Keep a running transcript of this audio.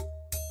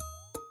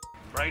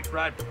French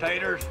fried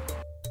potatoes.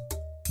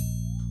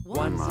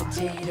 One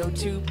potato,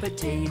 two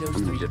potatoes,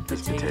 three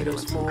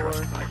potatoes more.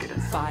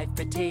 5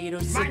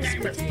 potatoes, 6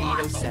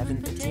 potatoes,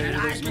 7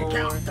 potatoes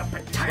more.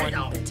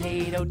 1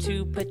 potato,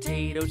 2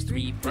 potatoes,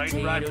 3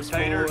 potatoes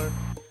more.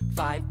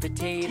 5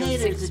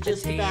 potatoes, 6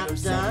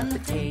 potatoes, 7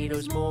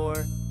 potatoes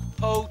more.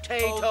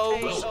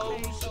 Potatoes.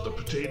 Welcome to the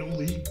Potato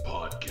League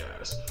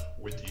Podcast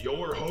with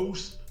your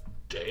hosts,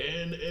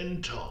 Dan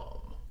and Tom.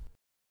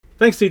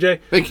 Thanks, TJ.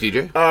 Thank you,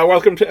 TJ.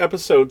 Welcome to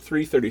episode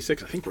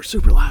 336. I think we're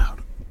super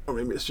loud. Or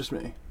maybe it's just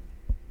me.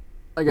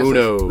 I guess Who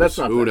knows? That's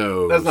not Who that,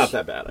 knows? That's not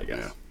that bad, I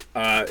guess.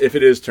 Yeah. If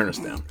it is, turn us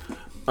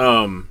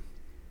doan.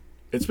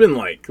 It's been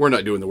like... We're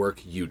not doing the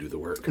work. You do the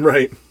work.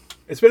 Right.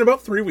 It's been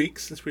about 3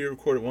 weeks since we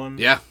recorded one.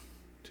 Yeah.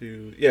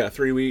 2... Yeah,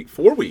 3 weeks.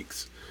 4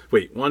 weeks.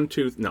 Wait, 1,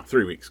 2... No,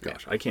 3 weeks.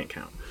 Gosh, I can't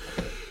count.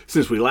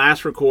 Since we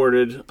last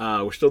recorded,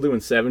 we're still doing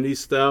 70's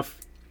stuff.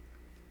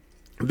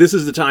 This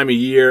is the time of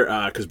year,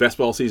 because best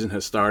ball season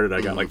has started.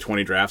 I got like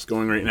 20 drafts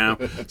going right now.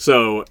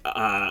 So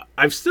I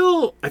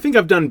think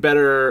I've done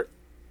better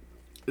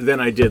than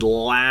I did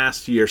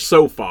last year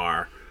so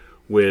far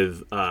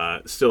with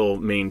still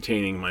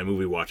maintaining my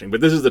movie watching.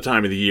 But this is the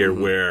time of the year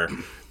where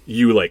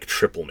you like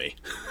triple me.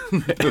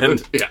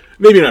 And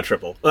maybe not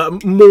triple,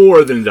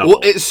 more than double.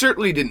 Well, it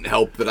certainly didn't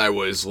help that I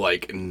was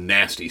like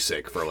nasty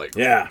sick for like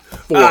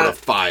 4 to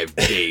 5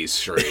 days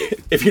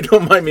straight. If you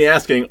don't mind me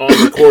asking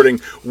on recording,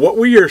 what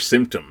were your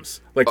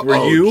symptoms? Like,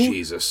 were you?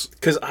 Jesus.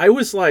 Because I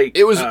was like,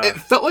 it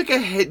felt like a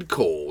head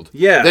cold.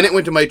 Yeah. Then it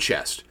went to my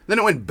chest. Then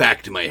it went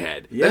back to my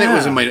head. Yeah. Then it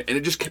was in my, and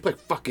it just kept like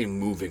fucking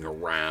moving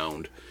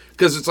around.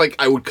 Because it's like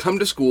I would come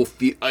to school,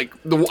 I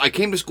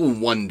came to school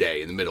one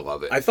day in the middle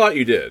of it. I thought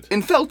you did.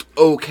 And felt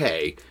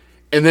okay.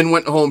 And then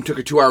went home, took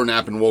a 2-hour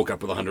nap, and woke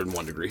up with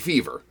 101 degree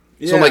fever.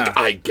 So I'm like,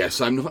 I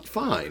guess I'm not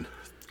fine.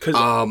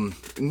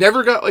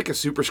 Never got like a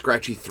super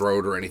scratchy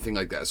throat or anything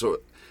like that.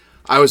 So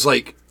I was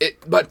like,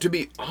 but to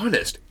be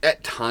honest,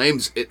 at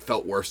times it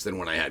felt worse than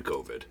when I had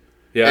COVID.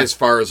 Yeah. As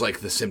far as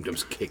like the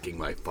symptoms kicking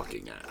my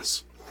fucking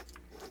ass.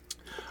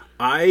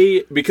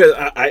 I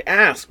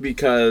asked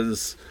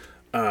because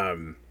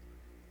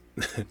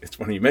it's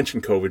funny you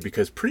mentioned COVID,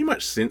 because pretty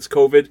much since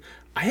COVID,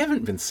 I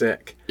haven't been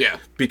sick. Yeah.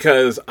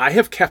 Because I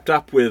have kept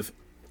up with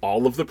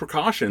all of the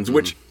precautions,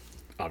 which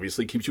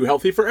obviously keeps you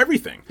healthy for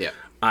everything. Yeah.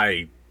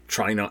 I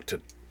try not to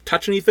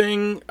touch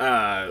anything.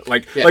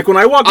 Like when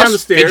I walk down the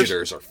stairs...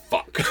 fidgeters are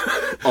fucked,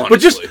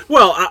 honestly.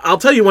 But I'll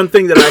tell you one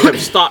thing that I have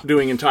stopped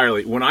doing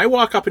entirely. When I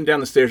walk up and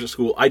down the stairs at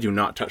school, I do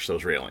not touch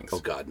those railings. Oh,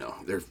 God, no.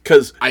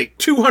 Because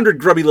 200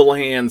 grubby little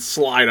hands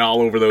slide all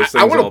over those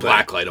things. I want to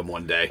blacklight them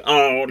one day.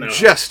 Oh, no.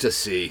 Just to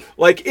see.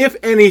 Like, if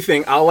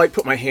anything, I'll, like,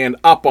 put my hand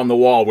up on the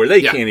wall where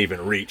they can't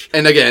even reach.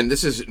 And again,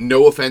 this is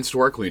no offense to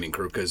our cleaning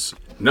crew, because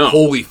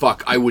holy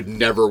fuck, I would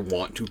never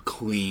want to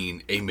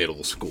clean a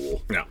middle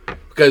school. No.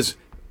 Because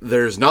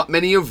there's not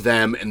many of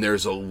them, and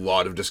there's a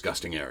lot of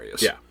disgusting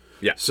areas. Yeah.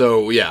 Yeah.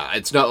 So,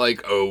 it's not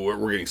like,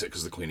 we're getting sick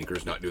because the cleaning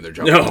crew's not doing their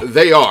job. No.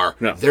 They are.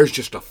 No. There's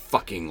just a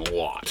fucking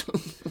lot.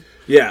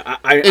 Yeah.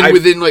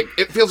 Within,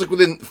 it feels like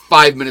within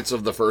 5 minutes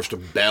of the first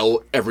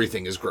bell,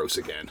 everything is gross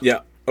again.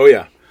 Yeah. Oh,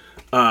 yeah.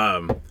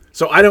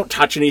 So I don't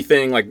touch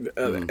anything, like,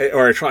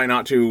 or I try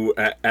not to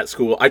at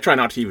school. I try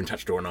not to even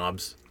touch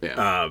doorknobs.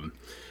 Yeah.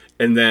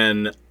 And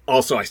then...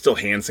 Also, I still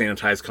hand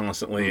sanitize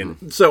constantly,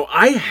 and so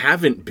I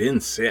haven't been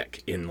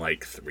sick in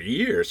like 3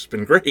 years. It's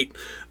been great.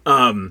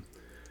 And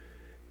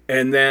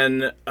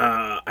then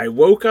I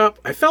woke up.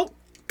 I felt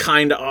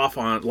kind of off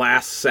on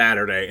last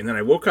Saturday, and then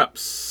I woke up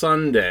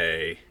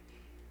Sunday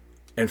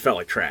and felt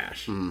like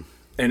trash, and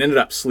ended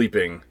up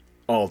sleeping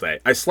all day.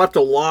 I slept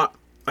a lot.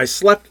 I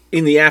slept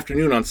in the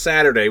afternoon on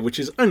Saturday, which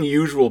is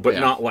unusual, but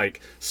not like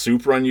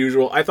super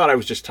unusual. I thought I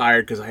was just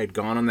tired because I had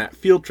gone on that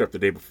field trip the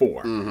day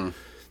before.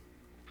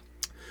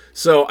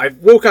 So I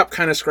woke up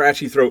kind of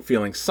scratchy throat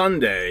feeling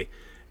Sunday,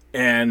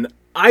 and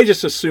I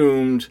just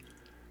assumed,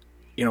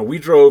 we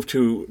drove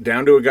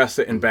down to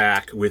Augusta and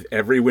back with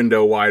every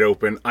window wide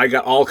open. I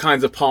got all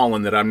kinds of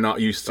pollen that I'm not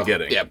used to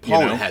getting. Yeah,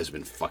 pollen has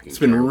been fucking It's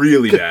been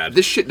really bad.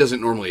 This shit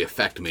doesn't normally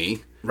affect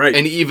me. Right.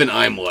 And even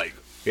I'm like,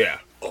 yeah.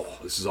 Oh,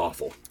 this is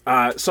awful.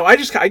 So I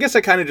guess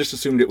I kind of just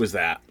assumed it was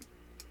that.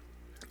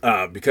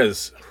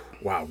 Because,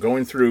 wow,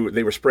 going through,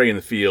 they were spraying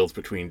the fields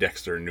between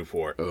Dexter and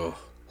Newport. Oh.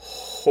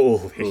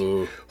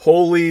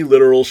 Holy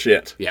literal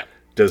shit. Yeah.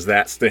 Does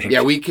that stink?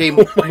 Yeah, we came.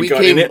 Oh my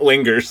God, and it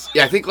lingers.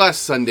 Yeah, I think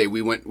last Sunday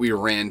we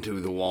ran to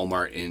the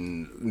Walmart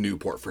in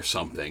Newport for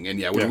something, and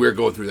when we were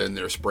going through there, and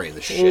they were spraying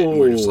the shit, and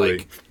we're just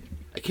like,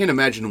 I can't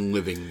imagine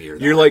living near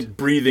that. You're like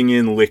breathing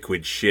in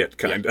liquid shit,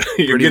 kind of.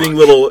 Yeah, You're getting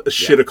little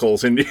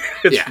shiticles, and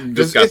it's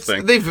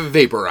disgusting. They've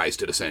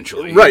vaporized it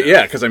essentially, right?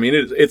 Yeah, because I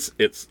mean,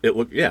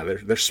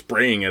 they're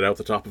spraying it out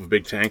the top of a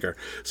big tanker.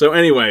 So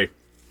anyway.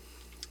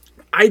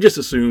 I just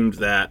assumed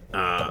that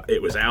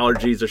it was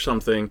allergies or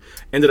something.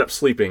 Ended up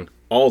sleeping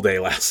all day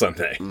last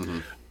Sunday.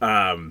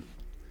 And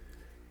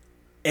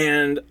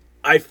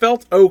I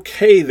felt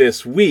okay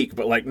this week,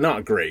 but like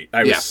not great.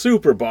 I was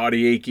super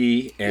body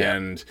achy,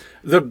 and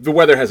the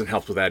weather hasn't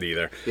helped with that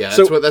either. Yeah,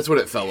 that's what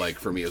it felt like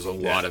for me. It was a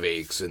lot of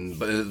aches and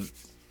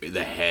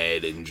the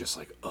head and just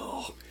like,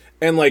 oh.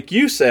 And like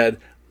you said,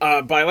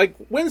 by like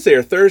Wednesday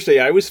or Thursday,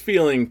 I was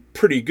feeling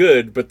pretty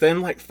good, but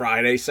then like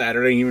Friday,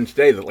 Saturday, even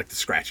today, the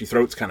scratchy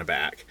throat's kind of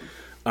back.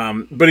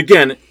 But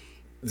again,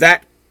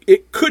 that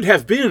it could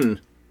have been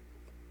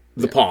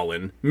the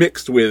pollen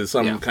mixed with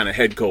some kind of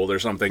head cold or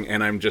something,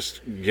 and I'm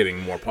just getting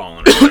more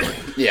pollen.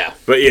 Yeah.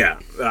 But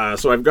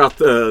so I've got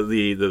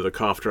the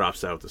cough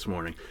drops out this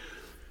morning.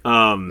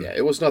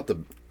 It was not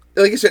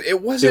like I said,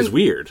 it wasn't. It was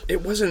weird.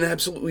 It wasn't an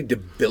absolutely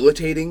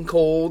debilitating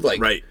cold, like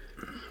right.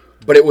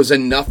 But it was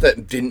enough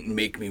that didn't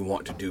make me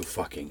want to do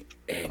fucking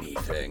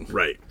anything.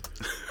 Right.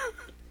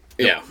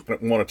 Yeah. I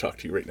don't want to talk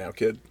to you right now,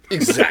 kid.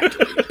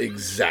 Exactly.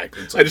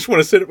 Exactly. I just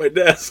want to sit at my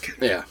desk.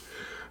 Yeah.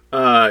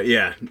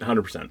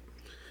 100%.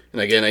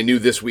 And again, I knew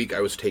this week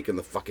I was taking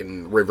the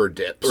fucking river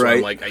dip, so right.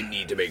 I'm like, I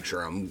need to make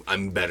sure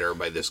I'm better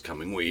by this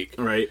coming week.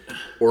 Right.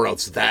 Or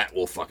else that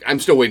will fuck. I'm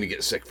still waiting to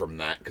get sick from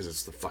that, because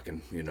it's the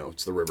fucking,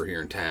 it's the river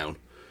here in town.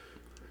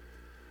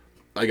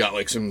 I got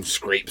like some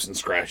scrapes and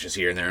scratches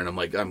here and there, and I'm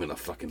like, I'm going to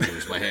fucking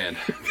lose my hand.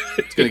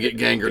 It's going to get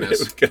gangrenous.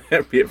 It's going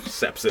to be a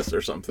sepsis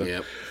or something.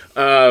 Yep.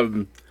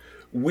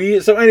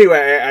 So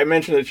anyway, I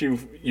mentioned that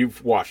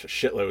you've watched a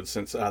shitload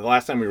since the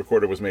last time we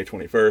recorded was May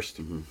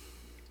 21st.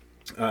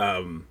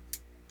 Mm-hmm.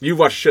 You've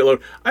watched a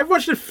shitload. I've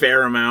watched a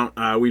fair amount.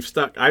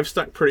 I've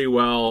stuck pretty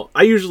well.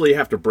 I usually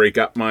have to break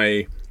up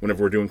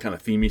whenever we're doing kind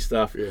of themey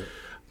stuff. Yeah.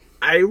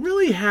 I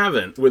really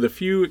haven't, with a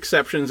few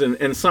exceptions,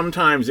 and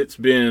sometimes it's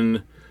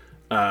been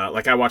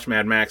like I watch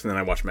Mad Max and then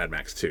I watch Mad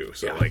Max 2.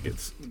 So like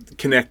it's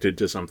connected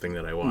to something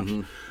that I watched.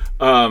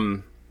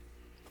 Mm-hmm.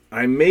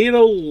 I made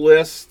a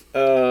list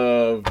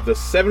of the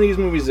 70s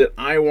movies that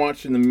I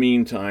watched in the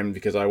meantime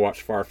because I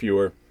watched far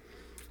fewer.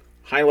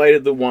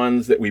 Highlighted the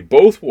ones that we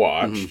both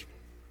watched. Mm-hmm.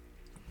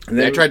 And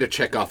then I tried to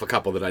check off a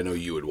couple that I know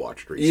you had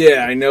watched recently.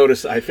 Yeah, I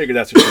noticed. I figured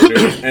that's what you're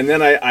doing. And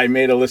then I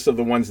made a list of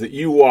the ones that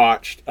you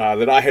watched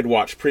that I had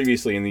watched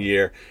previously in the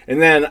year.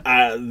 And then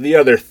the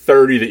other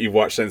 30 that you've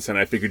watched since then,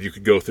 I figured you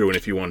could go through, and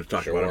if you wanted to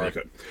talk about them, you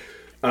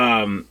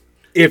could.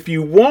 If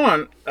you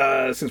want,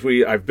 since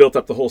I've built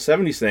up the whole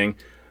 70s thing,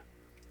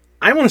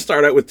 I want to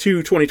start out with 2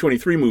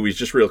 2023 movies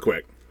just real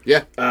quick.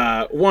 Yeah.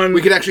 One.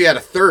 We could actually add a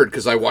third,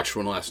 because I watched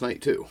one last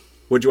night, too.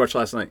 What'd you watch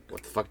last night?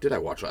 What the fuck did I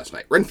watch last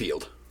night?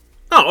 Renfield.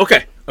 Oh,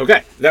 okay.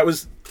 That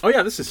was... Oh,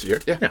 yeah, this is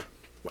year. Yeah.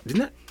 What,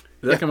 did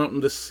that come out in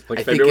this, I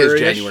February? think it's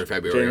January,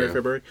 February.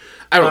 February.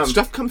 I don't know.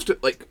 Stuff comes to,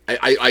 like...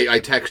 I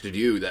texted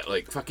you that,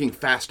 like, fucking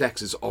Fast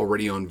X is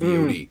already on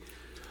VOD.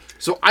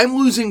 So I'm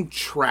losing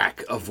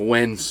track of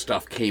when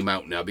stuff came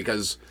out now,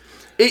 because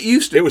it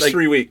used to... It was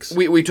 3 weeks.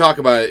 We talk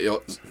about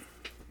it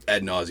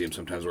ad nauseum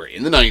sometimes, where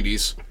in the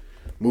 90s,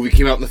 movie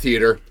came out in the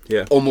theater,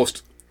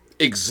 almost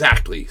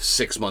exactly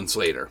 6 months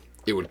later,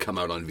 it would come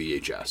out on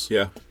VHS.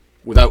 Yeah.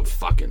 Without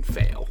fucking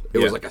fail. It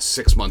was like a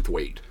 6-month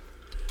wait.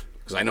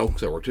 Because I know,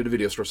 because I worked at a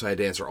video store, so I had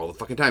to answer all the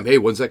fucking time, hey,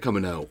 when's that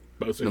coming out?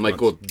 And I'm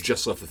like, well,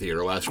 just left the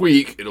theater last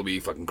week. It'll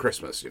be fucking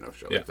Christmas, shit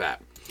like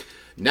that.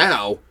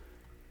 Now,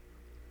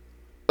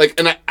 like,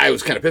 and I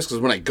was kind of pissed,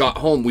 because when I got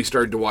home, we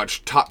started to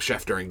watch Top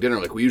Chef during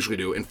dinner, like we usually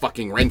do, and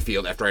fucking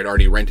Renfield, after I'd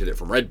already rented it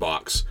from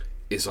Redbox,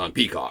 is on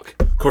Peacock.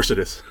 Of course it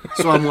is.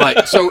 So I'm like,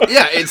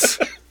 it's...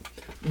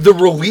 The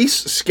release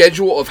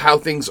schedule of how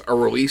things are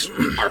released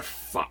are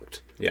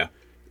fucked. Yeah.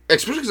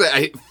 Especially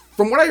because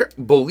from what I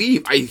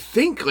believe, I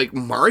think like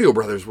Mario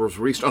Brothers was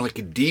released on like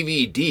a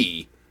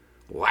DVD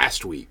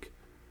last week.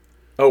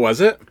 Oh,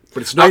 was it?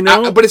 But it's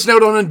not. But it's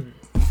not on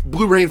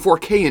Blu-ray and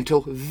 4K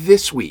until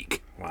this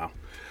week. Wow.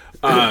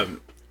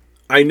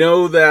 I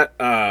know that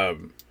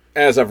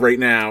as of right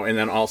now, and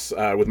then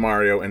also with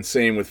Mario, and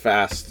same with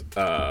Fast.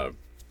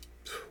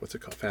 What's it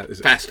called?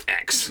 Fast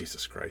X.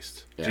 Jesus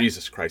Christ. Yeah.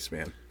 Jesus Christ,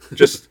 man.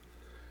 Just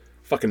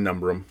fucking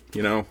number them,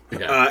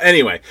 Yeah.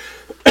 Anyway.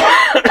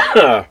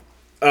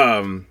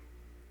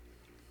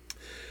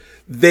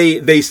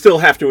 They still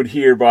have to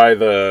adhere by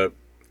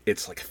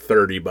it's like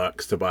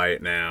 $30 to buy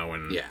it now,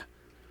 and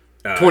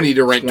 20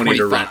 to rent,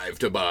 25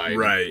 to buy.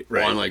 Right.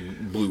 On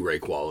like Blu-ray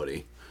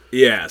quality.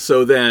 Yeah,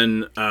 so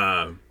then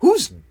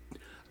who's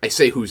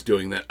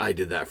doing that? I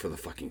did that for the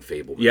fucking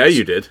Fable. Yeah,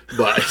 you did.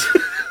 But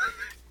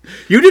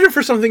you did it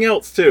for something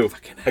else too.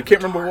 I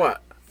can't remember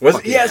what. Was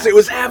it? Yes, it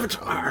was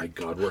Avatar. Oh my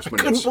god, worst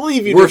money! I couldn't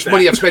believe you worst did that.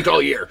 money I've spent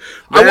all year.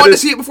 I wanted to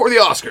see it before the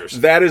Oscars.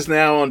 That is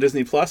now on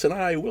Disney Plus, and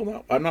I will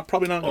not. I'm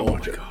probably not going to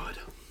watch it. Oh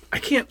my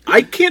god,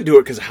 I can't do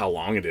it because of how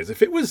long it is.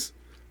 If it was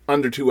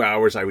under 2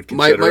 hours, I would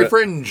consider my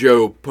friend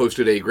Joe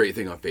posted a great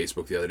thing on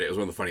Facebook the other day. It was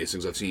one of the funniest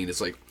things I've seen. It's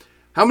like,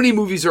 how many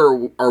movies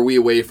are we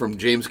away from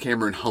James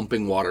Cameron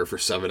humping water for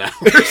 7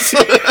 hours?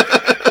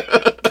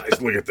 Guys,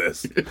 look at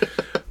this.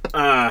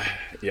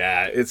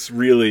 Yeah, it's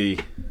really.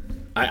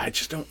 I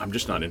just don't. I'm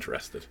just not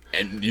interested.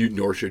 And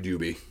nor should you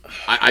be.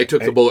 I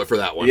took the bullet for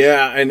that one.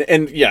 Yeah,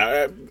 and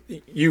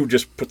you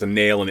just put the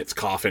nail in its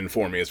coffin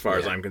for me as far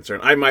as I'm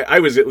concerned. I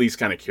was at least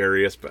kind of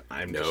curious, but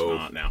I'm just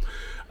not now.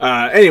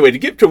 Anyway, to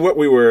get to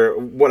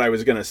what I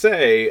was going to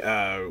say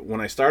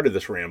when I started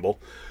this ramble,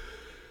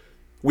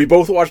 we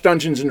both watched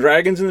Dungeons and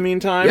Dragons in the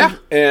meantime. Yeah.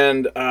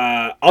 And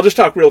I'll just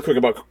talk real quick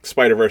about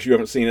Spider-Verse. You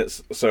haven't seen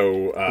it,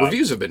 so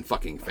reviews have been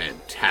fucking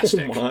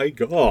fantastic. Oh my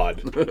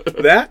god,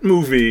 that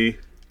movie.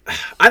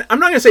 I'm not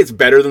going to say it's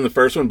better than the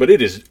first one, but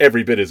it is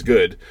every bit as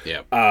good.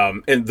 Yeah.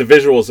 And the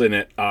visuals in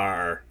it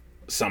are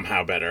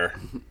somehow better.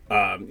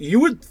 You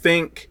would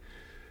think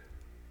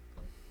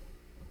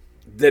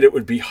that it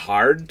would be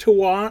hard to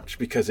watch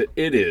because it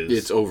is.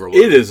 It's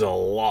overloaded. It is a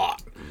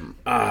lot.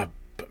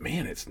 But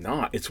man, it's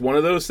not. It's one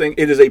of those things.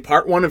 It is a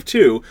part 1 of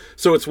 2.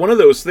 So it's one of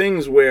those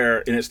things where,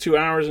 and it's 2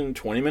 hours and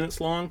 20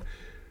 minutes long.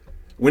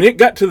 When it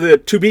got to the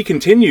to be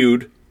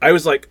continued, I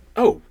was like,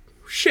 oh,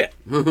 shit.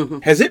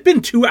 Has it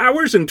been 2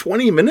 hours and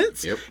 20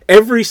 minutes? Yep.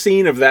 Every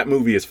scene of that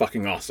movie is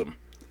fucking awesome.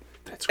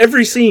 That's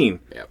every scene.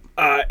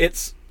 Yep.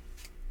 It's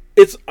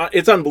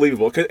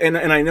unbelievable.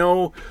 And I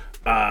know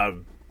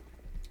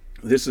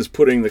this is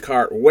putting the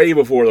cart way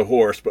before the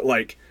horse, but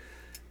like,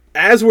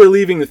 as we're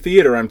leaving the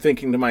theater, I'm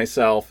thinking to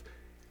myself,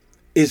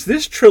 is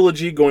this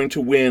trilogy going to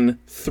win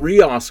 3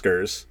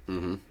 Oscars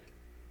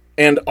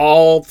and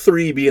all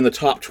 3 be in the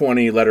top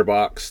 20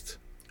 Letterboxd,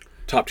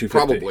 top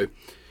 250?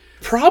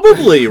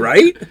 Probably,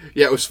 right?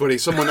 Yeah, it was funny.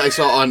 Someone I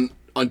saw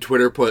on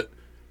Twitter put,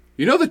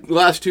 the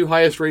last 2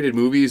 highest rated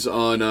movies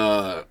on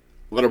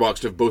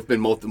Letterboxd have both been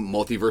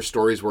multiverse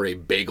stories where a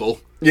bagel.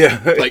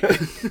 Yeah.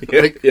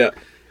 Yeah.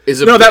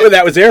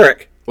 That was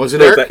Eric. Was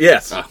it Eric?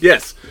 Yes. Oh.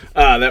 Yes.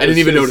 I didn't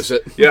even notice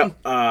it.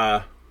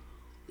 Yeah.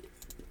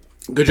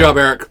 Good job,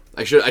 Eric.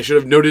 I should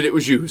have noted it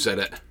was you who said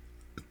it.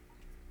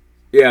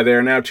 Yeah, there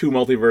are now 2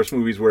 multiverse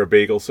movies where a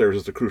bagel serves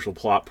as a crucial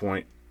plot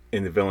point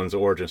in the villain's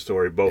origin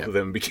story. Both of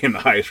them became the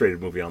highest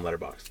rated movie on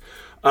Letterboxd.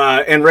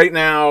 And right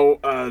now,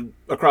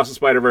 Across the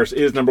Spider-Verse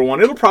is number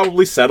 1. It'll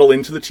probably settle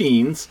into the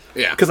teens.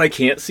 Yeah. Because I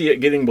can't see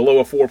it getting below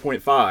a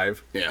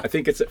 4.5. Yeah. I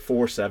think it's at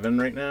 4.7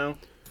 right now.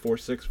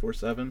 4.6,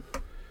 4.7?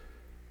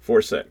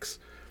 4.6.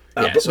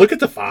 But look at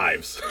the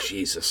 5s.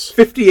 Jesus.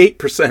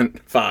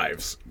 58%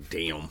 5s.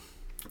 Damn.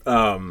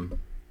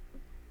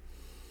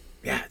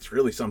 Yeah, it's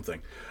really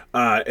something.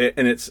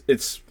 And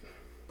it's...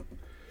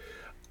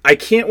 I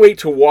can't wait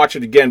to watch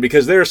it again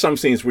because there are some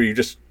scenes where you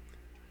just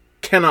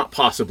cannot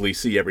possibly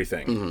see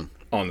everything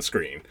on the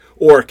screen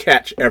or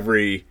catch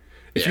every...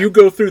 If you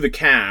go through the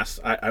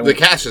cast... The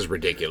cast is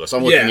ridiculous.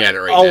 I'm looking at it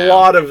right now. A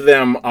lot of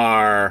them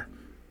are...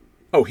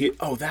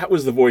 that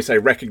was the voice I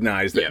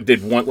recognized that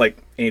did one... Like,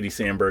 Andy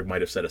Samberg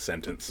might have said a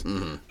sentence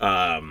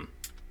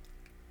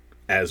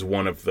as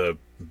one of the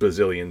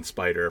bazillion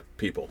spider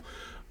people.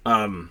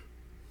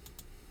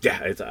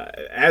 It's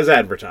as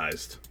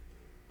advertised.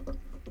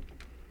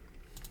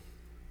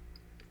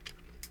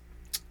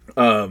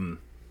 Other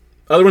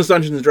one's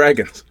Dungeons and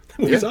Dragons. That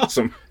movie's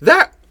awesome.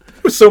 That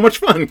was so much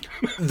fun.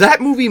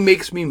 That movie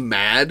makes me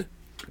mad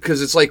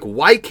because it's like,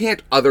 why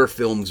can't other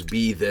films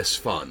be this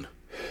fun?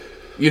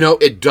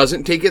 It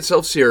doesn't take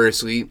itself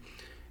seriously.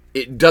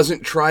 It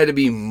doesn't try to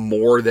be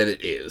more than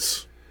it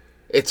is.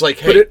 It's like,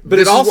 hey, but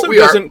it also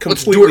doesn't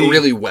completely. Let's do it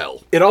really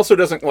well. It also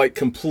doesn't like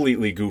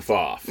completely goof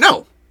off.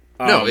 No,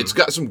 it's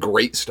got some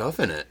great stuff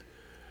in it.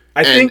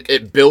 I think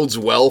it builds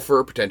well for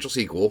a potential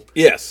sequel.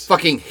 Yes.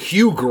 Fucking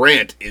Hugh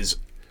Grant is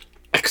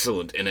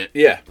excellent in it.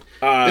 Yeah.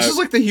 This is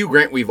like the Hugh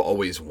Grant we've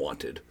always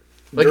wanted.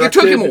 Like, it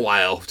took him a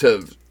while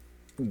to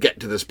get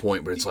to this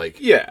point, but it's like...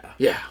 Yeah.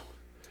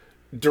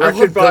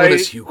 Directed by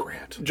Hugh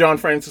Grant. John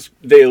Francis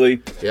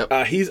Daly. Yep.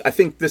 I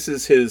think this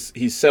is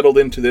he's settled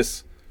into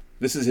this.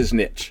 This is his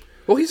niche.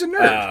 Well, he's a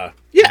nerd.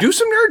 Yeah. Do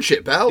some nerd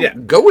shit, pal. Yeah.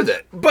 Go with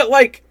it. But,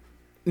 like,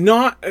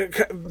 not...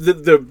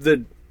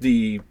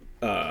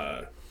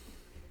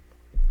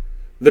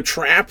 The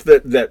trap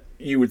that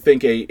you would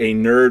think a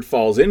nerd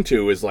falls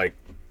into is like,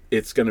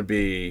 it's going to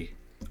be,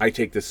 I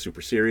take this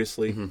super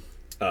seriously.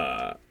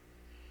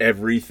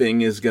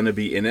 Everything is going to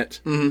be in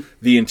it.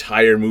 The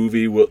entire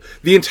movie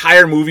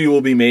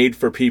will be made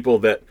for people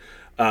that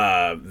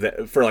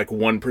for like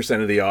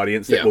 1% of the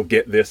audience that will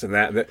get this and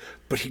that.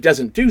 But he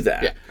doesn't do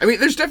that. Yeah. I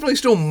mean, there's definitely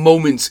still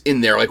moments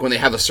in there, like when they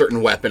have a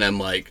certain weapon, I'm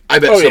like, I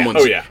bet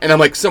someone's... And I'm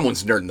like,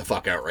 someone's nerding the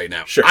fuck out right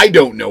now. Sure. I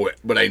don't know it,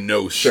 but I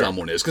know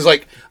someone is. Because,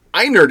 like,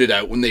 I nerded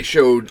out when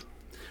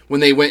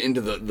they went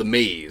into the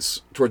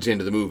maze towards the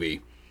end of the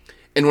movie,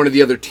 and one of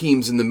the other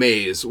teams in the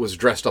maze was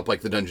dressed up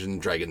like the Dungeons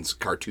and Dragons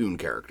cartoon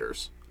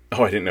characters.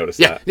 Oh, I didn't notice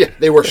that. Yeah,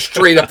 they were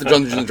straight up the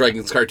Dungeons and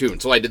Dragons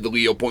cartoon. So I did the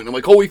Leo point, and I'm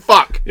like, holy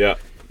fuck! Yeah.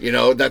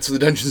 That's the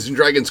Dungeons and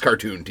Dragons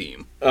cartoon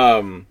team.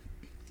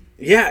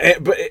 Yeah,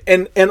 but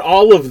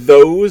all of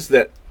those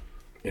that,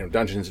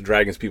 Dungeons and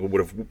Dragons people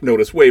would have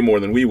noticed way more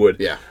than we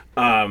would. Yeah.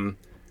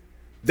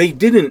 They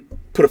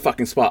didn't put a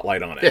fucking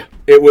spotlight on it. Yeah.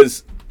 It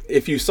was,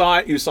 if you saw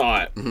it, you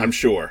saw it. I'm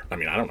sure. I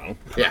mean, I don't know.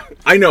 Yeah.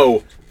 I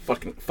know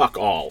fuck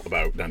all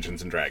about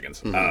Dungeons and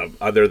Dragons.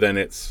 Other than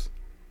it's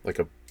like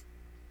a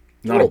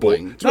not a board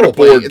game.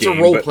 It's a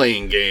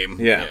role-playing game.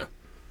 Yeah.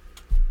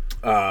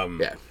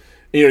 Yeah.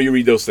 You know, you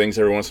read those things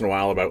every once in a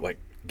while about, like,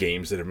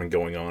 games that have been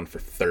going on for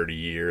 30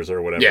 years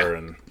or whatever,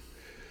 and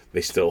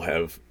they still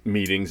have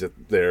meetings at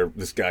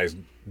this guy's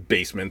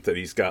basement that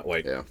he's got,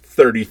 like,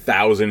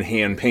 30,000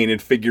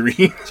 hand-painted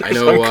figurines or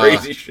some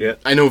crazy shit.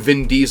 I know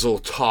Vin Diesel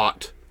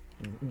taught...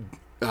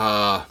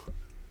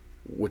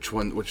 which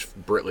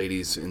Brit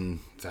ladies in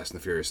Fast and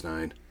the Furious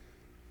 9?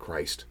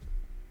 Christ.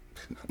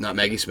 Not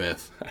Maggie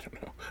Smith. I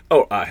don't know.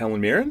 Oh, Helen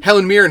Mirren?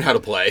 Helen Mirren how to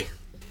play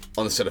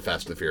on the set of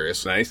Fast and the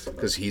Furious. Nice.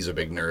 Because he's a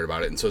big nerd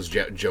about it, and so is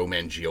Joe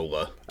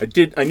Manganiello.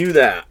 I knew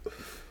that.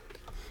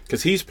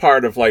 Because he's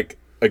part of, like,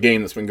 a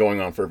game that's been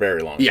going on for a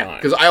very long time. Yeah,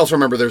 because I also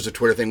remember there's a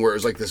Twitter thing where it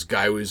was like this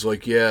guy who was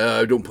like, yeah,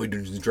 I don't play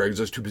Dungeons & Dragons,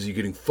 I was too busy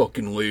getting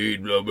fucking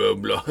laid, blah, blah,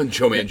 blah. And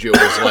Joe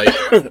Manganiello was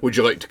like, would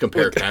you like to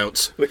compare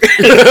counts?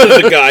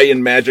 The guy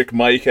in Magic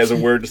Mike has a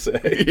word to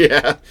say.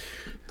 Yeah.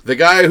 The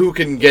guy who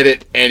can get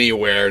it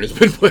anywhere and has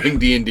been playing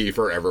D&D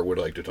forever would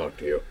like to talk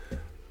to you.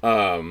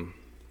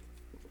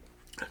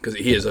 Because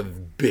he is a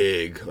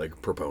big,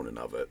 like, proponent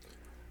of it.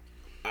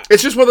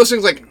 It's just one of those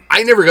things, like,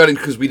 I never got into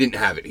because we didn't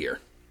have it here.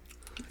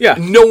 Yeah.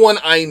 No one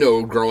I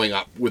know growing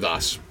up with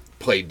us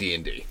played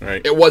D&D.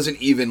 Right. It wasn't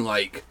even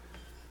like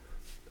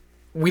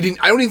I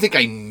don't even think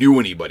I knew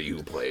anybody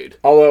who played.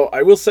 Although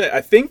I will say, I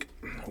think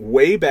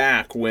way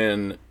back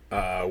when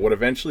what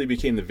eventually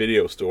became the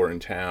video store in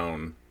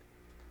town,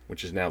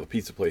 which is now the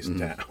pizza place in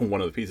town,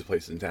 one of the pizza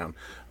places in town,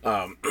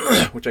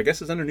 which I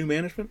guess is under new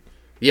management.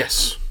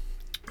 Yes.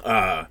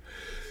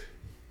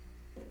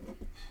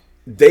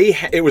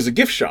 It was a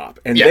gift shop,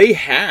 and they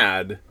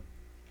had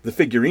the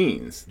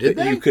figurines that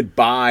you could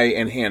buy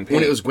and hand paint.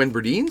 When it was Gwen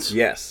Berdine's?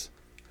 Yes.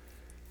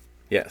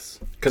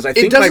 Because I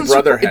think my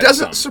brother had It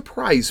doesn't some.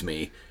 surprise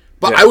me,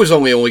 but I was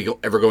only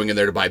ever going in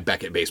there to buy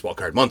Beckett Baseball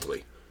Card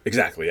Monthly.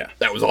 Exactly, yeah.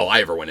 That was all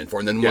I ever went in for,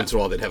 and then once in a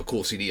while they'd have a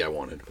cool CD I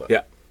wanted. But.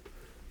 Yeah.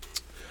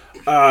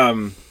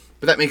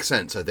 But that makes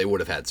sense that they would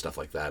have had stuff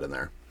like that in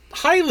there.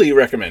 Highly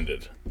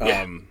recommended.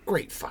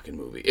 Great fucking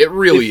movie. It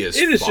really is.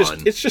 It is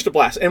fun. It's just a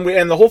blast, and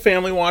the whole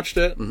family watched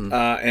it,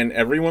 and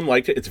everyone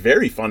liked it. It's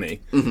very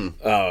funny.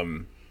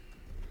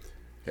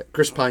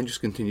 Chris Pine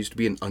just continues to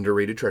be an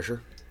underrated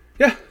treasure.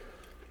 Yeah.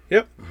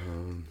 Yep.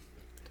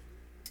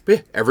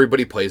 But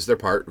everybody plays their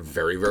part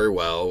very, very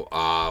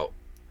well.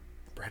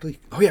 Bradley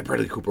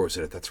Cooper was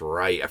in it. That's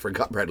right. I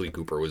forgot Bradley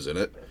Cooper was in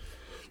it.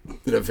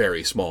 In a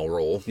very small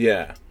role.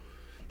 Yeah.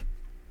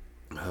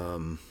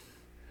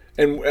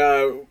 And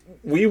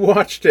we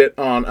watched it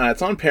on,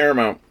 it's on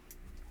Paramount,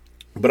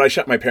 but I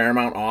shut my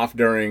Paramount off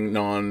during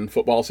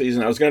non-football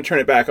season. I was going to turn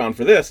it back on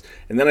for this,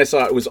 and then I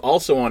saw it was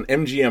also on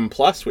MGM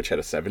Plus, which had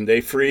a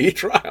 7-day free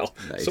trial.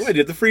 Nice. So I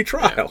did the free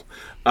trial.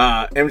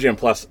 Yeah. MGM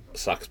Plus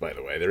sucks, by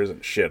the way. There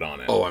isn't shit on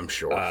it. Oh, I'm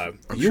sure.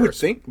 You would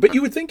think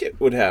it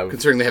would have.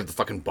 Considering they have the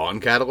fucking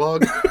Bond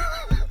catalog.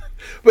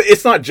 But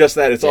it's not just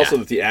that. It's also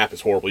that the app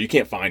is horrible. You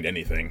can't find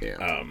anything.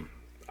 Yeah.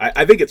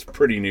 I think it's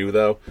pretty new,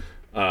 though.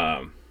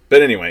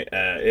 But anyway,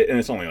 and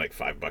it's only like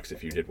 $5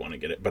 if you did want to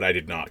get it, but I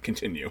did not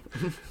continue.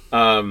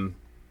 I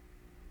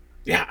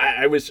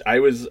was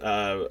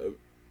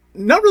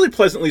not really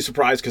pleasantly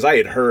surprised because I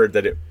had heard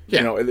that it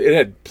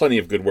had plenty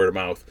of good word of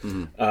mouth.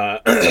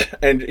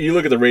 And you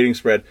look at the rating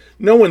spread,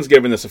 no one's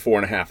given this a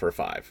 4.5 or a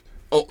 5.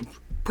 Oh,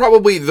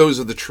 probably those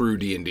are the true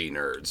D&D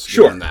nerds.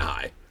 Sure,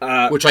 that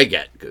high, which I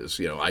get because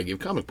I give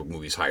comic book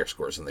movies higher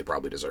scores than they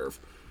probably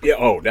deserve.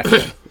 Yeah,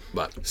 definitely.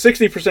 But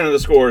 60% of the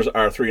scores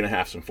are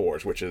 3.5s and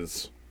 4s, which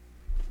is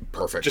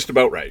perfect, just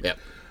about right.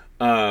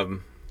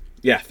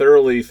 Yeah.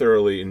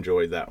 Thoroughly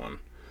enjoyed that one.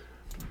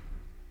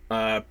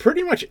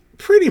 Pretty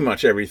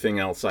much everything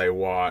else I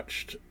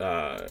watched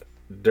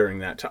during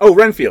that time. Oh,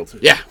 Renfield.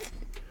 Yeah,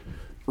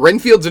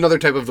 Renfield's another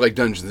type of like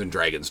Dungeons and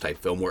Dragons type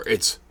film where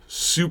it's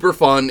super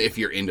fun if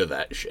you're into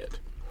that shit.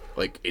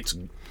 Like it's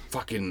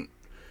fucking.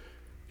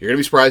 You're gonna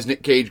be surprised.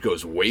 Nick Cage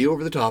goes way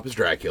over the top as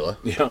Dracula.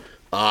 Yeah.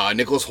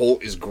 Nicholas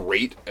Hoult is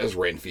great as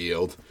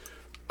Renfield.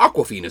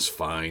 Awkwafina's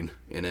fine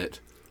in it.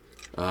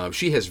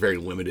 She has very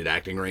limited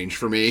acting range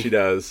for me. She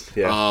does,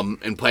 yeah.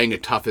 And playing a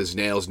tough as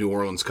nails New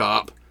Orleans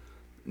cop,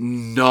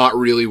 not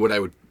really what I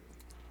would...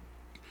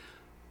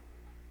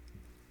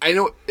 I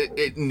know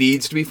it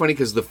needs to be funny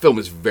because the film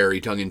is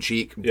very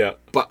tongue-in-cheek,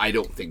 but I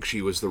don't think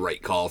she was the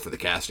right call for the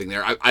casting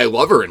there. I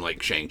love her in,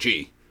 like,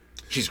 Shang-Chi.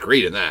 She's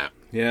great in that.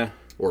 Yeah.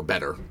 Or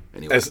better,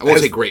 anyway. I won't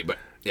say great, but...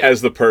 Yeah.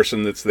 As the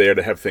person that's there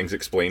to have things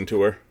explained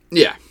to her.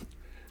 Yeah.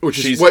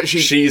 She's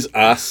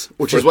us.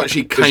 Which is what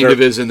she kind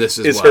of is in this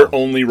as well. Is her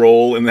only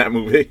role in that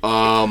movie.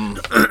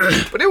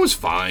 But it was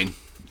fine.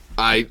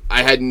 I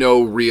had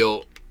no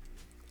real...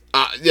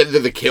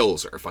 the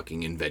kills are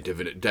fucking inventive,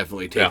 and it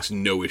definitely takes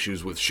no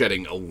issues with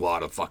shedding a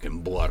lot of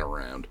fucking blood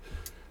around.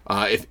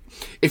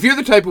 If you're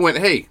the type who went,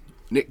 hey,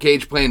 Nick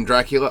Cage playing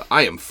Dracula,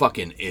 I am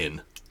fucking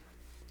in.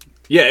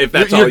 Yeah, if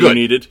that's all you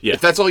needed. Yeah.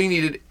 If that's all you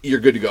needed, you're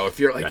good to go. If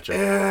you're like,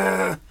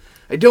 I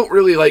don't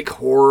really like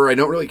horror, I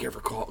don't really care for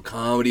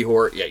comedy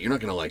horror, you're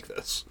not going to like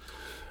this.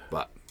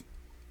 But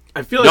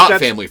I feel like not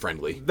family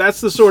friendly.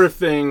 That's the sort of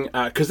thing,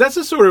 because that's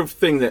the sort of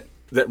thing that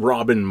that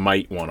Robin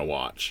might want to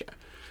watch.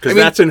 Because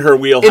that's in her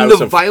wheelhouse. And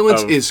the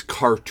violence is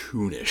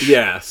cartoonish.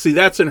 Yeah, see,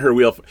 that's in her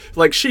wheelhouse.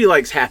 Like, she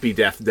likes Happy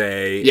Death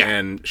Day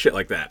and shit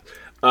like that.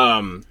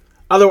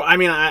 Although, I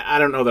mean, I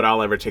don't know that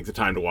I'll ever take the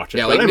time to watch it.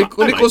 Yeah, like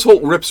Nicholas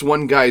Hoult rips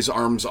one guy's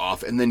arms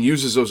off and then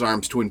uses those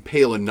arms to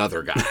impale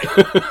another guy.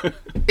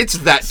 It's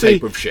that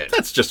type of shit.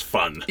 That's just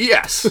fun.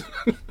 Yes.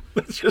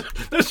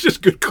 that's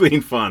just good, clean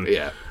fun.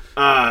 Yeah.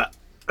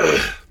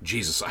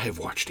 Jesus, I have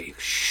watched a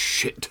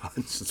shit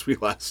ton since we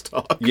last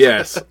talked.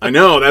 Yes, I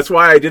know. That's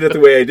why I did it the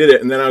way I did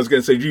it. And then I was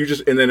going to say,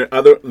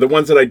 the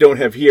ones that I don't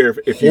have here,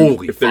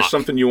 if there's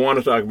something you want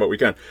to talk about, we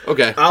can.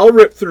 Okay. I'll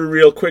rip through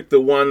real quick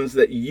the ones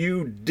that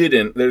you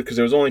didn't, because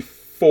there was only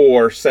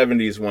 4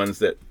 70s ones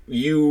that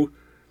you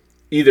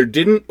either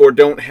didn't or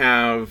don't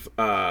have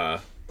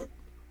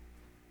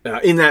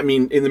in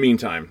the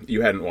meantime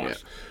you hadn't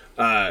watched.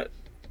 Yeah.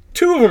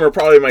 2 of them are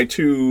probably my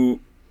two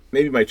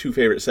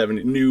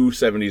favorite new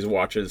 70s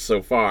watches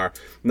so far,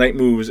 Night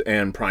Moves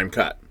and Prime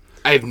Cut.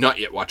 I have not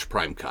yet watched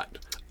Prime Cut.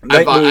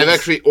 I've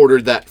actually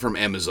ordered that from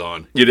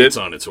Amazon. You did? It's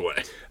on its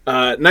way.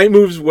 Night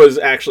Moves was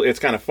actually, it's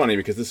kind of funny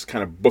because this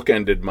kind of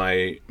bookended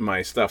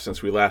my stuff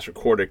since we last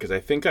recorded, because I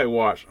think I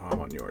watched,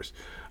 on yours.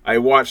 I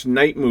watched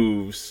Night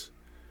Moves.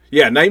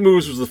 Yeah, Night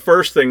Moves was the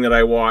first thing that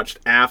I watched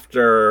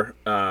after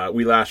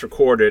we last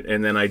recorded,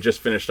 and then I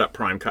just finished up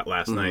Prime Cut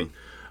last night.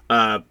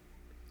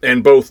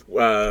 And both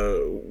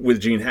with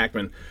Gene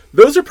Hackman.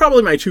 Those are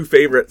probably my 2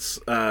 favorites,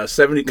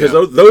 70, because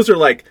those are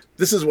like,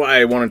 this is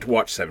why I wanted to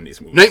watch 70s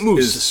movies. Night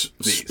Moves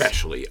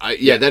especially.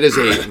 That is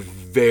a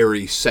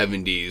very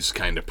 70s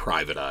kind of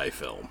private eye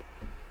film.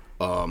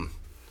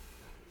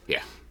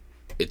 Yeah.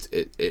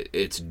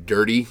 It's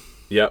dirty.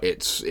 Yep.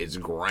 It's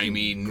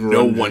grimy.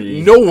 No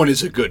one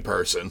is a good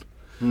person.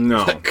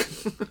 No.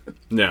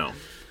 No.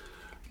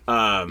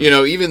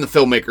 Even the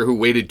filmmaker who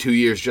waited 2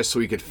 years just so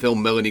he could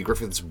film Melanie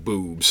Griffith's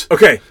boobs.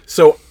 Okay,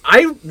 so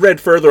I read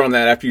further on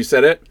that after you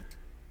said it.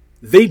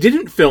 They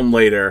didn't film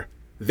later.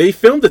 They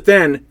filmed it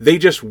then. They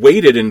just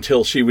waited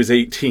until she was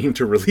 18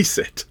 to release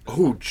it.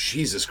 Oh,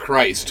 Jesus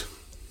Christ.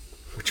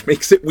 Which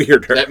makes it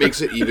weirder. That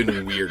makes it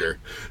even weirder.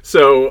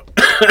 So,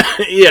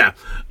 yeah.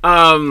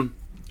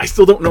 I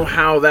still don't know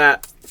how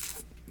that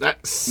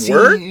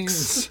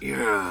works.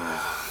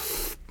 Yeah.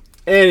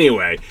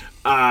 Anyway,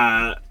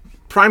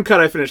 Prime Cut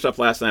I finished up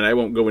last night. I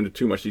won't go into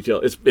too much detail.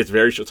 It's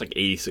very short. It's like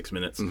 86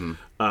 minutes.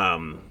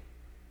 Mm-hmm.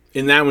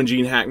 In that one,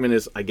 Gene Hackman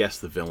is, I guess,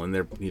 the villain.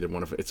 They're neither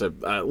one of. It's a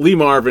Lee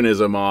Marvin is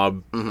a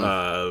mob,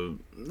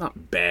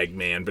 not bag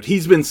man, but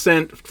he's been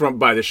sent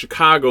by the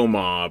Chicago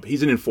mob.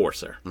 He's an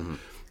enforcer. Mm-hmm.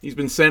 He's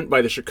been sent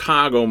by the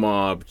Chicago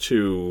mob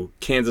to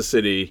Kansas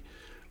City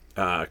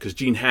because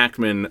Gene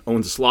Hackman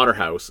owns a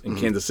slaughterhouse in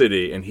Kansas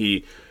City, and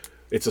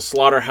it's a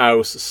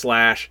slaughterhouse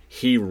 /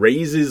 he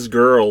raises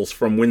girls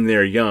from when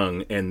they're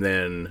young and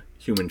then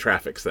human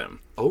traffics them.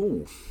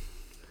 Oh.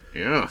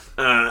 Yeah.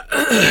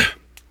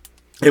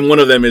 And one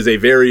of them is a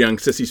very young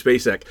Sissy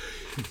Spacek.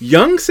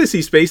 Young Sissy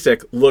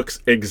Spacek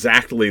looks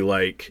exactly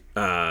like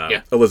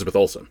Elizabeth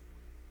Olsen.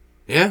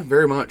 Yeah,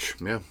 very much.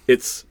 Yeah.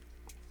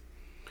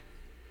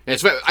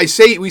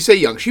 We say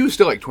young. She was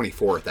still like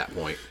 24 at that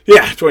point.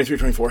 Yeah, 23,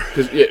 24.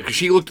 Because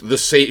she looked the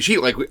same. She,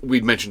 like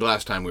we'd mentioned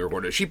last time we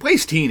recorded, she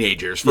plays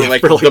teenagers for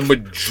the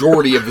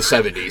majority of the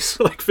 70s.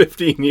 For like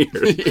 15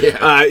 years.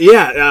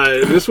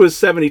 Yeah. This was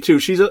 72.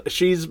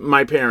 She's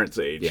my parents'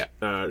 age.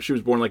 Yeah. She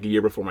was born like a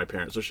year before my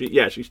parents. So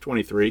she's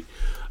 23.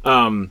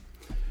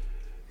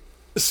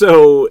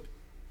 So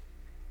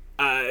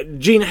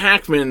Gene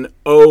Hackman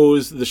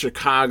owes the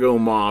Chicago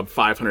mob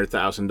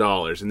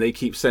 $500,000, and they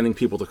keep sending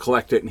people to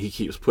collect it, and he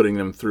keeps putting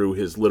them through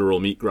his literal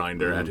meat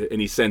grinder, and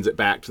he sends it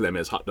back to them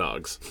as hot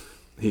dogs.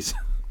 This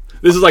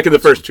is like in the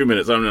first 2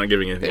 minutes. I'm not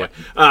giving anything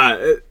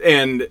away.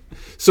 And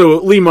so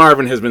Lee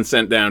Marvin has been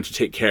sent down to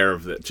take care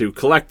of it, to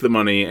collect the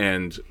money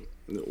and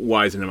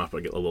wisen him up a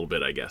little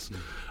bit, I guess.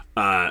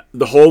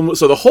 The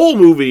whole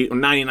movie,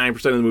 99%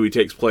 of the movie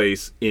takes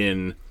place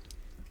in.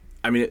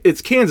 I mean,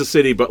 it's Kansas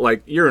City, but,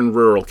 like, you're in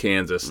rural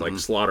Kansas, like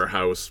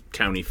slaughterhouse,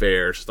 county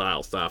fair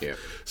style stuff. Yeah.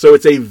 So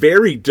it's a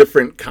very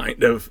different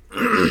kind of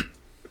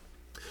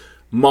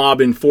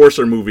mob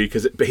enforcer movie,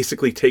 because it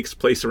basically takes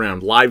place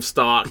around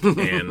livestock,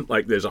 and,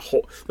 like, there's like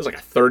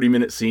a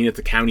 30-minute scene at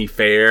the county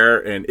fair,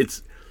 and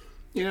it's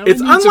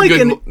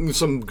unlike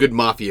some good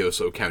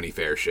mafioso county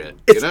fair shit.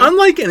 It's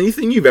unlike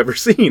anything you've ever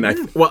seen.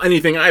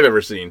 Anything I've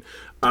ever seen.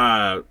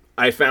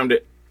 I found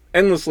it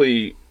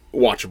endlessly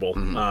watchable.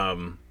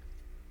 Mm-hmm.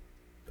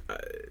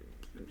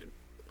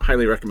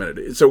 Highly recommended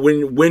it. So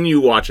when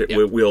you watch it,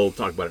 we'll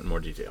talk about it in more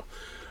detail.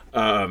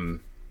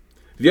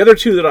 The other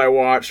 2 that I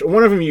watched,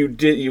 one of them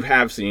you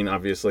have seen,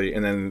 obviously,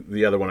 and then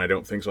the other one I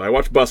don't think so. I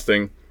watched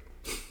Busting,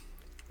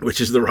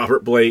 which is the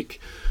Robert Blake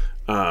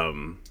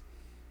and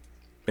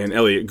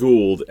Elliot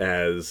Gould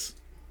as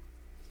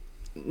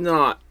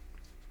not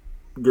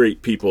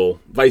great people,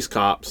 vice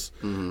cops.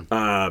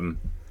 Mm-hmm.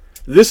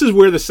 This is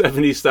where the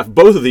 70s stuff,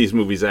 both of these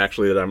movies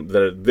actually, that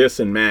are this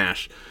and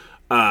MASH,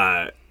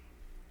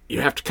 you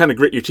have to kind of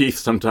grit your teeth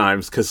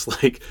sometimes, because,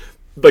 like,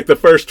 like the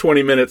first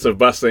 20 minutes of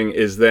busting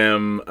is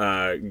them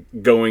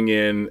going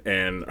in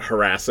and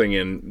harassing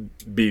and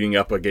beating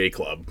up a gay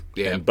club,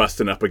 and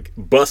busting up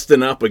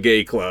a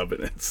gay club,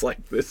 and it's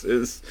like this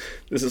is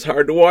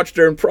hard to watch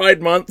during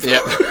Pride Month.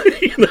 Yeah,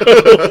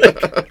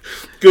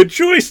 good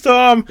choice,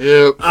 Tom.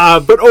 Yep.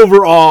 But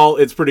overall,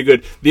 it's pretty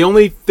good.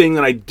 The thing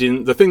that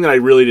I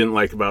really didn't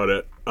like about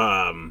it,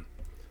 or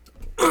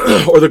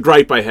the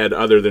gripe I had,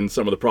 other than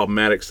some of the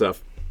problematic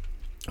stuff,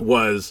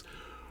 was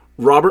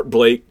Robert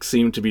Blake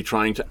seemed to be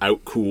trying to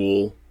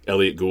outcool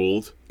Elliot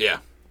Gould. Yeah.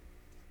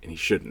 And he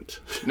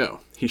shouldn't. No.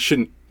 He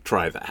shouldn't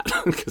try that.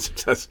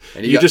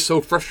 And he got just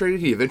so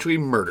frustrated he eventually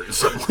murdered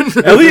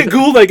someone. Elliot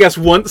Gould, I guess,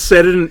 once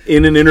said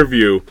in an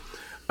interview,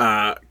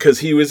 because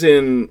he was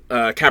in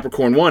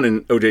Capricorn 1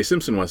 and O.J.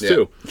 Simpson was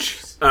too.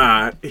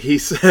 He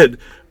said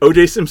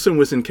O.J. Simpson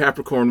was in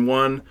Capricorn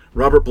 1,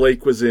 Robert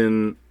Blake was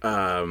in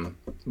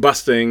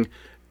Busting,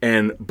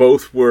 and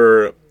both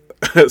were...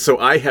 So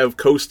I have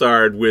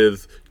co-starred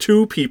with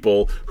two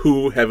people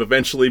who have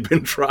eventually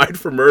been tried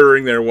for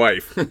murdering their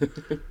wife.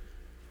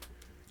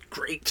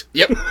 Great.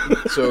 Yep.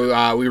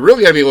 So we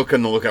really got to be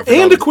on the lookout for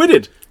and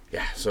acquitted.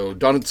 Yeah. So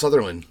Donald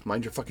Sutherland,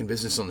 mind your fucking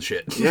business on the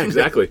shit. Yeah,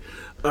 exactly.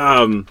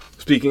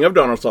 Speaking of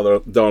Donald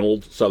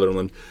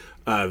Sutherland,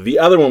 the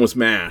other one was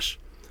MASH.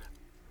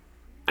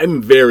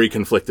 I'm very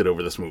conflicted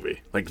over this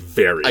movie. Like,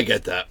 very. I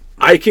get that.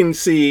 I can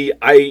see.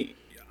 I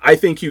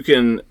think you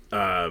can.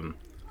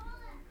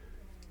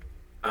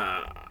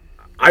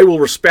 I will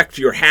respect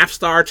your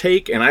half-star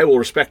take, and I will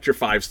respect your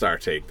 5-star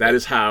take. That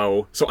is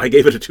how... So I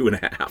gave it a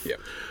 2.5.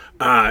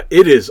 Yeah.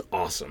 It is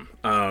awesome.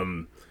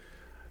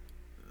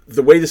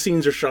 The way the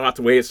scenes are shot,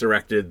 the way it's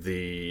directed,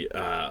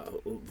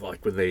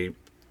 like when the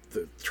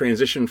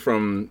transition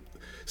from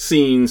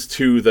scenes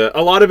to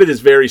a lot of it is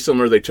very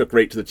similar. They took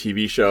right to the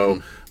TV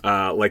show.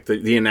 Like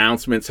the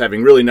announcements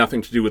having really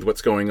nothing to do with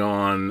what's going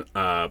on,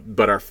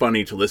 but are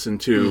funny to listen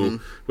to,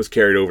 was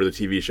carried over the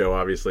TV show,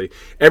 obviously.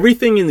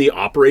 Everything in the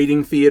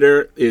operating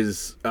theater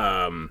is...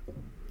 I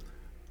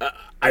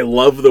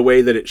love the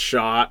way that it's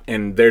shot,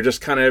 and they're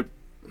just kind of...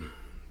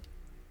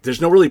 There's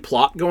no really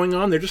plot going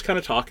on. They're just kind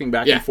of talking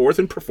back and forth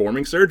and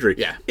performing surgery.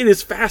 Yeah. It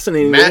is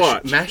fascinating to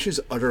watch. MASH is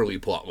utterly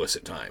plotless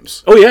at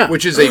times. Oh, yeah.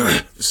 Which is a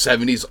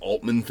 70s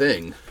Altman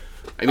thing.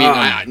 I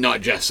mean,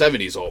 not just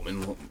 70s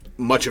Altman.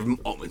 Much of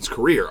Altman's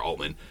career,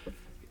 Altman,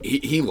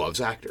 he loves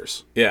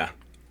actors. Yeah.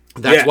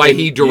 That's why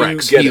he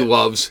directs. He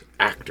loves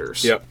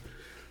actors. Yep.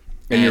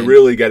 And you're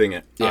really getting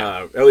it.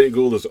 Yeah. Elliot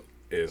Gould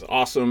is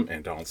awesome,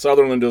 and Donald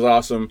Sutherland is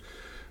awesome.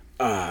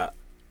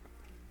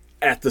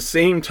 At the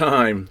same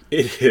time,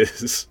 it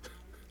is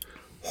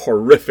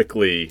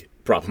horrifically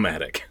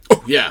problematic.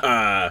 Oh,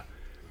 yeah.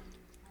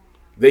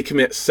 They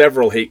commit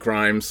several hate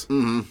crimes.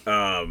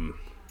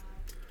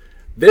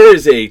 There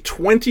is a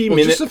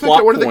 20-minute just the fact plot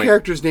that one of the point.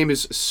 characters' name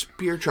is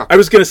Spear Chucker. I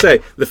was going to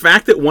say, the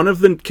fact that one of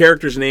the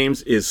characters'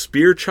 names is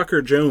Spear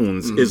Chucker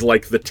Jones is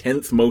like the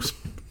 10th most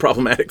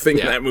problematic thing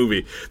in that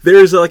movie.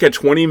 There's like a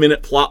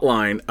 20-minute plot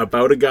line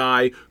about a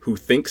guy who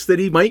thinks that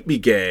he might be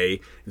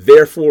gay,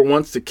 therefore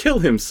wants to kill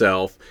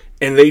himself,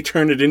 and they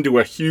turn it into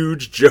a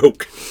huge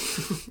joke.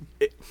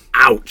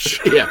 Ouch.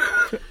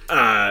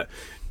 Yeah.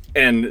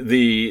 And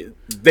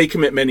they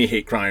commit many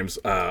hate crimes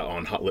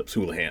on Hot Lips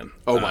Houlihan.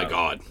 Oh, my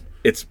God.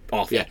 It's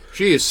awful. Yeah,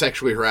 she is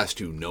sexually harassed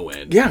to no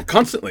end. Yeah,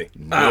 constantly.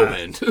 No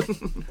end.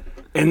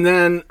 And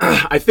then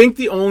I think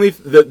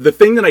the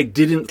thing that I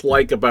didn't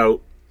like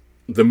about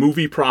the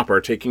movie proper,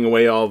 taking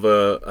away all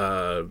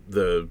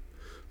the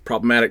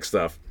problematic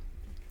stuff,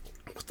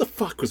 what the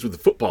fuck was with the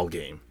football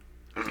game?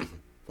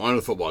 On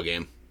the football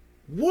game.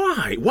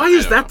 Why? Why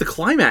is that the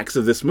climax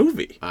of this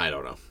movie? I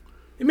don't know.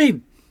 It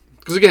made...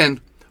 Because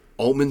again,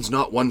 Altman's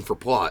not one for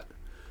plot.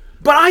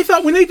 But I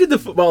thought when they did the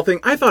football thing,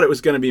 I thought it was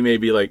going to be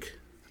maybe like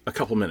a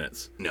couple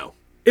minutes. No.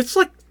 It's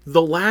like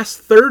the last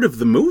third of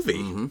the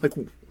movie. Like,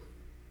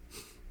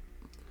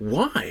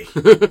 why?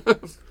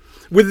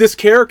 With this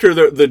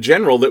character, the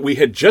general that we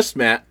had just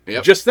met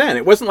just then.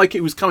 It wasn't like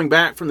he was coming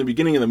back from the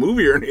beginning of the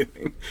movie or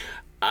anything.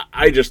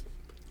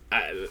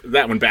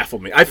 That one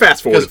baffled me. I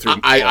fast-forwarded through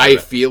I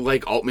feel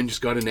like Altman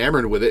just got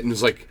enamored with it and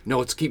was like, no,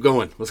 let's keep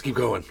going. Let's keep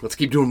going. Let's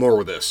keep doing more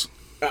with this.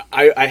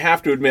 I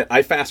have to admit,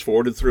 I'd fast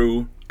forward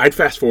through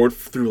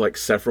like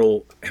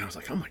several, and I was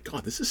like, oh my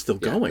God, this is still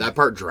going. That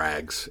part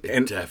drags.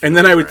 And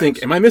then I would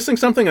think, am I missing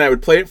something? And I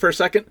would play it for a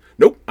second.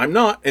 Nope, I'm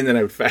not. And then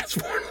I would fast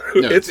forward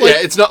through. No,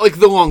 it's not like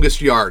the longest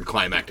yard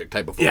climactic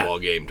type of football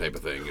game type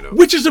of thing, you know.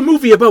 Which is a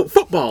movie about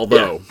football,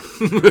 though.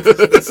 Yeah.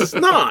 This is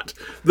not.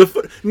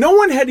 No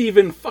one had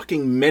even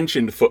fucking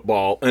mentioned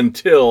football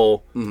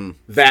until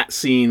that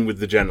scene with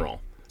the general.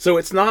 So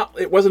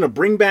it wasn't a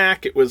bring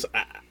back. It was,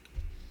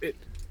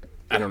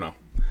 I don't know.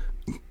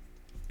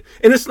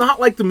 And it's not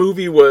like the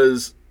movie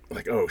was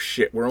like, oh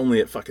shit, we're only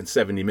at fucking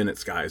 70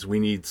 minutes, guys. We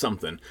need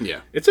something.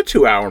 Yeah. It's a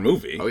 2-hour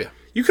movie. Oh, yeah.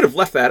 You could have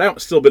left that out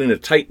and still been in a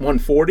tight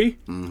 140.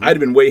 I'd have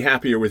been way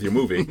happier with your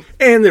movie.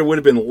 And there would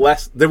have been way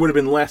less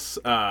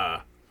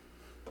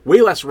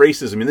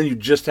racism, and then you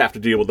just have to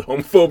deal with the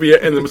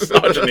homophobia and the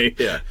misogyny.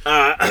 Yeah.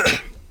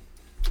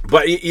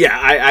 But yeah,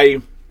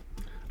 I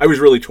I was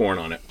really torn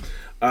on it.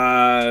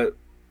 The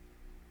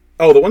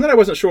one that I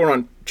wasn't sure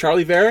on,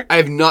 Charlie Varick? I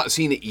have not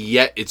seen it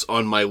yet. It's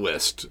on my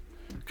list.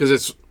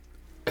 Because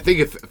I think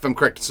if I'm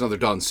correct, it's another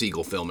Don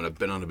Siegel film, and I've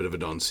been on a bit of a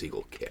Don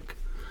Siegel kick.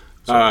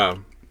 So.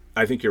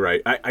 I think you're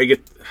right. I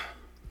get...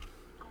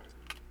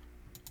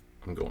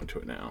 I'm going to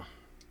it now.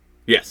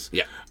 Yes.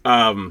 Yeah.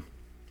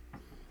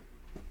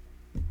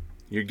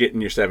 You're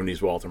getting your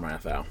 70s Walter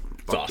Matthau.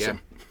 It's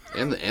awesome.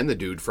 Yeah. And the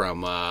dude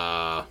from...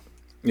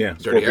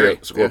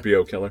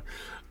 Scorpio Killer.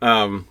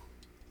 Well,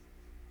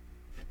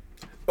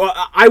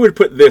 I would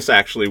put this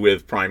actually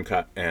with Prime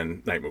Cut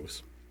and Night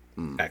Moves.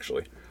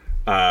 Actually,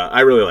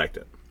 I really liked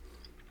it.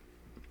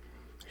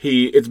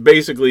 It's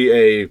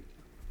basically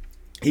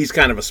he's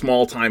kind of a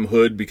small time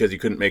hood because he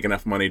couldn't make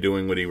enough money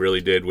doing what he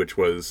really did, which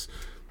was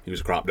he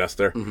was a crop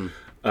duster,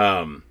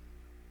 and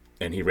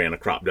he ran a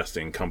crop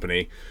dusting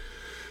company.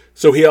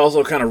 So he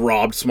also kind of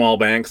robbed small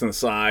banks on the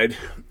side.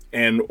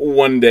 And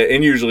one day,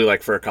 and usually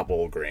like for a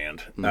couple of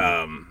grand,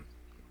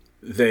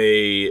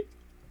 they,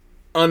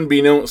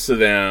 unbeknownst to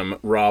them,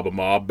 rob a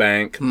mob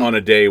bank on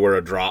a day where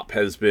a drop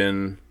has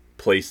been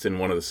placed in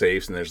one of the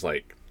safes, and there's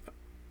like,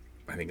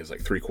 I think it's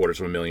like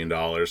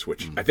 $750,000,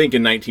 which I think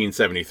in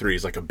 1973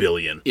 is like $1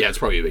 billion. Yeah, it's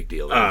probably a big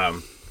deal.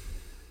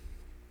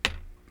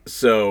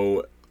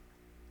 So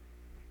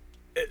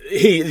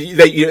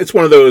it's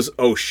one of those,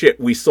 oh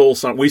shit, we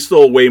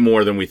stole way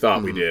more than we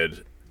thought we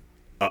did.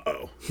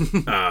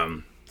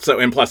 So,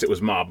 and plus it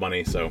was mob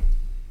money, so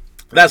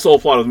that's the whole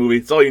plot of the movie.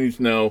 It's all you need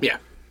to know. Yeah.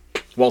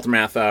 Walter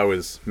Matthau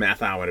is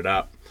Mathauing it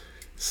up.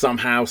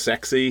 Somehow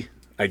sexy,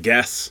 I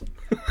guess.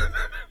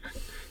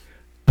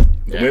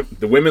 Yeah.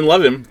 The women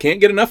love him.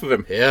 Can't get enough of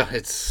him. Yeah,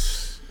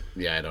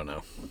 I don't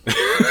know.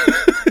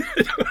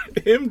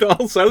 Him,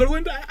 Donald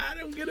Sutherland? I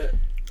don't get it.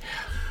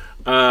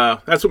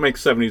 That's what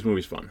makes 70s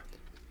movies fun.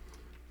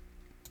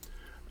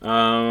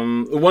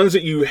 The ones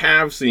that you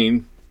have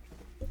seen,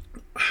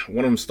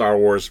 one of them Star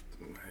Wars.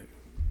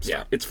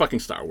 Yeah. It's fucking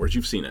Star Wars.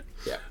 You've seen it.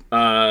 Yeah.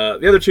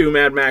 The other two,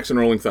 Mad Max and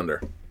Rolling Thunder.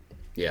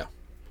 Yeah.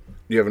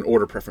 Do you have an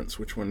order preference?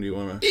 Which one do you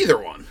want to... Either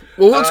one.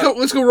 Well,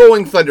 let's go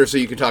Rolling Thunder so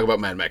you can talk about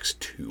Mad Max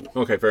 2.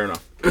 Okay, fair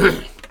enough.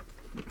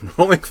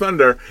 Rolling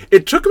Thunder,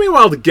 it took me a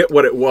while to get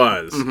what it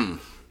was.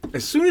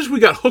 As soon as we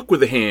got Hook for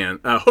a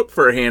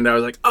hand, I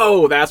was like,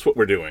 oh, that's what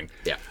we're doing.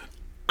 Yeah.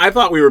 I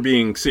thought we were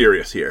being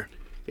serious here.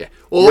 Yeah.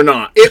 Well, we're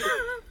not.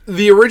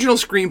 The original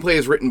screenplay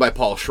is written by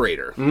Paul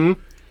Schrader.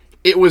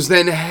 It was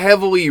then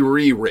heavily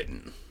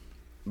rewritten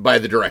by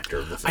the director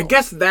of the film. I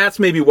guess that's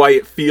maybe why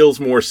it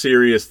feels more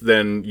serious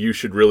than you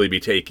should really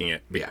be taking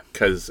it.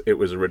 Because it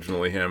was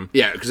originally him.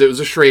 Yeah, because it was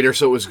a Schrader,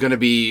 so it was going to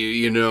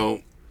be,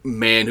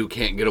 man who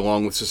can't get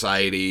along with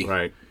society.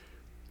 Right.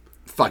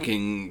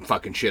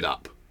 Fucking shit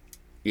up.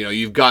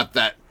 You've got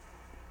that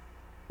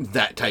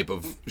type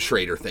of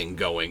Schrader thing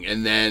going.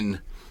 And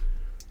then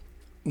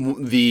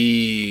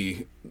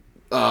the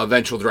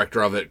eventual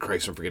director of it,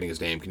 Christ, I'm forgetting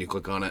his name. Can you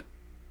click on it?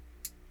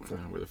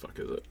 Where the fuck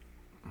is it?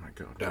 Oh my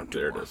god. Down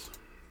there it is.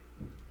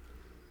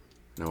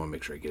 I want to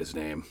make sure I get his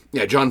name.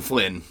 Yeah, John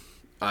Flynn.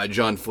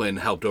 John Flynn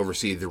helped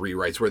oversee the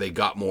rewrites where they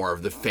got more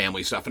of the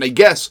family stuff. And I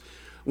guess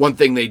one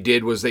thing they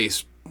did was they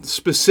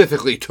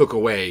specifically took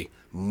away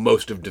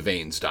most of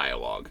Devane's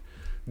dialogue.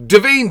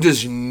 Devane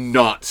does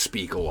not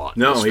speak a lot.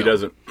 No, he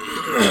doesn't.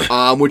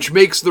 Which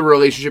makes the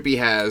relationship he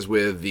has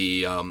with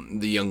the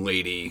young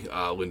lady,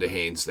 Linda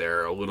Haynes,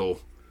 there a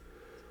little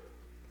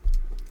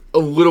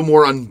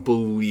more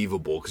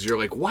unbelievable, because you're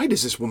like, why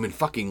does this woman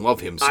fucking love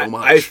him so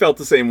much? I felt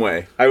the same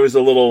way. I was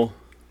a little,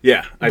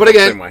 I but felt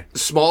again, the same way.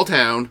 Small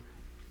town,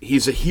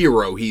 he's a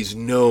hero, he's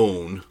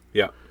known.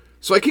 Yeah.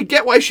 So I could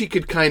get why she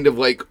could kind of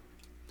like,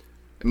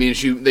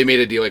 they made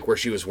a deal like where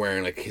she was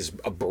wearing like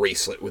a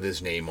bracelet with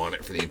his name on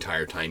it for the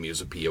entire time he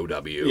was a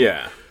POW.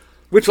 Yeah.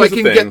 Which so I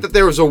can get that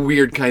there was a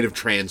weird kind of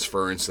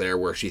transference there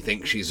where she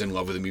thinks she's in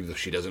love with him even though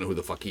she doesn't know who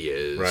the fuck he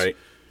is. Right.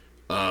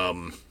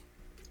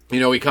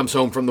 He comes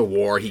home from the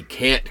war. He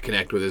can't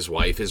connect with his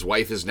wife. His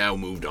wife has now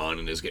moved on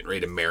and is getting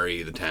ready to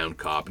marry the town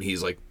cop. And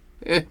he's like,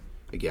 I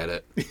get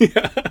it.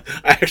 Yeah.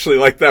 I actually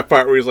like that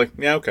part where he's like,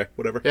 yeah, okay,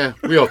 whatever. Yeah,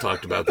 we all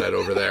talked about that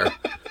over there.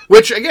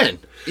 Which, again,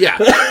 yeah.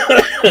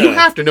 You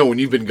have to know when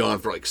you've been gone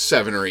for like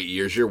 7 or 8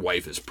 years, your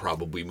wife has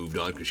probably moved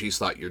on because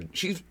she's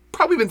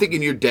probably been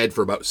thinking you're dead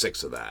for about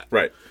 6 of that.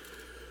 Right.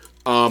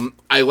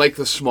 I like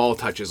the small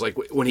touches. Like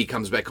when he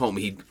comes back home,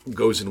 he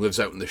goes and lives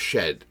out in the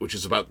shed, which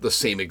is about the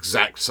same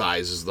exact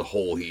size as the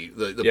hole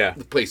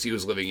the place he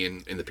was living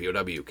in the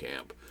POW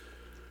camp.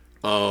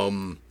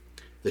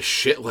 The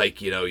shit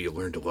like, you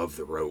learn to love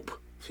the rope.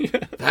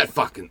 Yeah.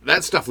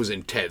 That stuff was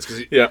intense.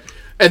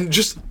 And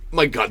just,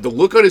 my God, the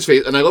look on his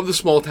face, and I love the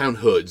small town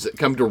hoods that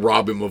come to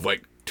rob him of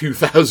like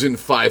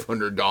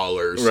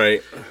 $2,500.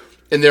 Right.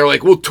 And they're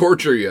like, we'll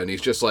torture you. And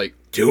he's just like,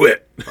 do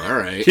it. All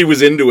right. He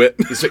was into it.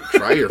 He's like,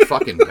 try your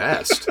fucking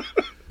best.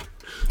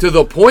 To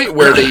the point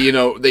where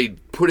they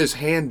put his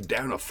hand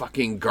down a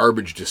fucking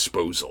garbage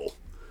disposal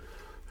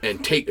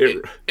and take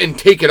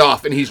it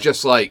off, and he's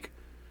just like.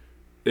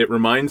 It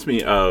reminds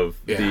me of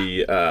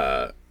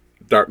the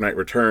Dark Knight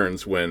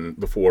Returns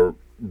before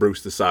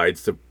Bruce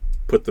decides to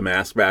put the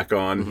mask back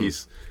on.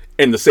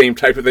 And the same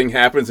type of thing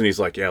happens, and he's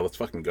like, yeah, let's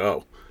fucking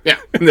go. Yeah.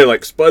 And they're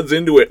like, Spud's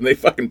into it, and they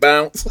fucking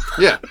bounce.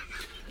 Yeah.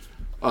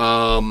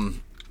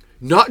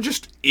 Not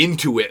just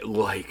into it,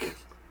 like...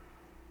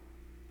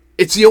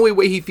 It's the only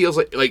way he feels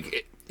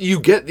like you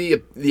get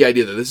the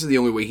idea that this is the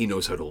only way he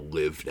knows how to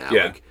live now.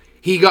 Yeah. Like,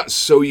 he got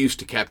so used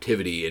to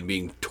captivity and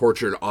being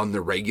tortured on the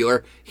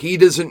regular, he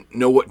doesn't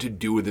know what to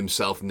do with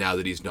himself now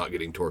that he's not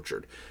getting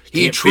tortured.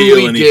 He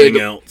truly did.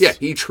 Else. Yeah,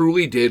 he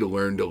truly did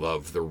learn to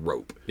love the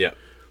rope. Yeah.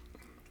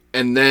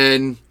 And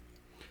then,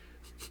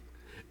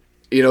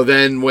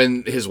 then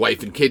when his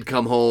wife and kid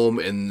come home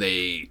and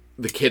the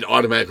kid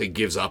automatically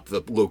gives up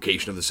the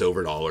location of the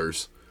silver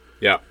dollars.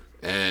 Yeah.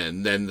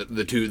 And then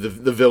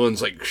the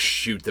villains like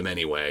shoot them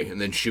anyway,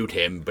 and then shoot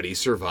him, but he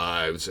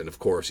survives, and of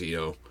course he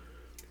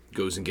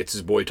goes and gets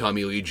his boy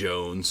Tommy Lee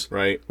Jones,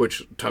 right?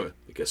 Which I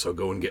guess I'll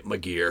go and get my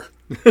gear,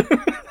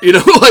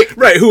 like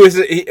right. Who is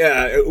it? He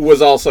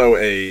was also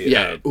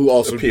who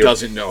also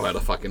doesn't know how to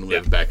fucking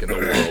live back in the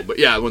world. But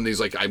yeah, when he's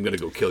like, I'm gonna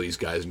go kill these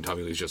guys, and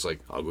Tommy Lee's just like,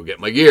 I'll go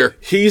get my gear.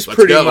 He's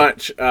pretty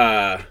much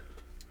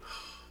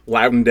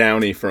Loudon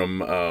Downey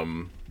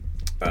from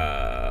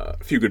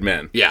Few Good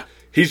Men. Yeah.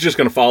 He's just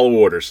going to follow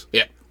orders.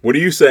 Yeah. What do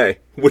you say?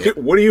 What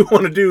do you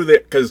want to do there?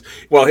 Because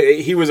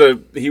he was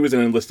an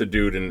enlisted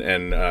dude,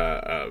 and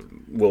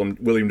William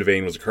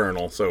Devane was a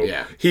colonel, so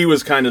he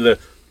was kind of the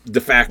de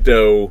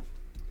facto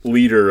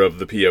leader of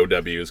the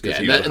POWs. Because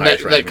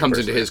that comes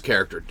into his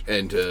character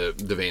and to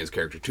Devane's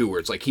character too,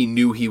 where it's like he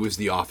knew he was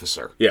the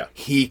officer. Yeah.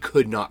 He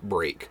could not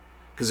break,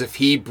 because if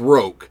he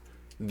broke,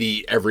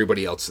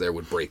 everybody else there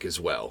would break as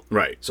well.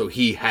 Right. So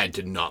he had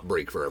to not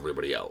break for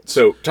everybody else.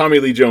 So Tommy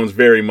Lee Jones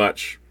very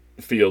much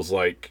feels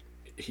like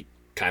he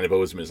kind of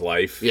owes him his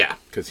life. Yeah.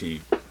 Because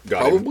he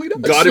got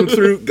him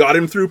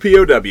through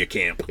POW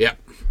camp. Yeah.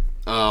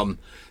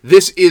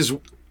 This is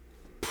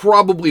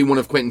probably one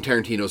of Quentin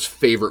Tarantino's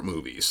favorite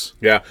movies.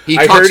 Yeah. He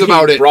talks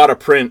about it. Brought a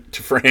print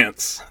to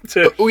France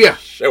to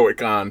show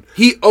it on.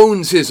 He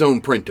owns his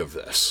own print of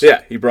this.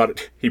 Yeah, he brought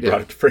it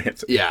to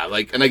France. Yeah,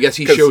 and I guess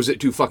he shows it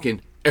to fucking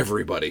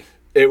everybody.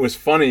 It was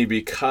funny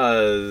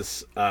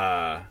because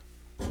I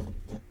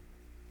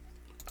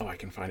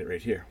can find it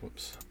right here.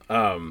 Whoops.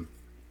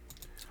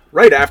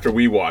 Right after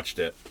we watched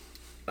it,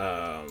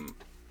 Anna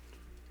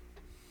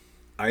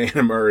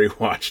Murray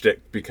watched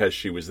it because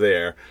she was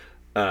there.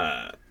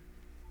 Blah,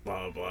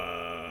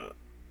 blah.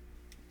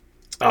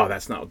 Oh,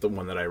 that's not the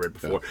one that I read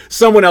before. No.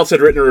 Someone else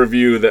had written a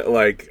review that,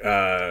 like,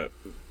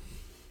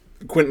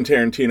 Quentin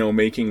Tarantino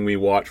making me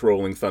watch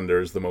Rolling Thunder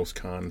is the most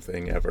con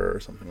thing ever, or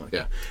something like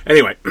that.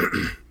 Anyway.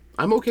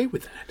 I'm okay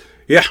with that.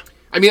 Yeah.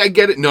 I mean, I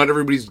get it. Not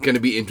everybody's going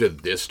to be into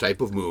this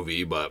type of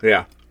movie, but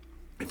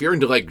if you're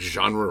into, like,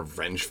 genre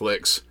revenge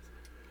flicks,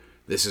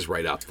 this is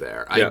right up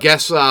there. I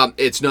guess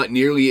it's not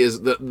nearly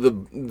as...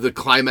 The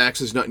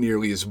climax is not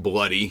nearly as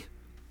bloody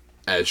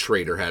as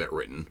Schrader had it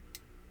written.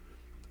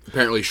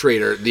 Apparently,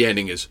 Schrader, the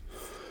ending is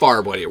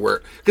far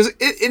bloodier. Because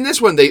in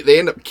this one, they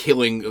end up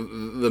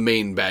killing the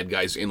main bad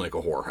guys in, like,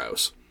 a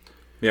whorehouse.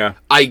 Yeah.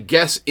 I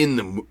guess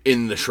in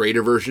the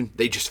Schrader version,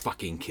 they just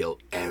fucking kill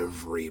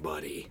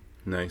everybody.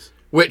 Nice.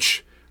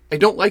 Which I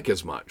don't like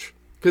as much.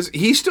 Because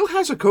he still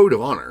has a code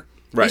of honor.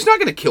 Right. He's not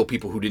going to kill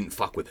people who didn't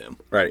fuck with him.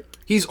 Right.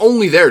 He's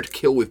only there to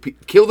kill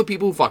the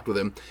people who fucked with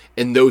him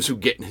and those who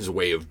get in his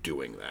way of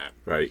doing that.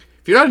 Right.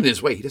 If you're not in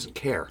his way, he doesn't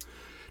care.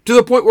 To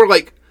the point where,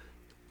 like,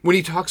 when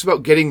he talks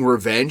about getting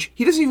revenge,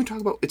 he doesn't even talk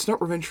about... It's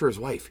not revenge for his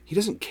wife. He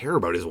doesn't care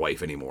about his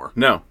wife anymore.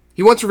 No.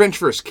 He wants revenge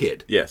for his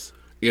kid. Yes.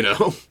 You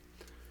know?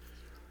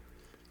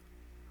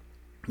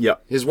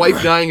 Yep. His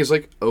wife dying is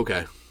like,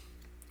 okay.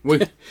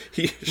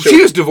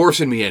 She was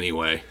divorcing me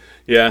anyway.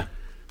 Yeah.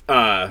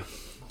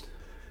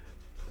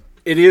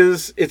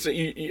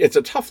 It's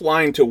a tough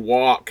line to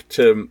walk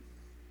to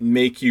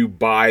make you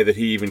buy that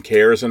he even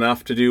cares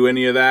enough to do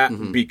any of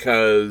that,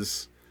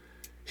 because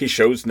he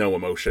shows no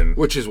emotion.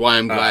 Which is why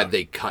I'm glad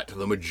they cut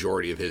the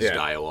majority of his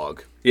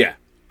dialogue. Yeah.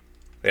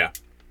 Yeah.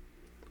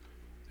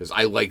 Because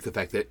I like the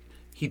fact that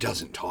he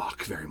doesn't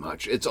talk very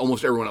much. It's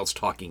almost everyone else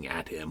talking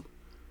at him.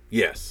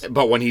 Yes.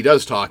 But when he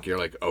does talk, you're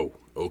like, oh,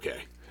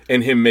 okay.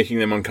 And him making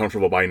them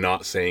uncomfortable by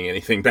not saying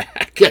anything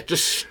back. Yeah,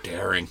 just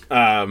staring.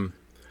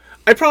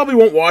 I probably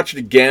won't watch it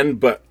again,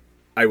 but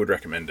I would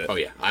recommend it. Oh,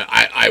 yeah.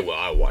 I will.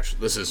 I'll watch it.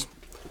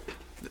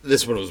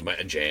 This one was my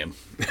jam.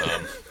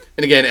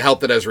 And again, it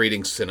helped that I was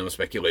reading Cinema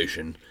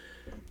Speculation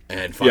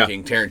and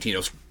fucking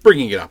Tarantino's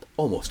bringing it up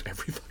almost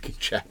every fucking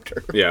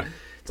chapter. Yeah.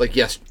 It's like,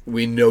 yes,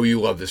 we know you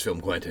love this film,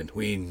 Quentin.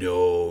 We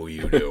know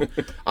you do.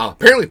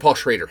 Apparently, Paul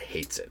Schrader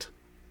hates it.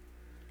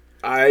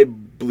 I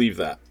believe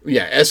that.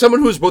 Yeah, as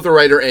someone who's both a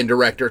writer and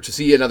director, to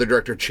see another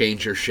director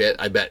change your shit,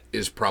 I bet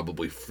is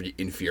probably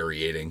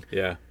infuriating.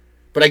 Yeah.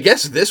 But I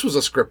guess this was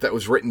a script that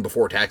was written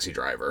before Taxi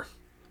Driver.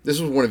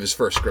 This was one of his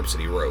first scripts that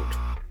he wrote.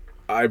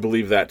 I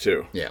believe that,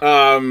 too.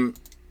 Yeah.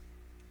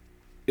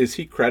 Is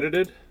he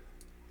credited?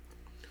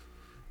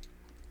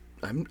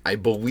 I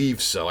believe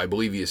so. I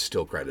believe he is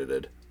still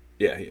credited.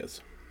 Yeah, he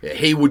is. Yeah,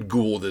 Haywood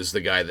Gould is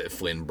the guy that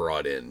Flynn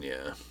brought in,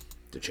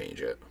 to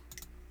change it.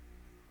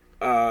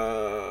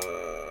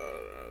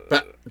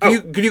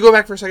 Could you go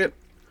back for a second?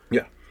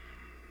 Yeah.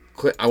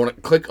 I want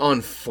to click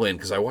on Flynn,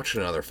 because I watched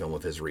another film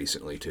of his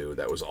recently, too,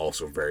 that was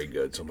also very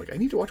good. So I'm like, I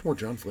need to watch more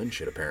John Flynn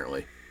shit,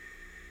 apparently.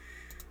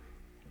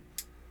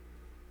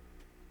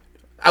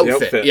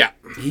 Outfit. Yeah.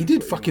 He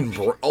did fucking...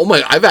 Oh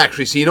my... I've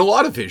actually seen a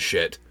lot of his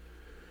shit.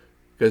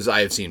 Because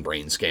I have seen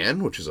Brain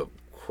Scan, which is a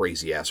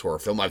crazy-ass horror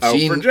film. I've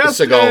seen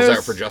Seagal's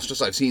Out for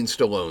Justice. I've seen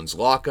Stallone's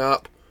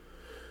Lockup.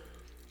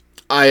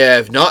 I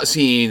have not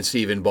seen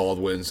Stephen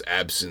Baldwin's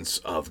Absence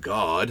of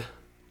God.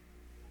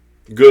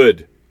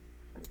 Good.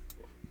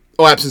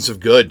 Oh, Absence of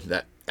Good.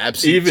 That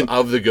Absence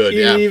of the Good,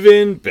 yeah.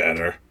 Even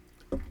better.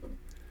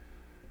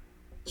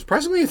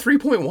 Surprisingly, a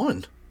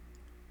 3.1.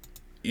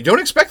 You don't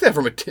expect that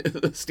from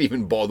a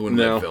Stephen Baldwin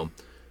film.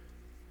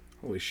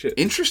 Holy shit.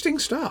 Interesting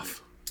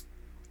stuff.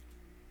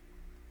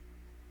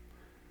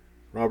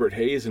 Robert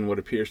Hayes in what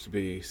appears to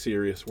be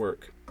serious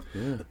work.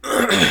 Yeah.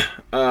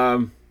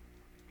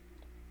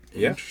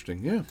 Yeah.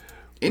 Interesting, yeah.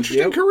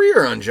 Interesting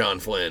career on John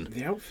Flynn.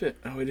 The outfit.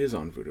 Oh, it is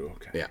on Vudu.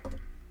 Okay. Yeah.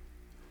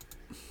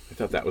 I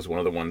thought that was one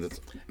of the ones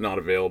that's not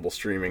available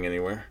streaming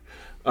anywhere.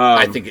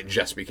 I think it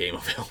just became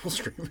available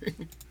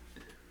streaming.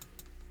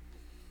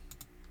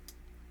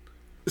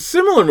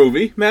 Similar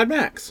movie, Mad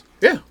Max.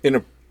 Yeah. In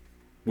a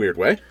weird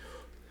way.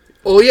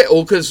 Oh, yeah.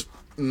 Well, because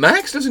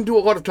Max doesn't do a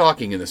lot of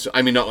talking in this.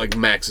 I mean, not like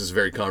Max is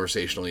very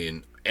conversationally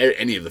in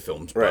any of the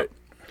films. Right.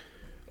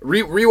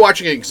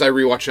 Rewatching it, because I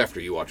rewatched after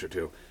you watch it,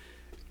 too.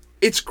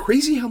 It's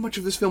crazy how much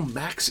of this film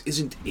Max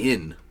isn't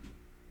in.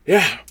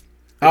 Yeah.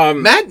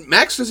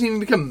 Max doesn't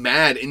even become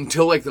mad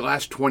until, like, the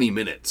last 20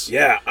 minutes.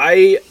 Yeah.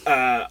 The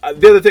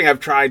other thing I've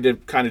tried to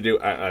kind of do...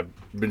 I've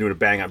been doing a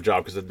bang-up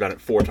job because I've done it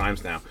 4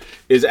 times now,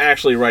 is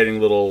actually writing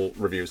little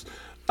reviews.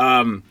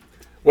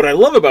 What I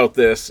love about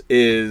this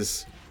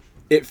is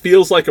it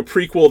feels like a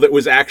prequel that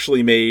was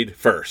actually made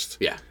first.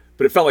 Yeah.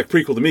 But it felt like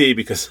prequel to me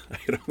because I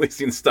had only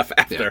seen stuff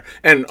after,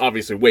 and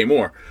obviously way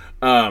more.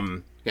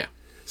 Yeah.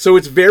 So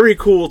it's very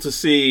cool to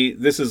see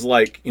this is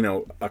like,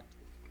 a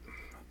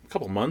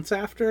couple months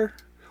after.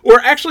 Or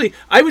actually,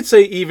 I would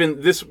say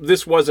even this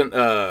wasn't...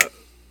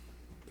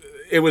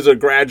 it was a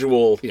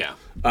gradual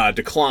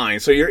decline.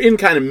 So you're in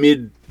kind of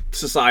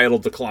mid-societal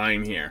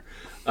decline here.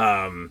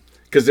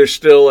 Because there's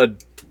still a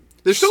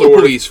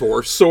police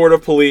force. Sort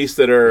of police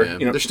that are...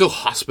 There's still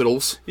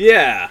hospitals.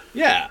 Yeah.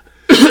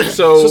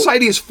 So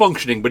society is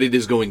functioning, but it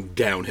is going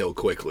downhill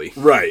quickly.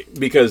 Right,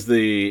 because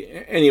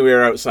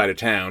anywhere outside of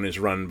town is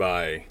run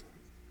by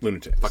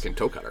lunatics. Fucking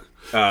toe cutter.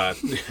 Young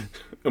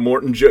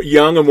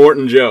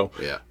Immortan Joe.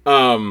 Yeah.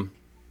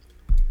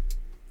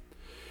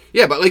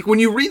 Yeah, but like when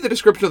you read the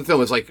description of the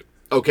film, it's like,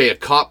 okay, a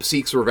cop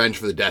seeks revenge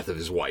for the death of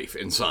his wife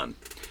and son,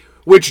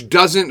 which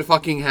doesn't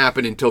fucking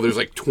happen until there's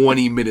like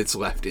 20 minutes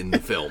left in the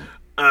film.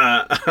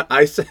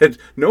 I said,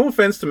 no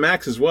offense to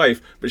Max's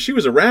wife, but she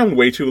was around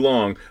way too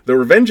long. The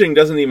revenging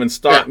doesn't even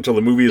start until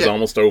the movie is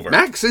almost over.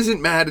 Max isn't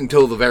mad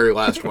until the very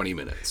last 20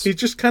 minutes. He's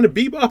just kind of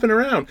bebopping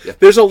around. Yeah.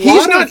 There's a lot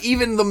He's not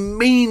even the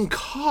main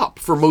cop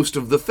for most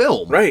of the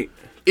film. Right.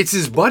 It's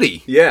his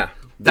buddy. Yeah.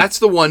 That's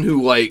the one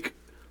who, like...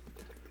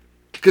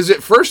 Because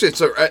at first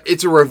it's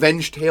a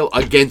revenge tale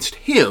against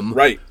him.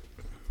 Right.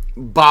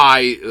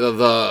 By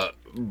the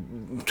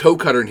toe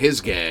cutter and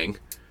his gang.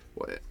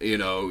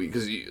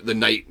 Because the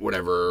Night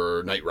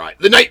Rider.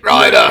 The Night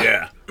Rider!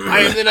 Yeah. I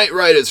am the Night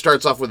Rider. It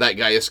starts off with that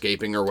guy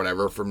escaping or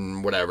whatever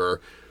from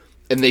whatever.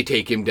 And they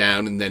take him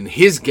down. And then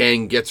his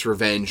gang gets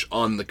revenge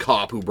on the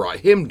cop who brought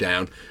him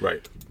down.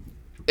 Right.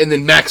 And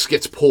then Max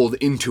gets pulled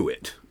into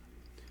it.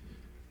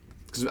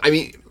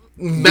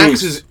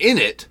 Max is in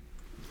it.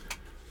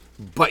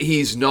 But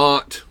he's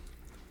not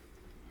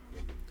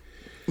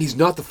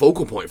the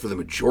focal point for the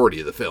majority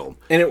of the film.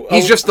 And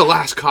he's just the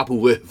last cop who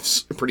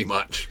lives, pretty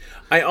much.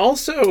 I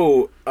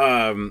also,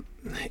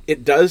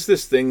 it does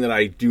this thing that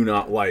I do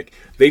not like.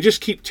 They just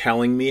keep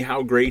telling me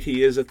how great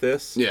he is at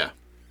this. Yeah.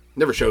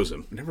 Never shows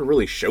him. Never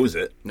really shows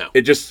it. No.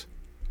 It just,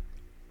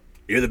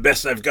 you're the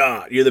best I've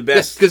got. You're the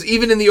best. Because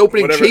even in the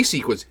opening chase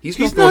sequence, he's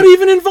not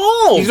even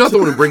involved. He's not the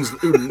one who brings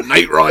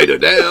Night Rider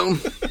down.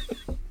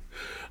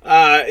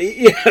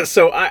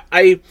 So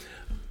I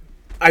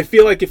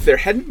feel like if there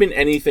hadn't been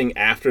anything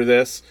after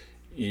this,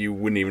 you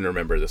wouldn't even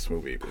remember this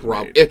movie.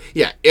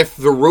 If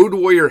The Road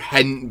Warrior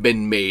hadn't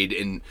been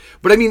made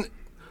but I mean,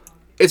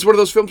 it's one of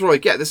those films where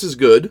like, yeah, this is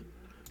good.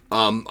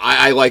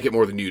 I like it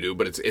more than you do,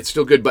 but it's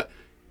still good. But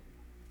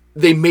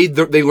they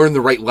learned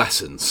the right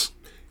lessons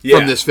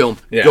from this film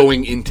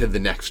going into the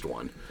next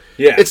one.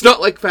 Yeah, it's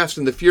not like Fast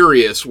and the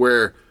Furious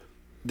where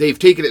they've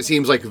taken, it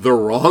seems like, the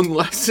wrong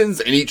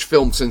lessons, and each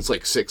film since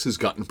like 6 has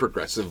gotten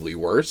progressively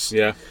worse.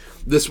 Yeah,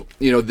 The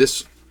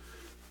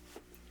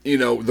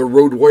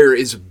Road Warrior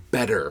is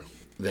better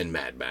than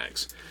Mad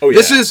Max. Oh yeah,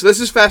 this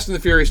is Fast and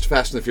the Furious to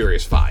Fast and the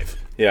Furious 5.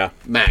 Yeah,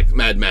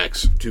 Mad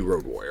Max to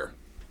Road Warrior.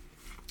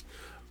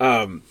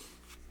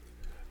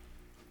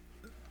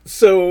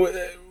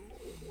 So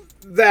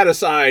that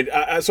aside,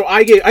 so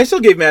I still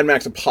gave Mad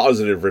Max a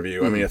positive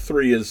review. Mm-hmm. I mean, a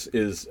 3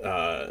 is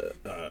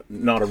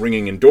not a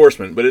ringing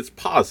endorsement, but it's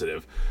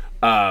positive.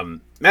 Mad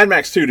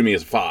Max 2 to me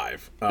is a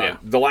 5.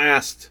 The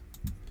last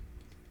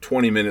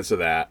 20 minutes of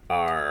that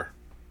are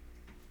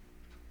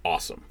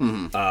awesome.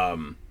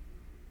 Mm-hmm.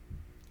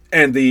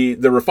 And the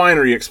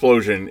refinery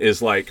explosion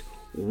is like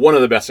one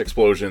of the best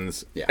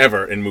explosions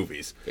ever in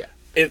movies. Yeah.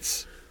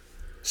 It's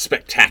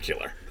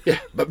spectacular. Yeah,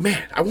 but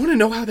man, I want to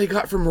know how they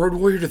got from Road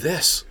Warrior to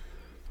this.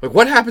 Like,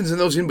 what happens in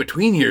those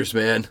in-between years,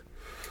 man?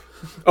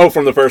 Oh,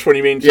 from the first one,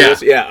 you mean? Yeah.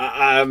 This?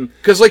 Yeah.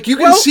 Because, like, you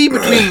can see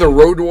between the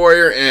Road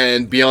Warrior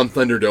and Beyond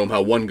Thunderdome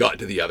how one got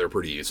to the other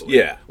pretty easily.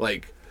 Yeah.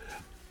 Like,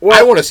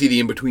 I want to see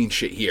the in-between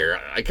shit here.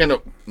 I kind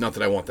of, not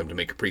that I want them to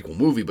make a prequel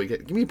movie, but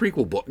give me a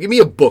prequel book. Give me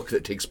a book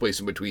that takes place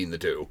in between the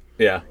two.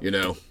 Yeah. You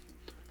know?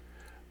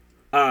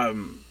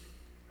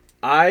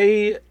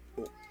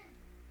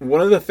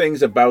 One of the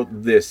things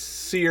about this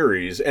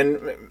series,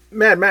 and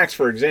Mad Max,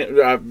 for example,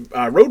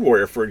 Road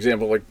Warrior, for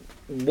example, like,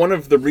 one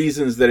of the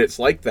reasons that it's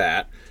like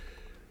that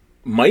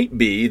might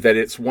be that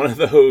it's one of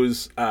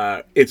those,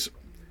 it's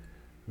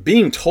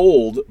being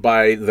told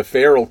by the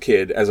feral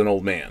kid as an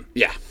old man.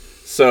 Yeah.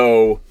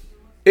 So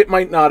it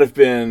might not have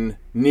been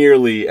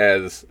nearly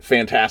as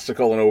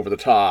fantastical and over the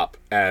top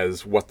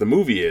as what the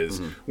movie is.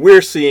 Mm-hmm.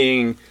 We're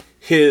seeing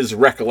his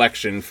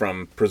recollection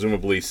from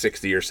presumably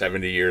 60 or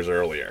 70 years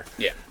earlier.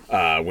 Yeah.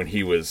 When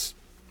he was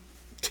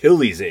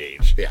Tilly's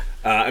age. Yeah.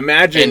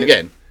 Imagine... And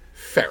again,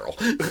 feral.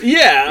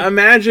 Yeah,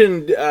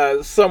 imagine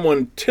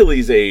someone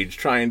Tilly's age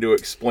trying to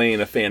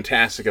explain a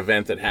fantastic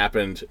event that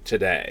happened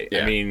today.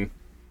 Yeah. I mean,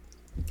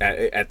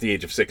 at the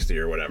age of 60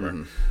 or whatever.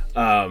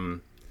 Mm-hmm.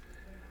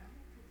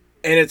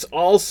 And it's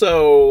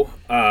also,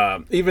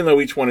 even though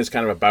each one is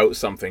kind of about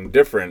something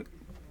different,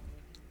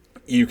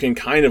 you can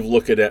kind of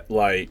look at it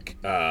like,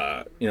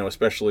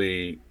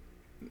 especially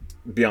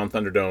Beyond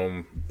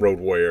Thunderdome, Road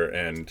Warrior,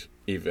 and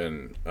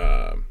even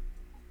the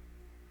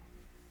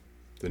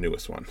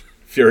newest one,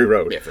 Fury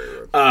Road. Yeah, Fury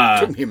Road.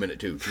 Took me a minute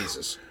too.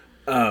 Jesus.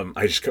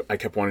 I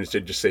kept wanting to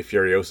just say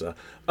Furiosa.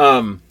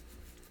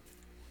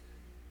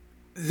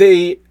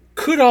 They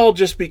could all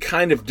just be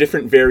kind of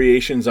different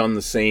variations on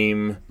the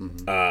same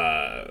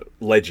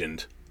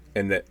legend,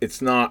 and that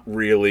it's not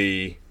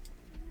really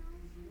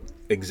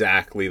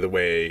exactly the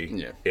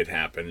way it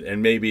happened.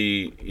 And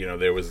maybe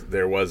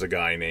there was a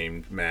guy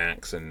named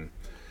Max, and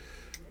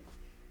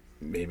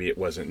maybe it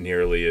wasn't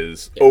nearly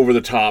as over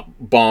the top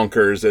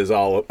bonkers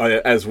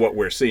as what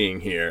we're seeing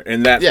here.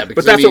 And that,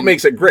 but that's what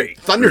makes it great.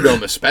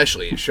 Thunderdome,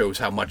 especially, it shows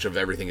how much of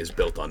everything is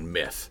built on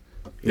myth.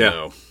 You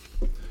know?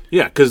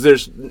 Yeah, because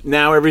there's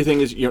now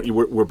everything is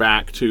we're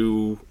back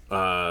to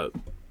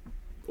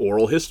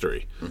oral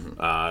history.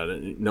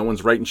 Mm-hmm. No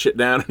one's writing shit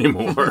down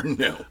anymore.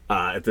 No,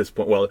 at this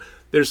point. Well,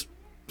 there's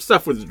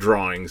stuff with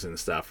drawings and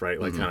stuff, right?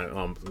 Like kind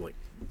of like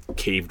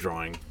cave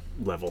drawing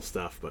level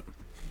stuff. But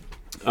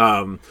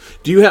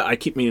do you have? I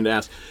keep meaning to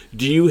ask.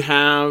 Do you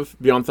have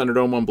Beyond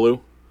Thunderdome on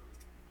Blue?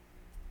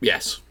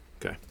 Yes.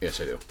 Okay.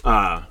 Yes, I do.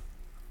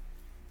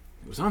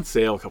 It was on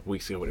sale a couple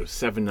weeks ago, but it was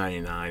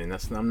 $7.99,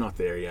 and I'm not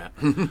there yet.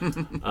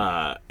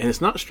 And it's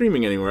not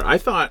streaming anywhere. I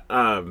thought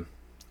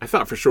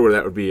for sure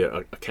that would be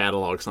a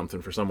catalog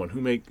something for someone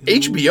who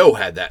HBO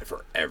had that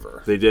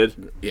forever. They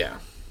did? Yeah.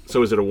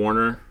 So is it a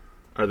Warner?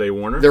 Are they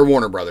Warner? They're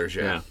Warner Brothers,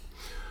 yeah.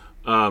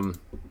 Yeah,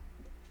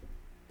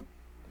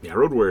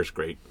 Road Warrior's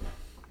great.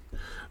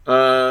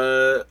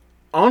 On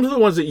to the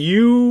ones that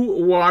you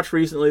watched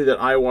recently that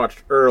I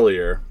watched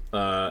earlier,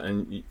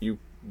 and you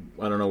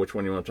I don't know which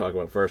one you want to talk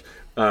about first.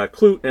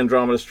 Clute,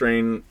 Andromeda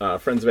Strain,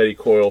 Friends of Eddie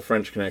Coyle,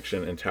 French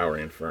Connection, and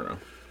Towering Inferno.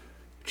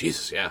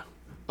 Jesus, yeah.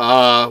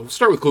 We'll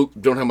start with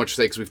Clute. Don't have much to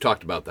say because we've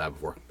talked about that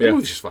before. That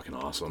movie's just fucking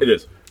awesome. It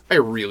is. I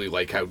really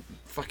like how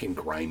fucking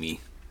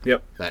grimy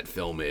that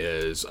film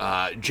is.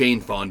 Jane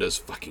Fonda's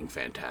fucking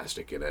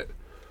fantastic in it.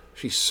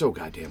 She's so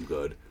goddamn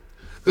good.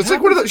 It's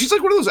like she's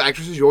like one of those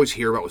actresses you always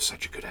hear about with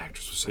such a good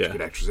actress,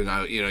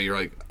 and you're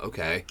like,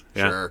 okay,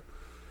 sure.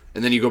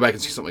 And then you go back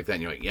and see something like that,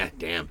 and you're like, yeah,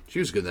 damn, she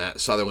was good in that.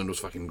 Sutherland was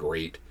fucking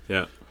great.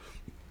 Yeah.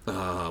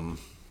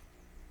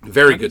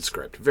 Very good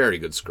script. Very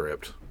good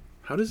script.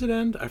 How does it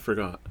end? I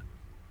forgot.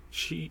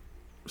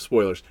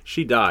 Spoilers.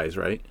 She dies,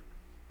 right?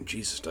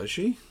 Jesus, does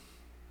she?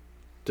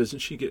 Does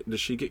she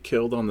get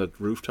killed on the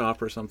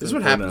rooftop or something? This is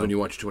what happens when you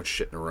watch too much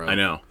shit in a row. I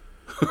know.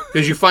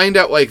 Because you find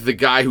out, like, the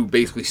guy who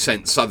basically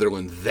sent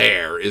Sutherland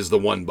there is the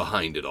one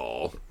behind it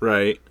all.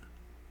 Right.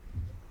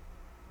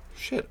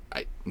 Shit,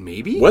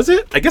 maybe? Was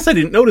it? I guess I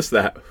didn't notice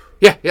that.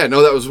 Yeah,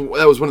 no, that was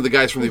one of the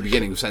guys from the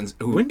beginning who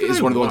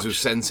is one of the ones who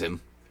sends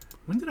him.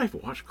 When did I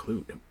watch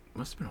Clute? It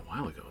must have been a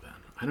while ago then.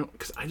 I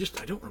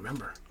don't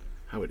remember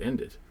how it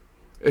ended.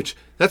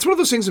 That's one of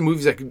those things in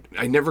movies I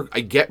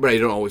get, but I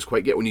don't always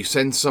quite get. When you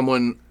send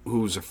someone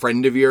who's a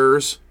friend of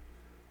yours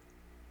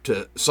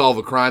to solve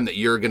a crime that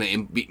you're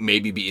going to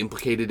maybe be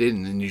implicated in,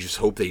 and then you just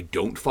hope they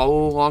don't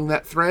follow along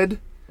that thread.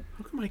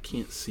 How come I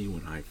can't see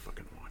when I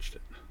fucking watched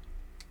it?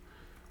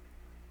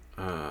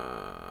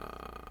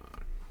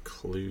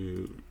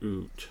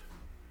 Clute.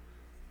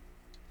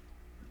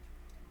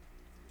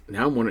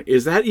 Now I'm wondering,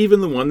 is that even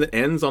the one that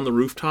ends on the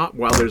rooftop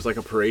while there's like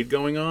a parade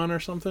going on or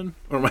something?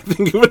 Or am I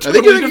thinking of I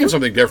think you're thinking of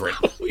something different.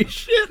 Holy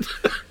shit.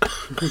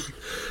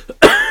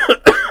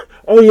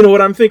 Oh, you know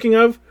what I'm thinking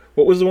of?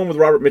 What was the one with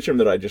Robert Mitchum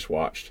that I just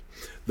watched?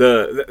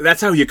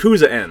 That's how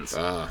Yakuza ends.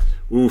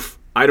 Oof.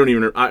 I don't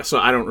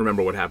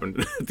remember what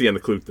happened at the end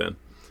of Clute then.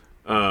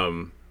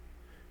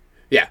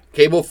 Yeah,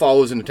 Cable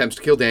follows and attempts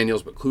to kill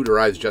Daniels, but Clute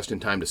arrives just in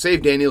time to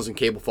save Daniels, and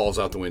Cable falls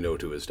out the window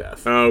to his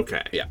death.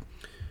 Okay. Yeah.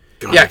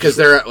 Gosh. Yeah, because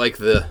they're at like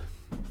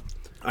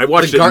I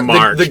watched it in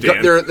March.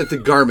 They're at the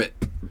garment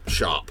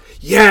shop.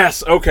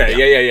 Yes.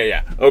 Okay.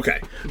 Yeah.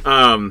 Okay.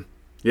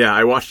 Yeah,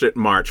 I watched it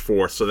March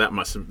 4th, so that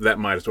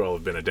might as well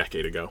have been a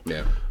decade ago.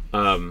 Yeah.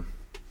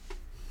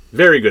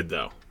 Very good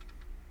though.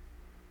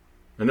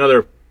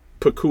 Another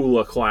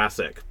Pakula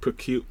classic.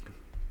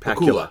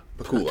 Pakula.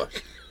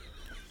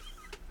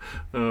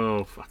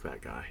 Oh, fuck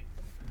that guy.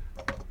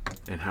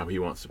 And how he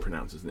wants to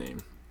pronounce his name.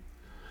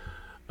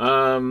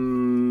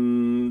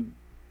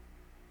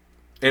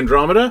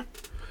 Andromeda?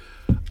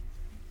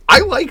 I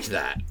liked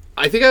that.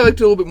 I think I liked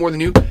it a little bit more than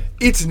you.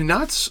 It's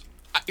nuts,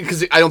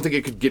 because I don't think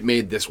it could get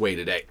made this way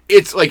today.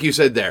 It's like you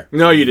said there.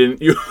 No, you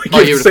didn't. You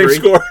gave the same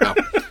score.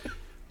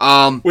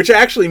 No. Which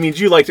actually means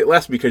you liked it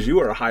less because you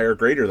are a higher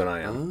grader than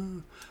I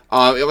am.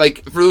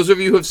 Like, for those of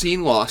you who have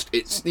seen Lost,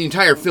 the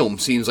entire film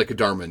seems like a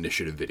Dharma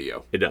Initiative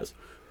video. It does.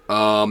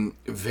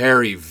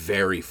 Very,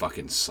 very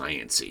fucking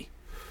sciencey.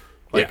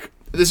 Like,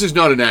 this is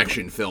not an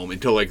action film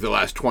until, like, the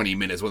last 20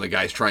 minutes when the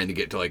guy's trying to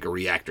get to, like, a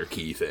reactor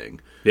key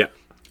thing. Yeah.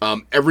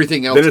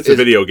 Everything else then it's a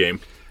video game.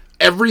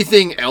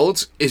 Everything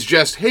else is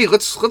just, hey,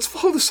 let's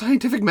follow the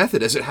scientific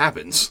method as it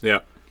happens.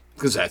 Yeah.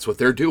 Because that's what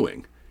they're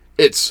doing.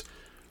 It's,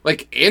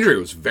 like, Andrea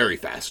was very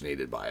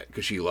fascinated by it,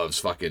 because she loves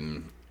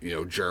fucking,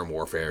 germ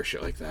warfare,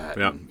 shit like that.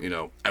 Yeah.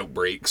 And,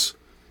 outbreaks.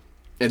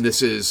 And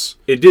this is...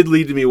 It did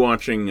lead to me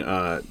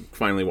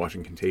finally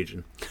watching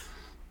Contagion.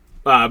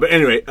 But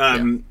anyway,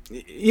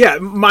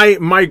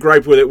 my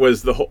gripe with it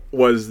was the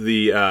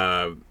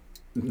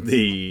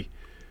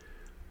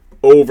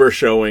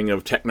overshowing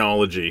of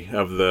technology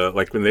of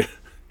when they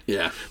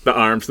the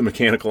arms, the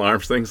mechanical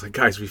arms things. Like,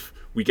 guys,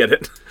 we get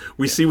it.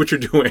 We see what you're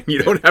doing.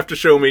 You don't have to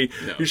show me.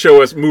 No. You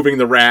show us moving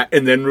the rat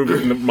and then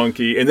moving the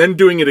monkey and then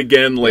doing it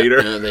again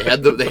later. Yeah, they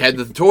had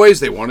the toys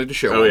they wanted to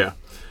show. Oh yeah.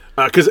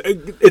 Because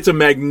it's a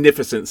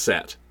magnificent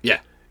set. Yeah.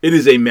 It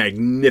is a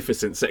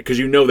magnificent set, because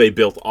they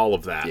built all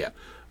of that. Yeah.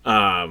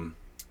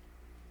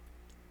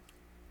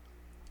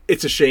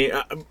 It's a shame.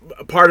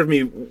 Part of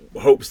me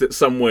hopes that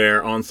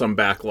somewhere on some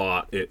back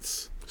lot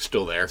it's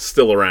still there.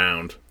 Still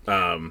around.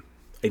 I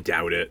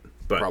doubt it.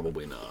 But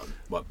probably not.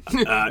 But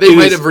they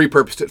might have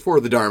repurposed it for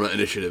the Dharma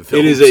Initiative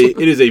films.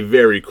 It is a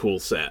very cool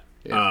set.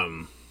 Yeah.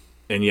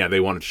 And they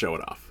wanted to show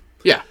it off.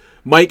 Yeah.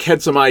 Mike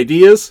had some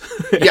ideas.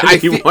 Yeah, I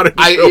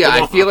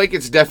feel like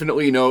it's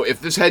definitely, if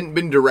this hadn't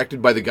been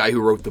directed by the guy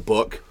who wrote the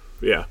book,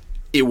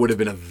 it would have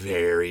been a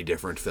very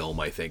different film,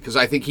 I think. Because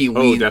I think he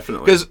leaned... Oh,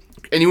 definitely. Because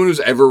anyone who's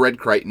ever read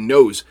Crichton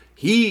knows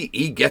he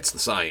gets the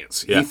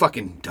science. Yeah. He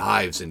fucking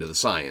dives into the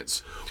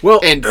science.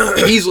 Well, and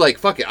he's like,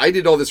 fuck it, I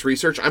did all this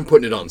research, I'm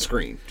putting it on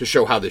screen to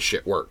show how this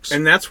shit works.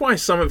 And that's why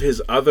some of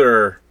his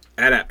other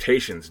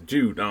adaptations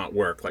do not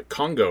work. Like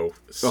Congo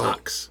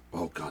sucks.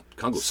 Oh God,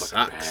 Congo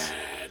sucks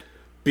bad.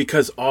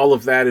 Because all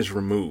of that is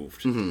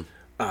removed. Mm-hmm.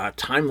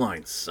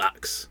 Timeline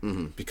sucks.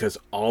 Mm-hmm. Because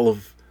all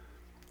of...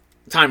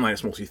 Timeline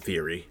is mostly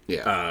theory.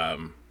 Yeah.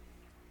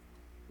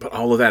 But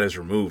all of that is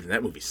removed, and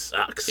that movie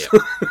sucks. Yeah.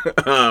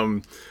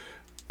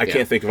 I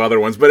can't think of other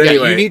ones, but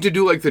anyway. You need to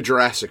do like the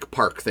Jurassic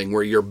Park thing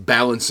where you're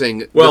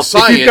balancing the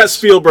science. If you've got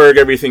Spielberg,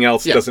 everything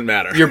else doesn't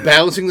matter. You're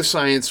balancing the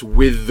science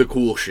with the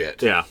cool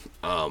shit. Yeah.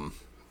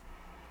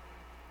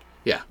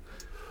 Yeah.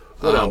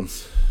 What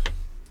else?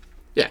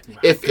 Yeah.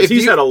 If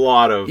he's had a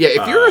lot of... Yeah,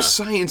 if you're a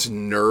science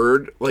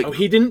nerd... like, oh,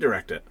 he didn't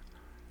direct it.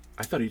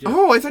 I thought he did.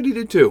 Oh, I thought he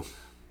did too.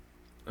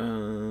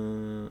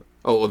 Oh,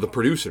 well, the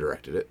producer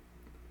directed it.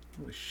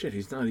 Holy shit,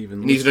 he's not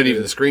even... And he's not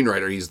even the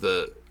screenwriter, he's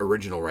the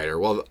original writer.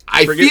 Well,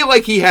 I feel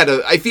like he had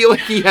a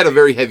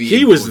very heavy...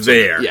 He was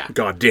there. Yeah.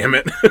 God damn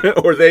it.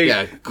 Or they...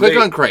 Yeah, click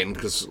on Crichton,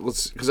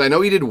 because I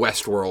know he did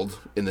Westworld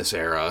in this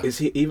era. Is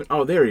he even...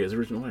 Oh, there he is,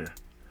 original writer.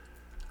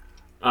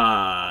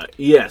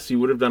 Yes, he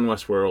would have done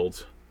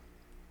Westworld.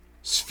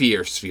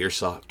 Sphere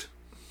sucked.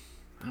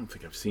 I don't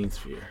think I've seen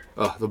Sphere.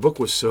 Oh, the book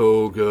was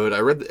so good.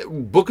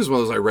 Book is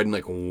one of those I read in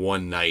like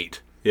one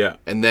night. Yeah.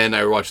 And then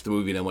I watched the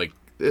movie and I'm like,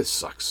 this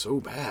sucks so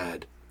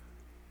bad.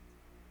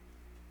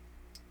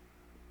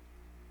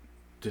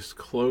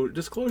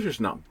 Disclosure's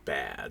not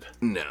bad.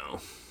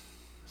 No.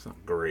 It's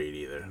not great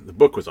either. The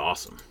book was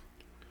awesome.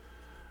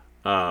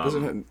 Is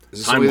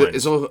this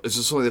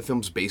only the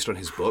film's based on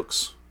his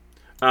books?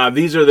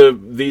 These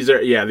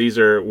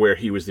are where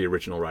he was the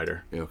original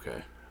writer.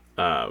 Okay.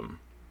 I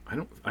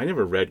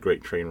never read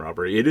Great Train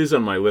Robbery. It is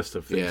on my list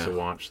of things to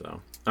watch,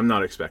 though. I'm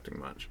not expecting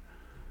much.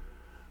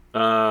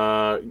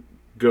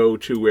 Go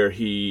to where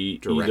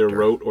he either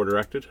wrote or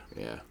directed.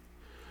 Yeah.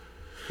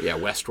 Yeah,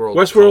 Westworld.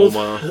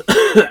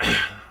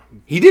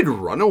 He did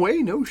Runaway?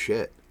 No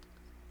shit.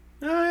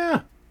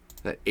 Oh,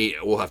 yeah.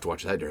 We'll have to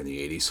watch that during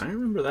the 80s. I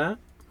remember that.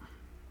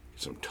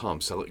 Some Tom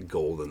Selleck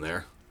gold in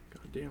there.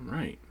 Goddamn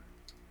right.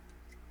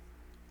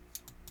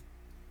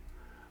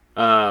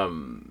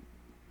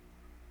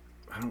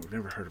 I've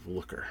never heard of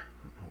Looker.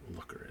 I don't know what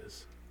Looker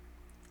is.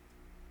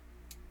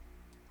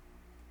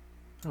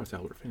 Oh, it's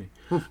Albert Finney.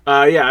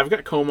 Yeah, I've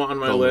got Coma on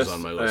my list.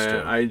 On my list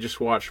too. I just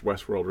watched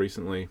Westworld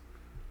recently.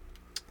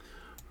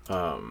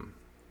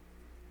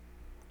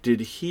 Did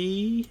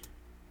he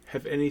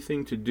have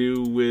anything to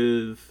do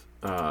with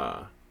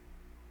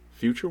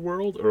Future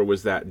World, or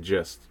was that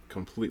just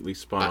completely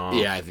spun off?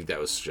 Yeah, I think that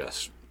was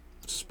just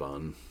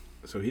spun.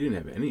 So he didn't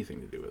have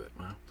anything to do with it.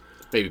 Wow.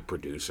 Maybe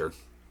producer.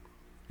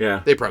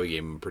 Yeah. They probably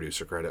gave him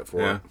producer credit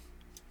for it.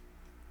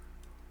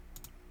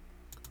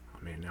 Oh,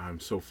 man, now I'm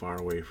so far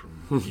away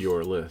from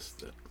your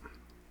list.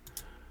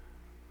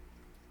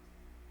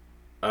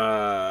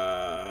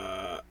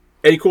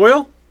 Eddie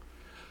Coyle?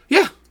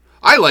 Yeah.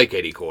 I like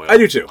Eddie Coyle. I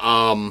do too.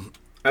 I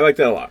like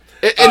that a lot.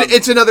 And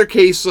it's another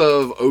case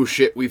of, oh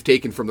shit, we've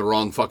taken from the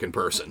wrong fucking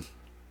person.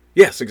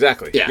 Yes,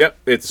 exactly. Yeah. Yep.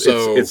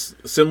 It's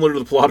similar to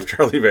the plot of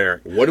Charlie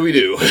Bear. What do we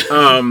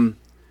do?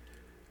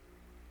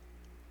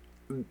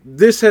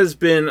 This has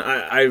been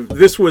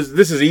this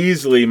is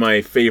easily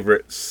my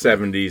favorite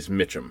 70s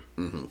Mitchum.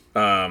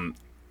 Mm-hmm.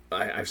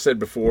 I've said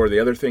before the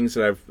other things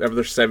that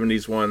other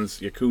 70s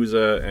ones,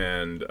 Yakuza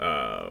and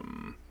I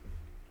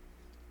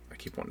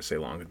keep wanting to say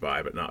Long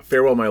Goodbye, but not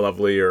Farewell My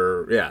Lovely,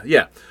 or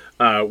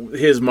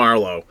his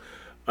Marlowe.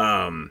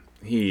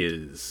 He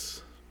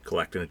is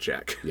collecting a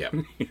check. Yeah.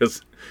 He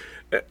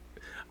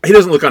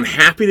doesn't look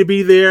unhappy to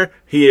be there.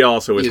 He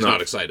also is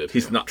not excited.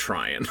 He's not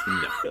trying.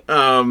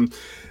 No.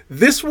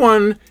 This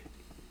one,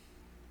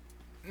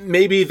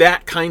 maybe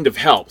that kind of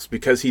helps,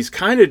 because he's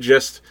kind of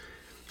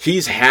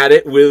he's had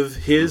it with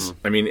his,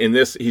 I mean, in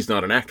this, he's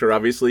not an actor,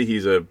 obviously.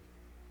 He's a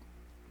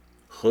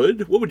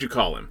hood? What would you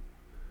call him?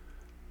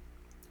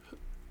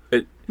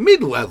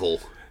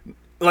 Mid-level.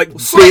 Like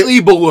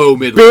slightly below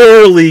mid-level.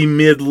 Barely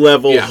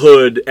mid-level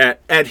hood.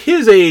 At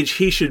his age,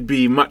 he should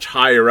be much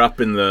higher up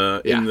in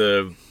the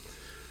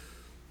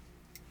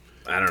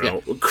I don't know,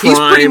 crime. He's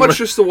pretty much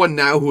just the one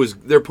now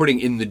they're putting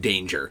in the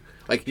danger.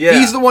 Like,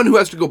 he's the one who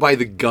has to go buy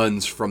the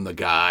guns from the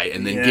guy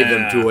and then give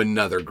them to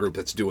another group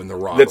that's doing the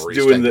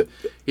robberies.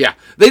 Yeah.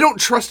 They don't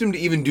trust him to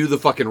even do the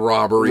fucking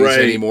robberies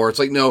anymore. It's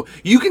like, no,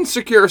 you can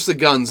secure us the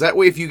guns. That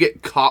way, if you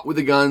get caught with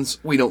the guns,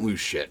 we don't lose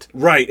shit.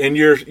 Right, and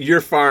you're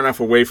far enough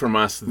away from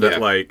us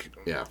that,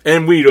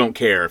 and we don't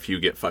care if you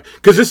get fucked.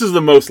 Because this is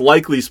the most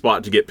likely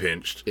spot to get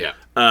pinched. Yeah.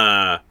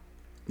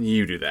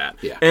 You do that.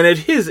 Yeah. And at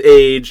his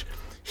age,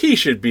 he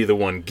should be the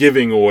one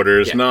giving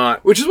orders,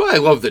 not which is why I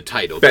love the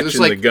title. Fetching it's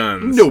like, the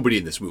guns. Nobody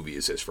in this movie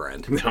is his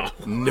friend. No.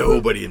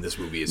 Nobody in this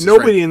movie is his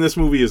Nobody friend. in this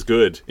movie is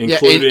good,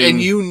 including... and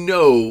you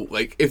know,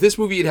 like, if this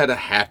movie had a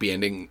happy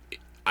ending,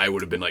 I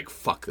would have been like,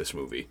 fuck this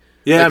movie.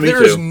 Yeah, like, me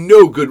there's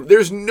too.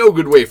 There's no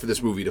good way for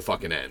this movie to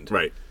fucking end.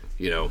 Right.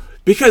 You know?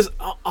 Because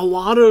a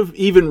lot of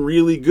even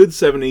really good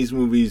 70s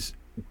movies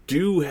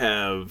do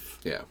have...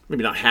 Yeah.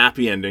 Maybe not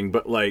happy ending,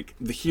 but, like,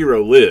 the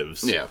hero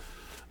lives. Yeah.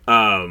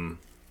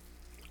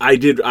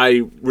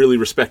 I really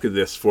respected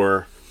this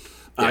for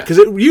because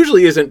it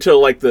usually isn't until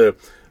like the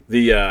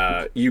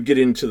you get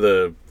into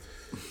the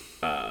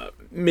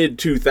mid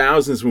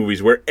 2000s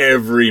movies where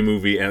every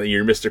movie and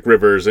your Mystic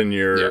Rivers and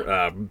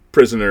your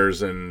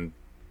Prisoners and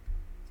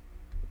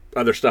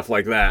other stuff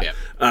like that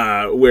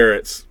where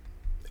it's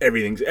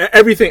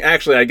everything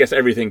actually I guess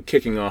everything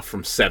kicking off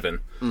from 7.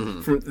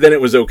 Mm-hmm. Then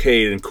it was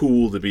okay and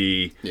cool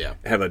to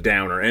have a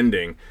downer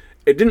ending.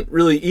 It didn't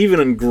really, even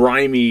in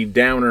grimy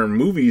downer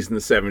movies in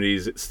the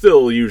 70s, it's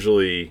still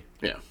usually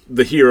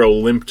the hero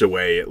limped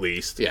away, at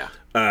least. Yeah.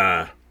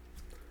 Not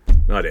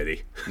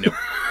Eddie. No.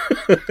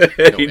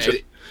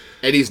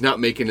 Eddie's not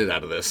making it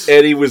out of this.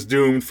 Eddie was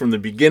doomed from the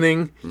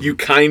beginning. Mm-hmm. You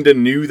kind of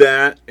knew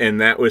that, and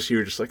you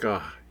were just like,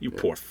 oh, you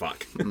poor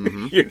fuck.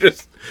 Mm-hmm. You're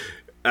just...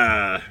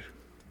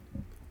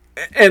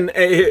 and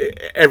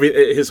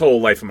his whole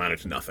life amounted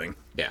to nothing.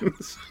 Yeah.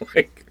 It's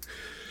like...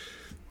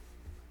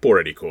 Poor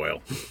Eddie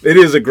Coyle. It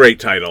is a great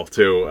title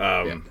too.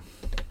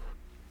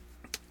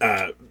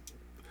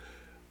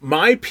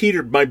 My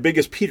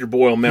biggest Peter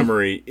Boyle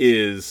memory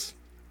is,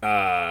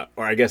 or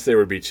I guess there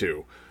would be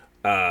two,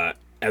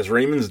 as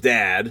Raymond's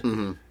dad,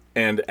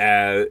 and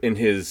in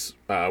his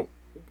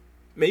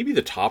maybe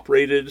the top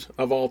rated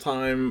of all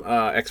time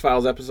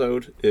X-Files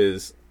episode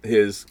is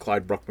his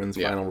Clyde Bruckman's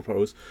Final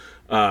Repose,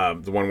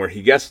 the one where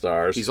he guest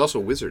stars. He's also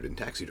a wizard in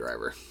Taxi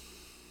Driver.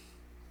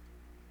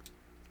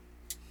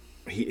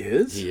 He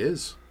is? He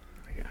is.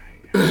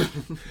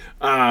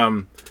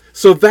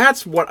 So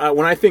that's what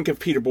when I think of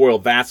Peter Boyle,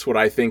 that's what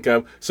I think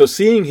of. So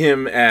seeing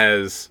him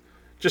as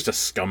just a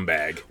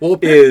scumbag. Well,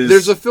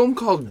 there's a film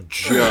called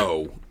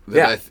Joe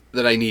that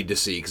I need to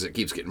see because it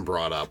keeps getting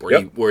brought up,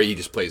 where he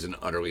just plays an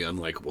utterly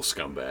unlikable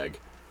scumbag.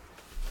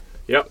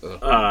 Yep.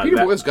 Peter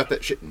Boyle's got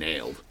that shit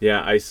nailed.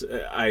 Yeah,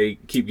 I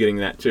keep getting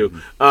that too.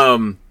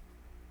 But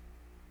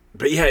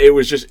yeah,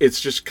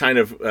 it's just kind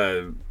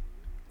of.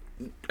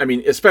 I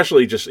mean,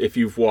 especially just if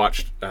you've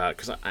watched,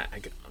 because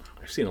I've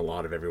seen a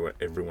lot of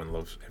Everyone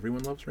Loves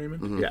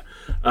Raymond. Mm-hmm.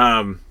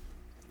 Yeah.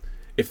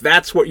 If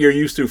that's what you're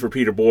used to for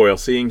Peter Boyle,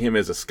 seeing him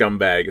as a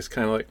scumbag is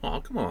kind of like,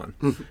 oh, come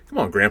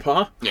on,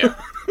 Grandpa. Yeah.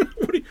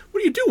 What are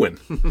you you doing?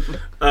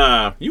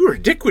 You were a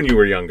dick when you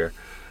were younger.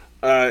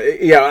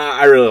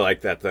 I really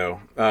like that, though.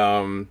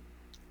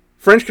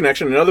 French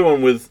Connection, another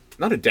one with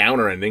not a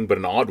downer ending, but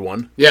an odd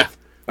one. Yeah,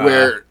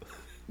 where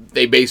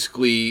they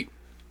basically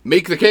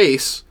make the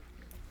case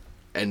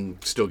and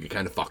still get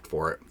kind of fucked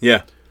for it.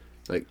 Yeah.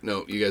 Like,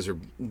 no, you guys are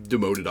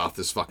demoted off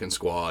this fucking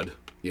squad,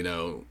 you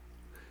know.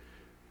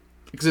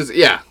 Because,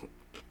 for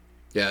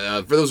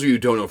those of you who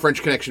don't know,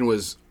 French Connection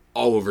was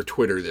all over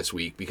Twitter this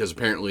week because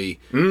apparently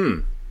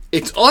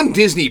it's on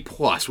Disney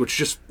Plus, which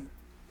just,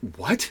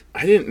 what?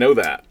 I didn't know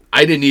that.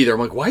 I didn't either. I'm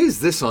like, why is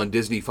this on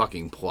Disney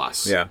fucking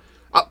Plus? Yeah.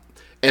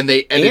 And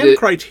they edited it.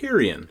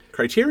 Criterion.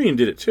 Criterion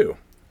did it too.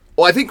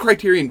 Well, I think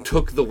Criterion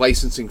took the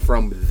licensing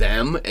from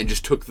them and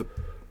just took the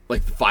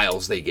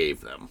files they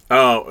gave them.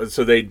 Oh,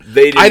 so they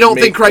didn't I don't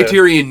think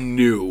Criterion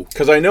knew.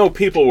 Because I know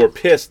people were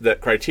pissed that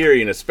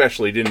Criterion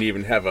especially didn't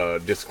even have a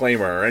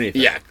disclaimer or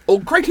anything. Yeah. Well,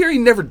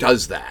 Criterion never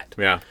does that.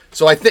 Yeah.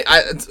 So I think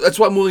that's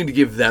why I'm willing to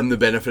give them the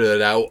benefit of the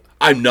doubt.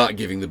 I'm not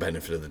giving the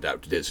benefit of the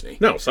doubt to Disney.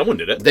 No, someone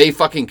did it. They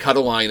fucking cut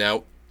a line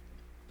out.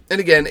 And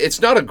again, it's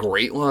not a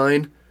great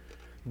line,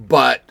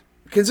 but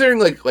considering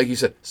like you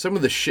said, some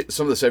of the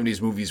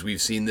 70s movies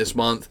we've seen this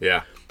month.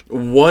 Yeah.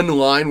 One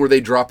line where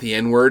they drop the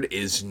N-word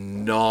is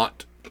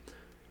not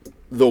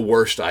the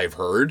worst I've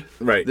heard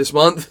this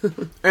month.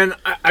 And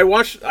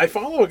I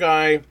follow a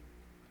guy.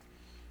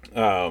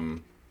 But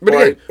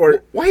again,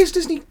 why is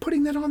Disney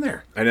putting that on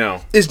there? I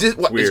know. Is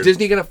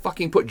Disney going to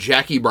fucking put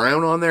Jackie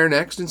Brown on there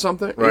next in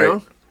something? Right.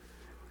 You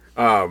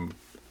know?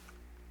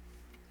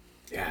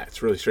 Yeah,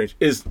 it's really strange.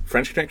 Is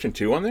French Connection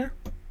 2 on there?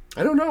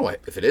 I don't know.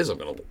 If it is, I'm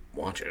going to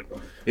watch it.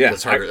 Yeah.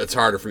 That's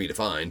harder for me to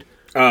find.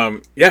 Yeah,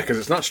 because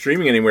it's not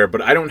streaming anywhere,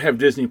 but I don't have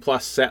Disney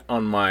Plus set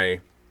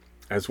on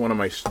as one of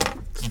my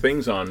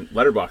things on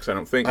Letterboxd, I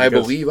don't think. I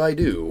believe I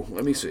do.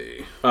 Let me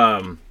see.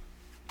 A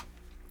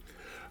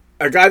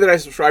guy that I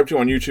subscribe to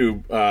on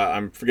YouTube,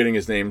 I'm forgetting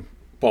his name,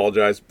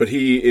 apologize, but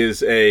he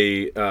is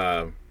a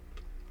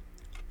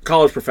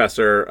college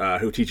professor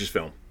who teaches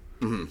film.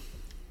 Mm-hmm.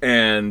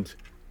 And,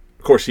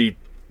 of course, he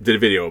did a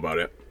video about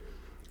it.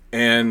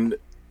 And...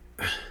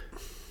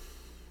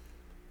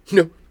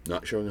 No,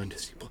 not showing on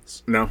Disney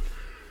Plus. No.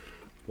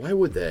 Why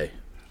would they?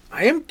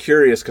 I am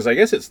curious, because I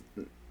guess it's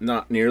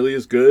not nearly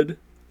as good,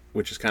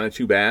 which is kind of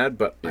too bad,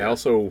 but I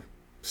also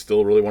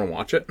still really want to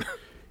watch it.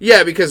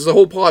 Yeah, because the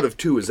whole plot of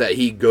 2 is that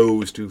he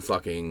goes to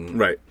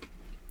fucking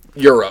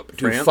Europe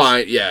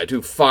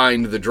to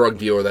find the drug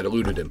dealer that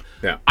eluded him.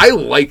 Yeah. I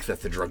like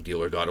that the drug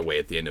dealer got away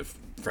at the end of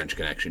French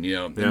Connection, you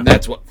know. And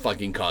that's what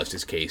fucking caused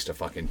his case to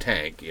fucking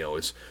tank, you know,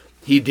 is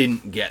he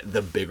didn't get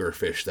the bigger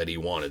fish that he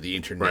wanted, the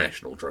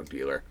international drug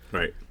dealer.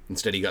 Right.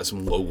 Instead, he got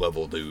some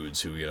low-level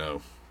dudes who, you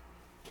know,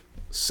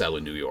 sell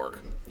in New York.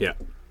 Yeah.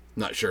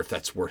 Not sure if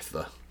that's worth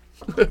the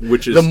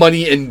which is the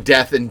money and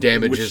death and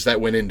damages that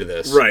went into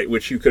this. Right,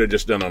 which you could have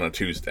just done on a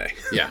Tuesday.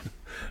 Yeah.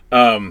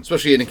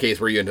 Especially in a case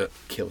where you end up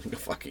killing a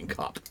fucking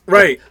cop.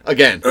 Right.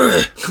 Again. So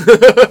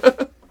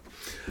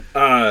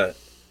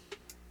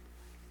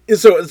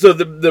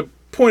the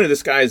point of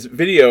this guy's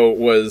video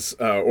was,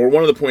 or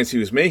one of the points he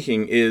was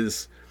making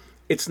is,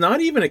 it's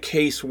not even a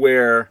case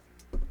where,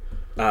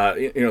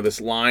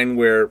 this line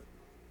where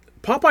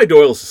Popeye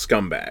Doyle's a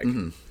scumbag.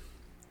 Mm-hmm.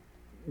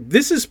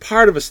 This is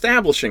part of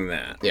establishing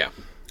that. Yeah.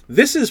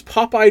 This is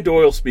Popeye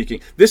Doyle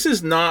speaking. This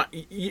is not,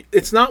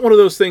 it's not one of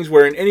those things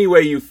where in any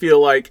way you feel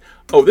like,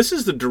 oh, this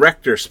is the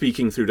director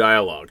speaking through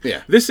dialogue.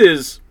 Yeah. This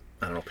is,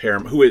 I don't know,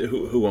 Paramount.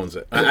 Who owns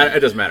it? It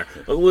doesn't matter.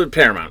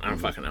 Paramount. I don't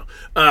fucking know.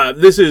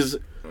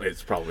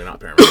 It's probably not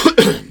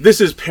Paramount. This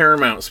is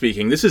Paramount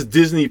speaking. This is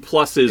Disney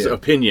Plus's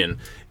opinion.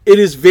 It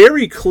is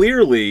very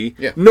clearly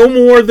no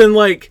more than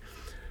like,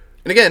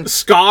 and again,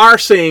 Scar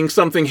saying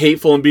something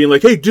hateful and being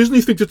like, "Hey,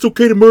 Disney thinks it's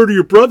okay to murder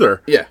your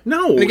brother." Yeah.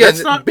 No, and again,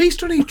 that's not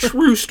based on a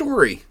true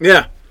story.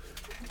 Yeah.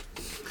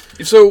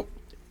 So,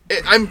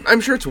 I'm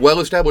sure it's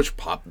well established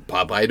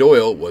Popeye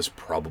Doyle was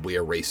probably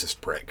a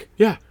racist prick.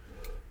 Yeah.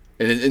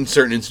 And in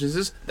certain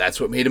instances, that's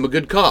what made him a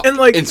good cop. And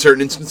like, in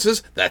certain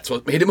instances, that's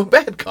what made him a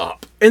bad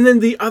cop. And then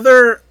the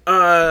other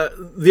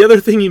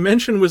thing you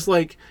mentioned was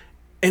like,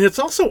 and it's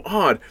also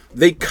odd,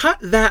 they cut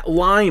that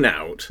line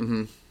out.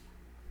 Mm-hmm.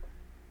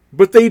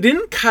 But they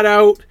didn't cut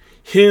out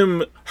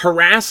him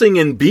harassing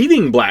and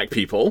beating black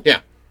people.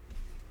 Yeah.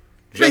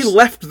 They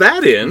left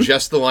that in.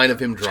 Just the line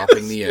of him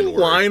dropping the N-word. The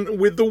line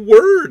with the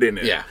word in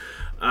it. Yeah.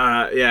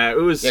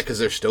 It was... Yeah, because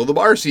there's still the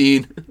bar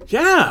scene.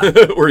 Yeah.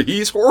 Where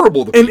he's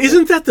horrible to people. And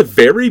isn't that the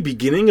very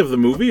beginning of the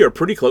movie, or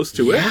pretty close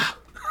to it? Yeah.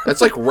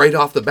 That's like right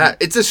off the bat.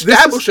 It's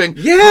establishing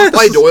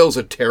Popeye Doyle's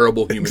a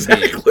terrible human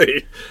being.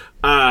 Exactly.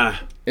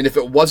 And if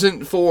it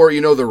wasn't for,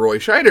 the Roy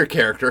Scheider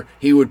character,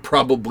 he would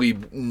probably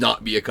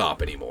not be a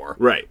cop anymore.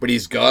 Right. But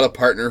he's got a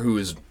partner who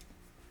is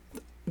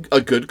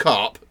a good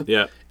cop.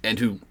 Yeah. And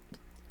who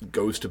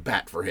goes to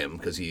bat for him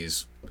because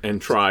he's...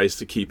 And tries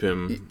to keep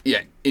him...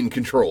 Yeah, in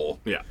control.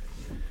 Yeah.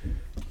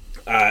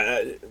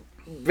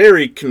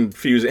 Very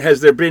confusing. Has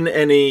there been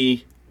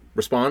any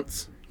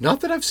response?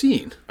 Not that I've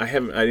seen. I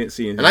didn't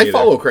see anything. And I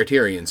follow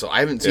Criterion, so I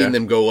haven't seen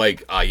them go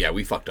like,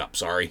 we fucked up,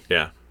 sorry.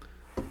 Yeah.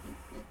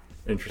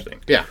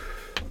 Interesting. Yeah.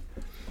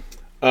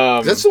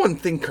 That's the one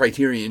thing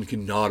Criterion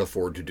cannot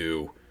afford to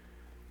do,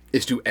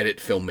 is to edit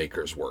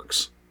filmmakers'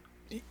 works.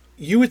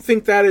 You would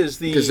think that is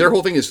because their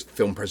whole thing is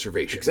film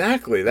preservation.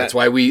 Exactly. That's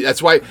why we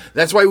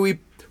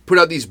put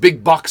out these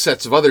big box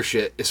sets of other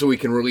shit, so we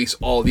can release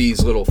all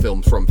these little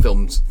films from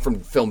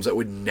films that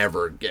would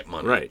never get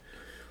money. Right.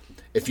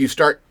 If you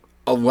start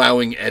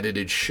allowing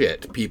edited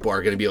shit, people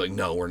are going to be like,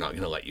 no, we're not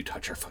going to let you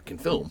touch our fucking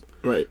film.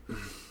 Right.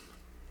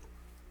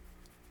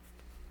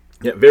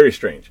 Yeah, very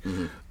strange.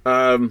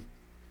 Mm-hmm.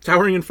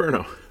 Towering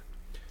Inferno.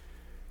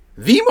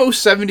 The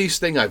most 70s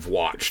thing I've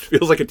watched.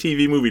 Feels like a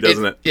TV movie,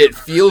 doesn't it? It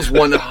feels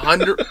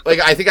 100...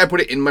 like, I think I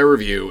put it in my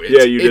review.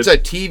 It's a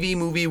TV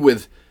movie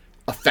with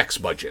effects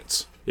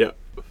budgets. Yeah.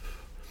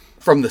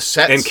 From the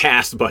sets... And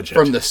cast budget.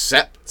 From the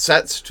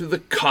sets to the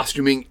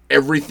costuming,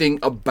 everything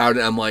about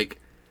it. I'm like,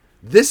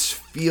 this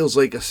feels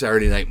like a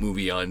Saturday night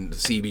movie on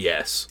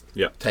CBS.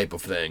 Yeah. Type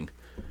of thing.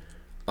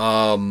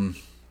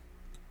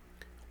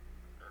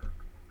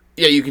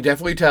 Yeah, you can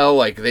definitely tell,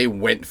 like, they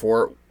went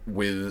for it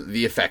with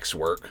the effects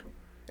work.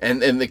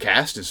 And the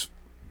cast is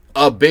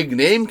a big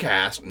name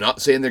cast.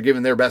 Not saying they're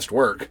giving their best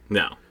work.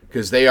 No.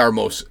 Because they are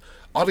most...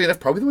 Oddly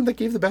enough, probably the one that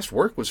gave the best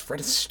work was Fred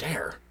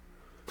Astaire.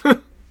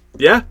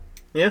 Yeah.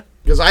 Yeah.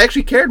 Because I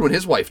actually cared when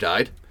his wife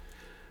died.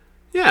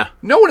 Yeah.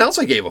 No one else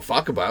I gave a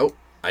fuck about.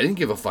 I didn't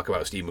give a fuck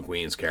about Steve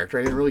McQueen's character.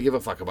 I didn't really give a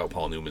fuck about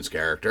Paul Newman's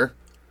character.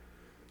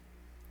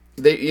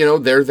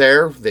 They're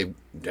there. They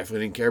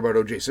definitely didn't care about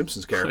O.J.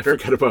 Simpson's character.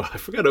 I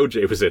forgot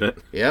O.J. was in it.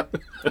 Yep.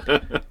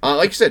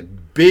 Like you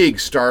said, big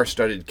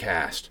star-studded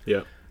cast.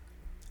 Yeah.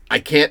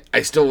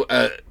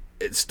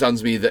 It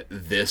stuns me that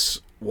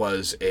this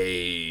was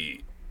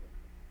a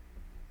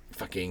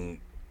fucking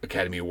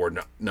Academy Award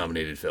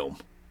nominated film.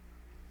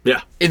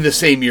 Yeah. In the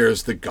same year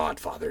as The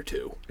Godfather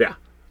 2. Yeah.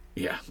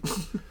 Yeah.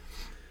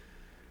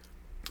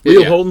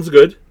 Leo Holden's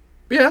good.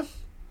 Yeah.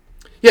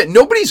 Yeah,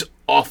 nobody's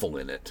awful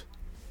in it.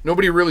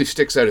 Nobody really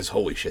sticks out as,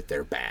 holy shit,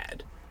 they're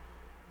bad.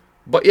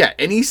 But yeah,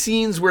 any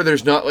scenes where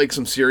there's not like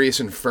some serious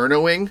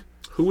infernoing.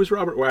 Who was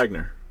Robert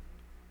Wagner?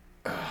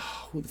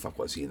 Who the fuck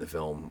was he in the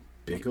film?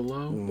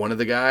 Bigelow? One of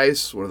the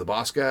guys, one of the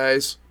boss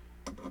guys.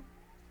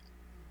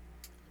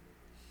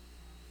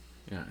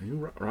 Yeah, I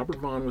knew Robert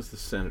Vaughn was the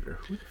senator.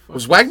 Who the fuck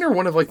was Wagner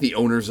one of like the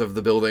owners of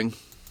the building?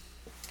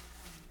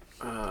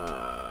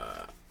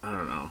 I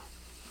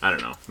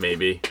don't know.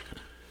 Maybe.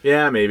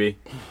 Yeah, maybe.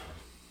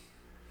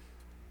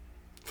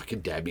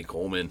 Fucking Dabney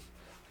Coleman.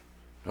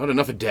 Not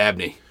enough of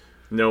Dabney.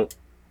 Nope.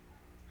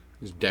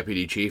 He's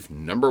Deputy Chief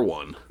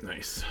 #1.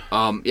 Nice.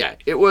 Yeah,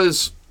 it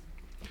was...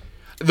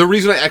 The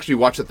reason I actually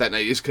watched it that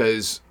night is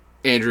because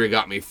Andrea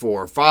got me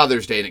for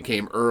Father's Day, and it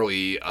came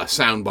early, a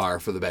sound bar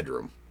for the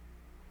bedroom.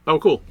 Oh,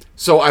 cool.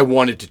 So I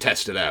wanted to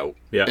test it out.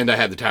 Yeah. And I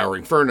had the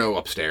Towering Inferno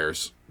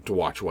upstairs to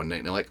watch one night,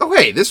 and I'm like, oh,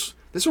 hey, this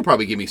will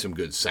probably give me some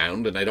good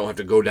sound, and I don't have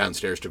to go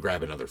downstairs to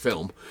grab another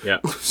film. Yeah.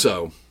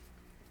 So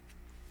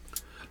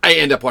I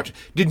end up watching.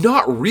 Did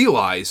not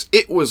realize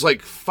it was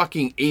like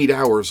fucking 8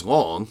 hours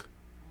long.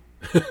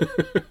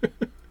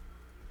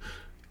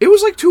 It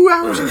was like 2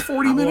 hours and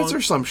 40 minutes or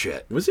some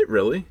shit. Was it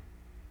really?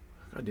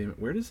 God damn it!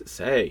 Where does it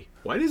say?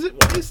 Why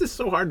is this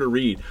so hard to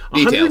read?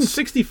 Details.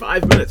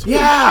 165 minutes. Holy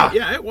Yeah.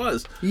 shit. Yeah, it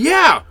was.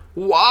 Yeah.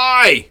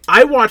 Why?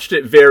 I watched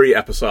it very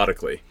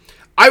episodically.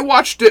 I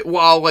watched it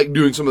while like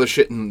doing some of the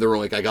shit, and they were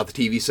like, I got the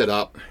TV set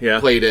up,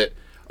 played it.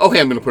 Oh, hey,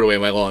 I'm going to put away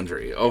my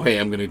laundry. Oh, hey,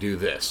 I'm going to do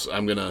this.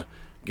 I'm going to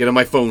get on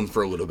my phone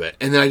for a little bit.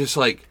 And then I just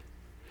like,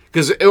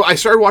 because I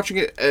started watching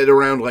it at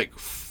around like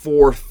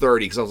 4:30,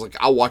 because I was like,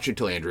 I'll watch it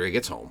until Andrea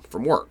gets home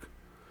from work.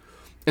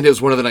 And it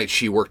was one of the nights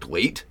she worked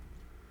late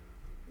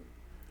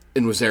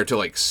and was there till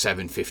like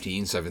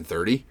 7:15,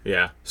 7:30.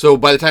 Yeah. So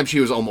by the time she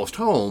was almost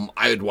home,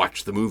 I had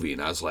watched the movie,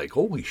 and I was like,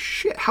 holy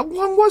shit, how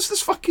long was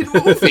this fucking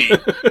movie?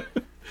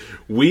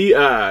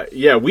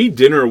 We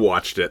dinner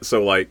watched it,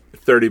 so like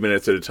 30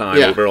 minutes at a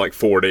time over like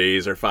 4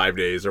 days or 5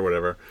 days or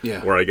whatever.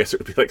 Yeah. Or I guess it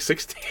would be like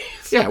 6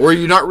 days. Yeah, where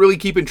you're not really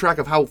keeping track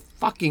of how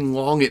fucking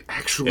long it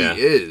actually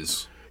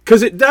is.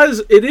 Because it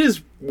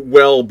is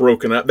well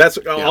broken up. That's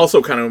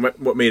also kind of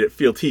what made it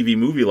feel TV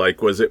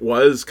movie-like, was it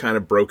was kind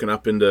of broken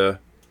up into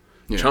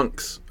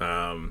chunks.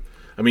 I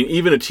mean,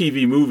 even a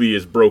TV movie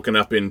is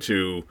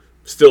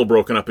still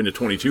broken up into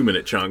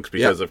 22-minute chunks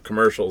because of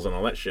commercials and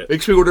all that shit.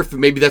 Makes me wonder if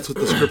maybe that's what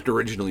the script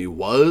originally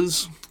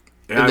was.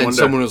 Yeah, and then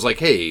someone was like,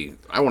 hey,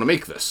 I want to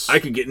make this. I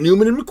could get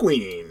Newman and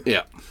McQueen.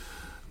 Yeah.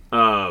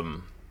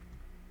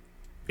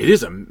 It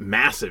is a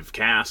massive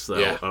cast,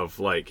 though, of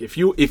like, if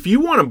you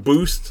want to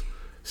boost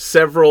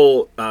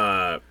several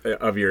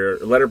of your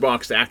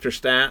Letterboxd actor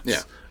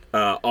stats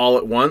all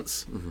at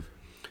once,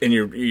 and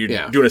you're doing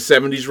a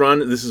 70s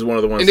run, this is one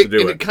of the ones to do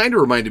it. And it kind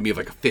of reminded me of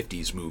like a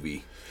 50s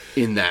movie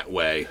in that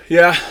way.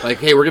 Yeah. Like,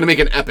 hey, we're going to make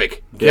an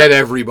epic. Get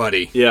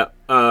everybody. Yeah.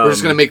 We're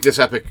just going to make this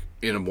epic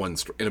in a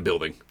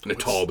building, in a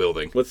tall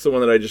building. What's the one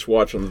that I just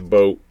watched on the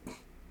boat?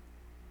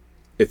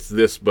 It's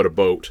this, but a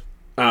boat.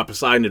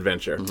 Poseidon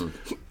Adventure.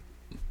 Mm-hmm.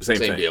 Same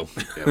thing. Deal.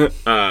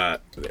 Yeah.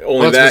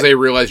 Only that's because they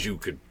realized you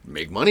could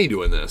make money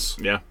doing this.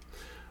 Yeah.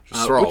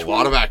 Just throw a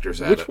lot of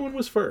actors at it. Which one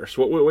was first?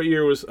 What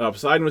year was...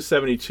 Poseidon was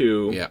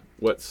 72. Yeah.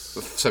 What's...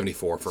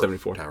 74 for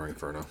 74. Towering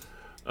Inferno.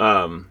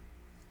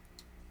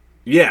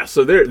 Yeah,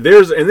 so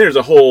there's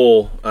a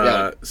whole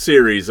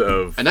series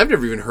of... And I've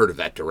never even heard of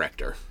that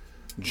director.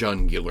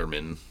 John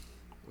Gillerman.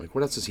 Like,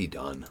 what else has he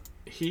done?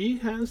 He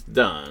has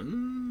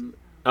done...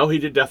 Oh, he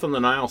did Death on the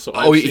Nile.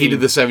 So he did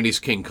the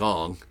 70s King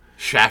Kong.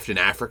 Shaft in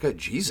Africa?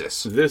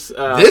 Jesus.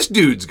 This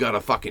dude's got a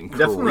fucking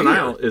career. Death on the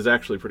Nile is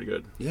actually pretty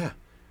good. Yeah.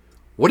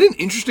 What an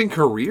interesting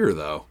career,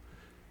 though.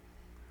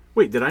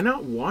 Wait, did I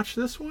not watch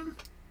this one?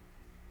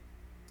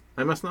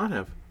 I must not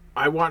have.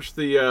 I watched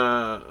the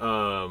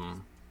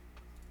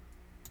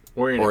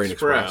Orient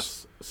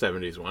Express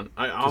 70s one.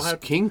 I'll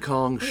have King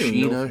Kong,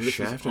 Sheena,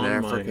 Shaft in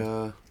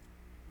Africa.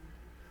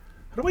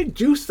 How do I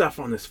do stuff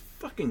on this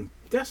fucking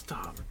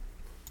desktop?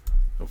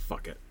 Oh,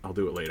 fuck it. I'll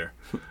do it later.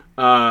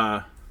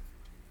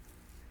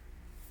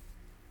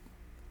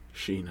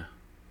 Sheena.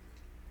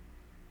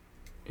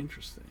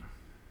 Interesting.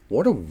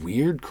 What a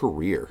weird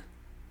career.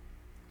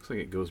 Looks like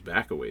it goes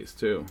back a ways,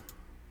 too.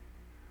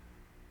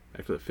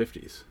 Back to the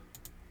 50s.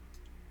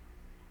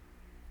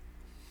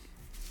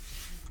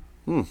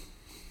 So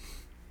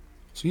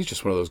he's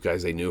just one of those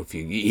guys they knew if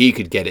he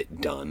could get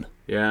it done.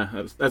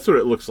 Yeah, that's what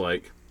it looks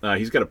like.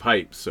 He's got a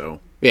pipe, so...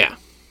 Yeah.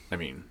 I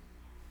mean...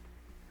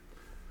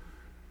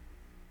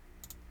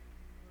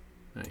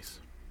 Nice.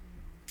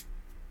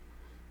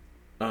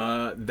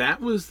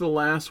 That was the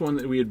last one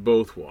that we had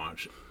both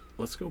watched.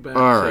 Let's go back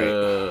All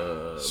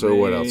to... right. So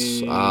what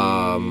else?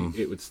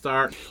 It would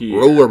start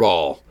here.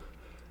 Rollerball.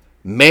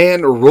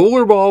 Man,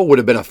 Rollerball would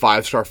have been a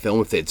 5-star film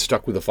if they'd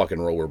stuck with the fucking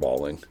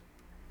rollerballing.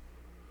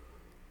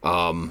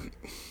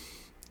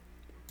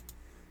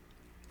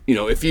 You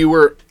know, if you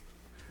were...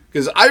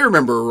 Because I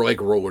remember,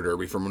 like, roller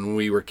derby from when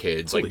we were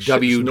kids. Like,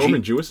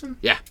 Norman Jewison?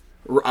 Yeah.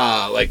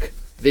 Like,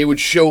 they would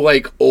show,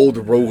 like, old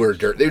roller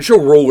derby. They would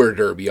show roller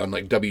derby on,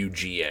 like,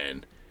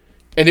 WGN.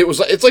 And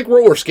it's like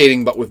roller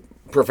skating, but with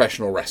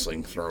professional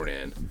wrestling thrown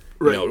in.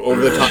 Right. You know,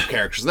 over-the-top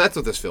characters. And that's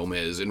what this film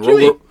is. And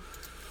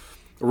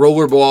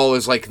Rollerball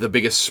is, like, the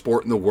biggest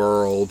sport in the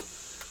world.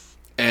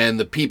 And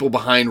the people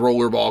behind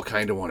Rollerball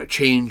kind of want to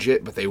change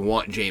it, but they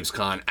want James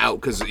Caan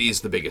out because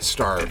he's the biggest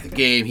star of the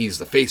game. He's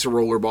the face of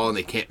Rollerball, and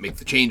they can't make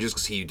the changes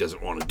because he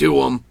doesn't want to do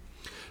them.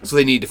 So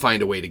they need to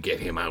find a way to get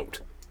him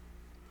out.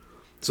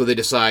 So they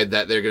decide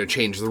that they're going to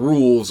change the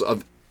rules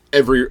of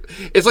every...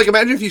 It's like,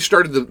 imagine if you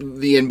started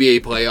the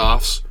NBA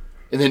playoffs,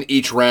 and then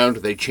each round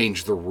they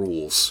change the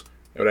rules.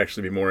 It would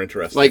actually be more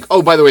interesting. Like,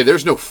 oh, by the way,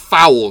 there's no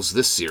fouls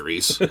this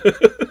series.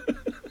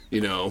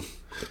 You know...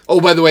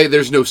 Oh, by the way,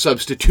 there's no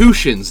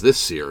substitutions this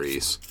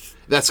series.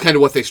 That's kind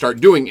of what they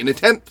start doing in an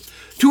attempt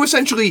to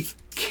essentially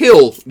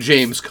kill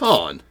James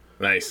Caan.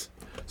 Nice.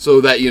 So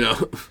that, you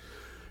know,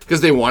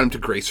 because they want him to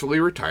gracefully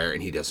retire,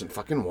 and he doesn't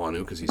fucking want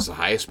to because he's the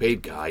highest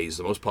paid guy, he's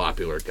the most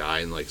popular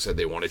guy, and like I said,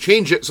 they want to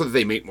change it so that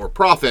they make more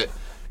profit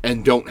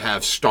and don't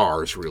have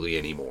stars really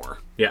anymore.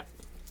 Yeah.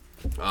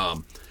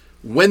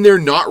 When they're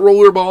not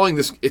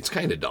rollerballing, it's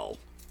kind of dull.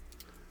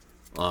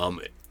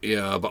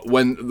 Yeah, but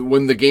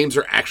when the games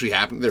are actually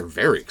happening, they're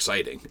very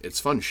exciting. It's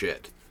fun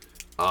shit.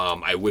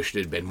 I wish it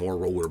had been more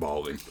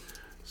rollerballing.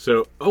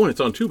 So, and it's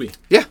on Tubi.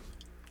 Yeah.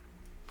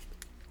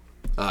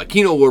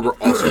 Kino Lorber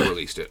also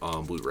released it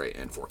on Blu-ray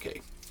and 4K.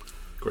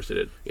 Of course they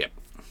did. Yep.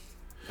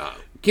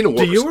 Kino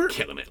Lorber's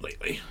killing it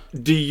lately.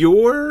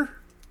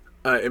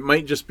 It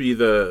might just be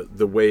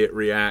the way it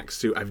reacts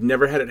to... I've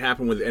never had it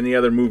happen with any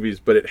other movies,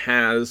 but it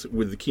has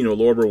with the Kino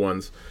Lorber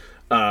ones.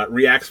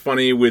 Reacts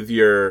funny with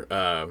your...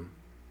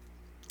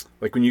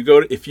 Like when you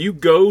if you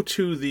go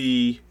to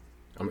the,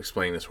 I'm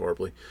explaining this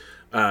horribly,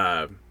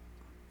 on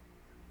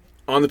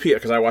the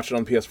because I watched it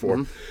on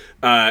PS4.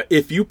 Mm-hmm.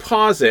 If you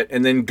pause it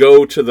and then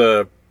go to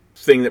the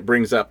thing that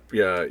brings up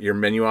your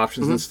menu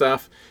options and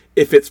stuff,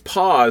 if it's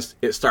paused,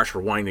 it starts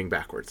rewinding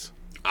backwards.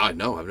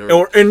 No, I've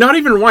never. And not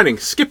even rewinding,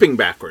 skipping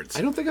backwards.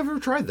 I don't think I've ever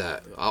tried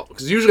that.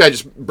 Because usually I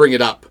just bring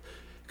it up.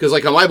 Because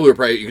like on my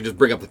Blu-ray, you can just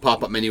bring up the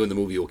pop-up menu and the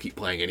movie will keep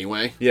playing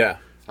anyway. Yeah.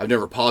 I've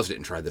never paused it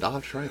and tried that. I'll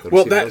have to try it.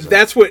 Well,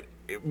 that's what...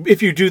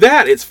 If you do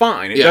that, it's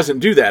fine. It doesn't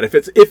do that. If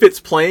it's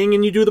playing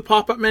and you do the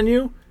pop-up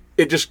menu,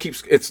 it just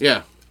keeps...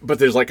 But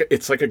there's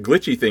it's like a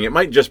glitchy thing. It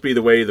might just be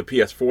the way the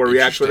PS4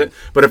 reacts with it.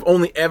 But if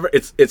only ever...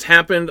 It's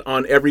happened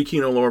on every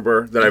Kino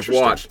Lorber that I've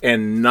watched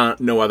and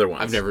no other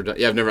ones. I've never done...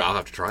 Yeah, I'll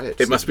have to try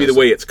it. It must be the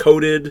way it's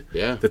coded.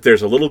 Yeah. That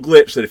there's a little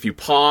glitch that if you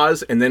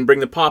pause and then bring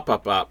the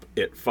pop-up up,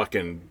 it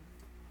fucking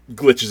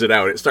glitches it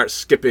out. It starts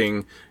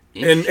skipping...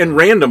 And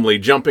randomly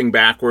jumping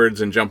backwards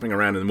and jumping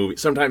around in the movie.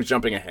 Sometimes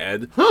jumping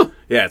ahead. Huh.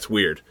 Yeah, it's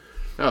weird.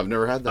 Oh, I've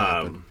never had that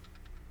happen.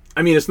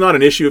 I mean, it's not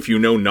an issue if you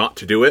know not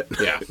to do it,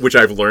 which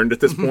I've learned at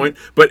this point.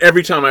 But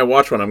every time I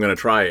watch one, I'm going to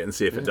try it and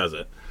see if it does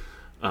it.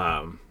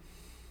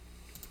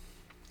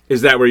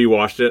 Is that where you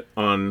watched it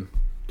on?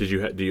 Do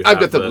you? I've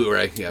got the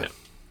Blu-ray. Yeah.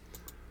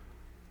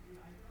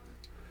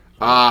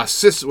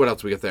 What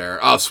else we got there?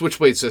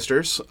 Switchblade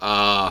Sisters.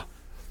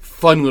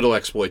 Fun little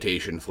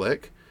exploitation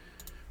flick.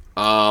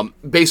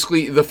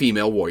 Basically, the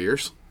female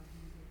warriors.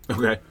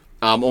 Okay.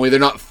 Only they're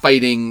not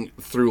fighting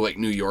through, like,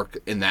 New York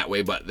in that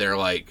way, but they're,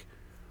 like...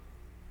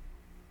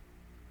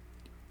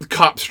 The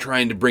cops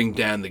trying to bring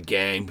down the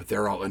gang, but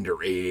they're all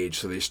underage,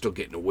 so they're still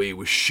getting away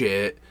with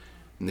shit.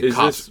 And the Is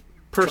cops... this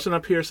person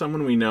up here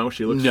someone we know?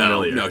 She looks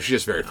familiar. No, she's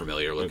just very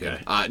familiar looking.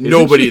 Okay.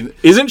 Nobody...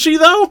 Isn't she,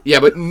 though? Yeah,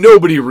 but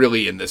nobody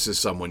really in this is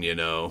someone you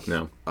know.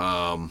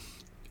 No.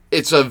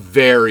 It's a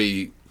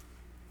very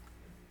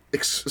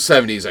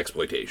 70s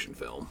exploitation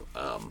film.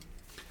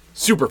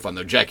 Super fun,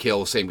 though. Jack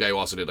Hill, same guy who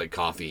also did, like,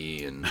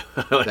 Coffee and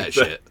that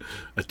shit.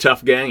 A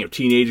tough gang of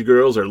teenage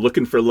girls are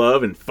looking for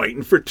love and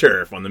fighting for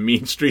turf on the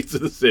mean streets of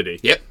the city.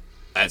 Yep.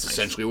 That's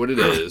essentially what it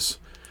is.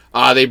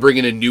 They bring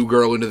in a new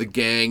girl into the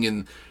gang,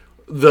 and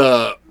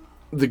the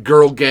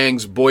girl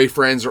gang's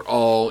boyfriends are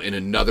all in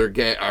another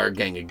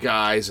gang of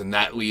guys, and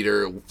that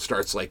leader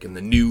starts liking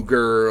the new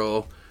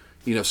girl.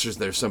 You know, so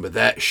there's some of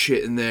that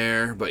shit in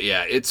there. But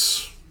yeah,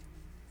 it's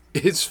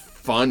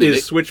fun.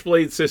 Is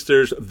Switchblade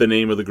Sisters the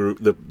name of the group,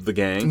 the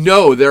gang?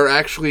 No, they're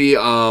actually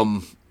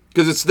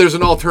because there's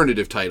an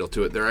alternative title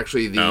to it. They're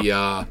actually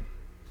the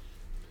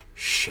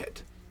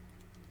shit.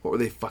 What were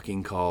they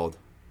fucking called?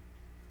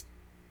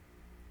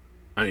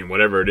 I mean,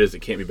 whatever it is, it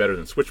can't be better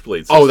than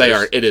Switchblade Sisters. Oh, they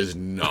are. It is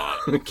not.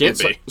 It can't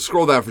be.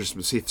 Scroll down for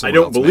see if someone I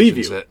don't else believe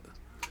mentions you. It.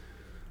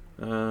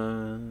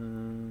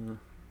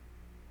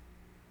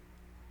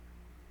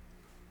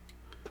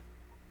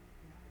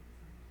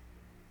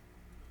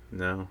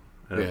 No,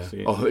 I don't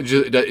see it. Oh,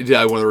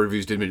 one of the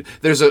reviews did mention.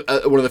 There's one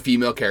of the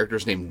female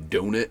characters named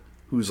Donut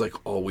who's like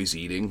always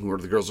eating. Where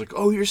the girl's like,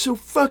 "Oh, you're so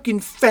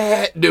fucking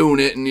fat,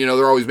 Donut," and you know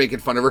they're always making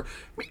fun of her.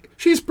 I mean,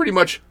 she's pretty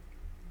much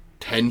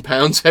 10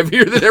 pounds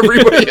heavier than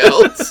everybody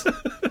else.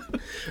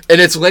 And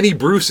it's Lenny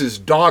Bruce's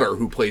daughter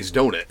who plays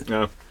Donut.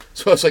 No.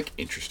 So it's like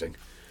interesting.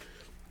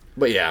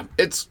 But yeah,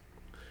 it's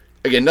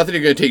again nothing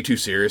you're going to take too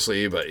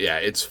seriously. But yeah,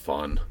 it's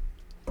fun.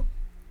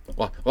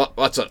 Well,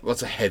 lots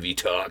of heavy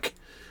talk.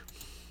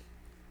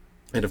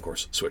 And of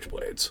course,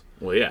 Switchblades.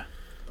 Well, yeah,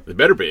 they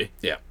better be.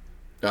 Yeah.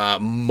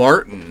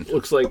 Martin.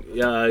 Looks like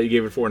you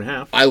gave it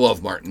 4.5. I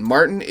love Martin.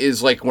 Martin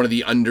is like one of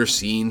the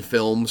underseen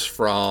films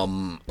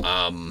from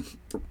George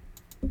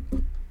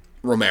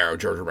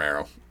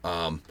Romero.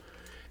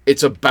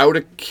 It's about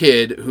a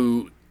kid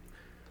who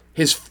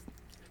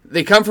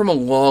they come from a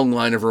long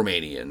line of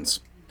Romanians,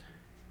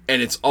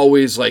 and it's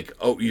always like,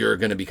 oh, you're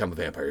going to become a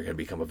vampire. You're going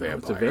to become a vampire.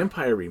 It's a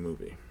vampire-y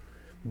movie.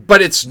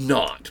 But it's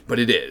not. But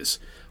it is.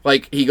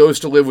 Like, he goes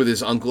to live with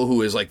his uncle,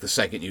 who is like, the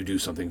second you do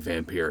something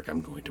vampiric, I'm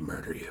going to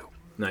murder you.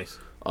 Nice.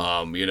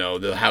 You know,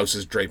 the house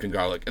is draped in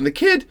garlic. And the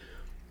kid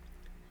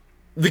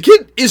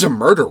is a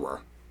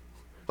murderer.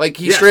 Like,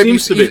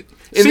 seems to be.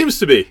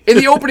 In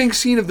the opening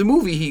scene of the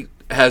movie,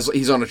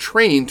 he's on a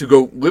train to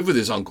go live with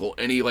his uncle,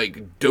 and he,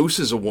 like,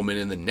 doses a woman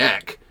in the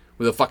neck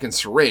with a fucking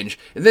syringe,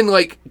 and then,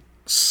 like,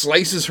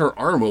 slices her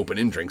arm open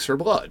and drinks her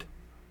blood.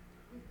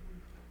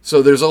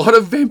 So there's a lot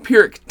of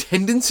vampiric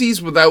tendencies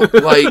without,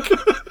 like...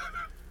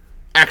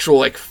 actual,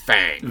 like,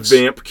 fangs.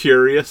 Vamp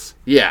Curious.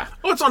 Yeah.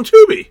 Oh, it's on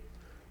Tubi.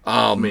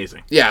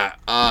 Amazing.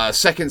 Yeah.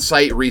 Second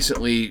Sight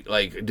recently,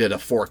 like, did a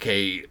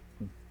 4K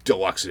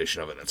deluxe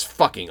edition of it. That's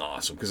fucking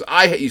awesome. Because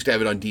I used to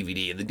have it on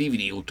DVD, and the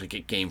DVD looked like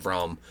it came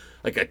from,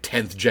 like, a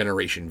 10th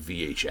generation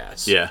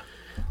VHS. Yeah.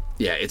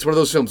 Yeah, it's one of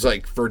those films,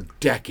 like, for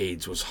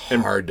decades was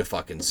hard to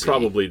fucking see.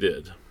 Probably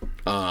did.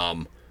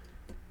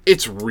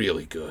 It's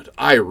really good.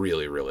 I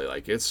really, really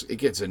like it. It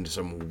gets into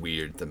some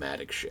weird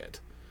thematic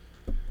shit.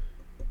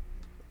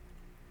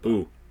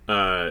 Ooh,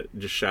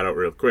 just shout out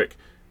real quick.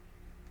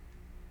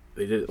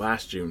 They did it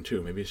last June,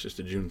 too. Maybe it's just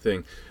a June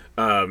thing.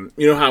 You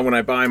know how when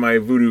I buy my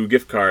Voodoo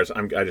gift cards,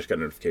 I just got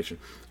a notification.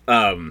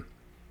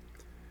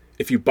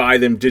 If you buy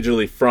them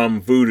digitally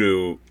from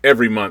Voodoo,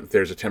 every month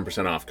there's a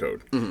 10% off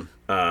code.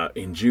 Mm-hmm.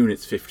 In June,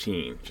 it's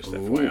 15, just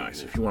FYI.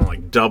 So if you want to,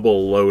 like,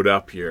 double load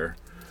up your...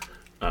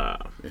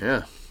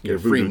 Get a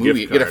free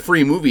movie. Get a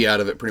free movie out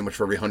of it pretty much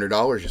for every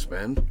 $100 you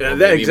spend.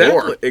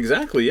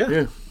 Exactly,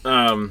 yeah.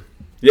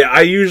 Yeah,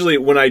 I usually,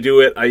 when I do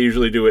it,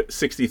 do it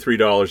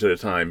 $63 at a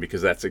time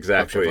because that's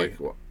exactly,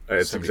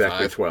 it's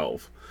exactly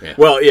 12. Yeah.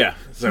 Well, yeah,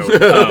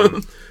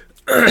 so,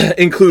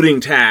 including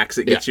tax,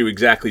 it gets you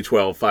exactly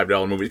 12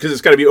 $5 movies because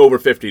it's got to be over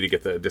 50 to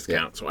get the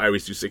discount, so I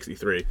always do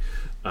 63.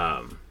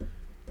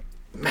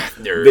 Math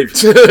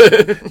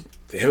nerds.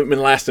 They haven't been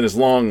lasting as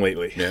long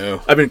lately.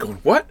 No. I've been going,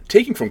 what?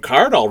 Taking from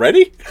card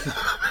already?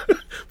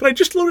 But I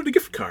just loaded a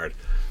gift card.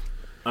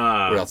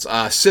 What else?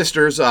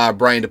 Sisters,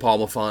 Brian De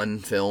Palma fun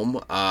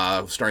film,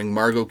 starring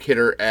Margot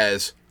Kidder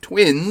as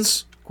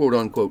twins, quote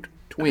unquote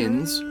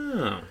twins,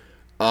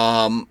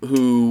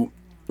 who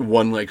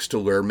one likes to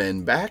lure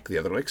men back, the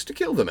other likes to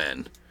kill the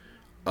men.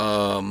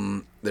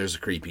 There's a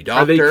creepy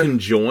doctor. Are they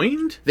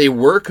conjoined? They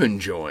were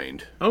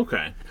conjoined.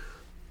 Okay.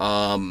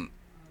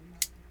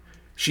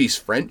 She's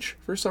French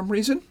for some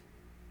reason.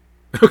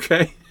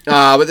 Okay.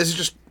 But this is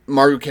just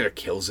Margot Kidder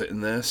kills it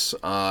in this.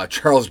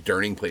 Charles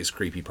Durning plays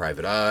creepy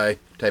private eye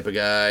type of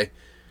guy.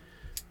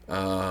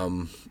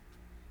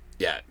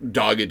 Yeah,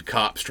 dogged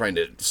cops trying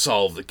to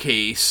solve the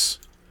case.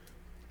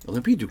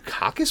 Olympia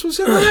Dukakis was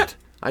in that?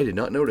 I did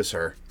not notice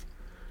her.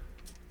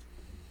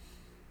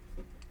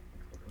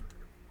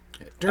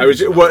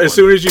 As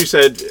soon as you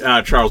said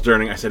Charles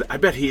Durning, I said, I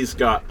bet he's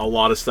got a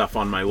lot of stuff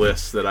on my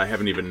list that I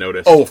haven't even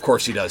noticed. Oh, of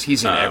course he does.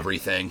 He's in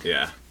everything.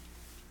 Yeah.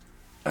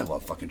 I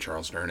love fucking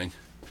Charles Durning.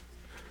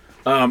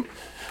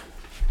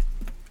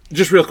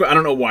 Just real quick, I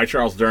don't know why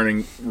Charles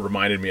Durning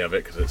reminded me of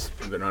it, because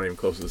they're not even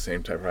close to the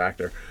same type of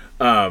actor.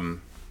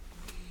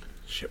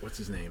 Shit, what's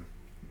his name?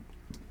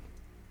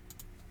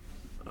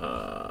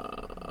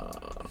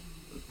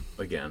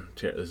 Again,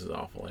 this is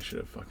awful. I should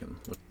have fucking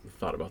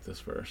thought about this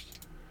first.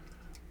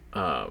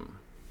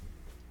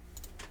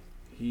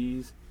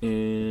 He's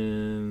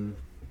the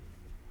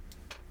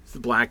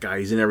black guy.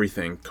 He's in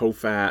everything.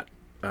 Kofat.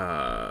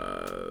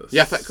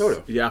 Yaphet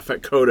Kotto.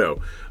 Yaphet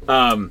Kotto.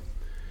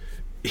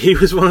 He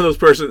was one of those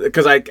persons,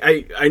 because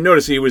I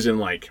noticed he was in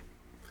like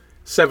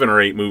 7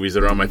 or 8 movies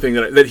that are on my thing,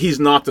 that he's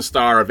not the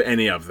star of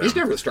any of them. He's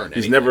never the star in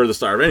anything. He's never the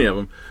star of any of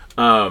them.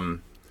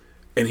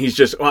 And he's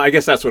just, well, I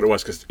guess that's what it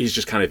was, because he's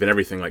just kind of in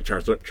everything like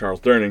Charles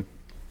Durning.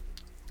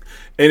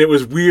 And it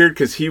was weird,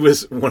 because he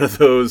was one of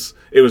those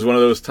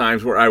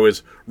times where I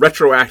was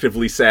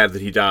retroactively sad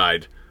that he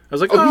died. I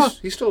was like,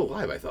 he's still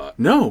alive, I thought.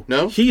 No,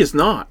 he is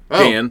not,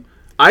 Oh. Dan.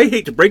 I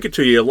hate to break it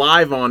to you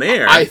live on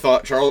air. I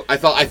thought Yaphet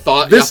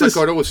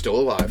Kotto was still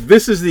alive.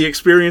 This is the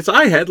experience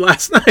I had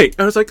last night.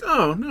 I was like,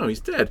 oh, no, he's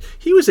dead.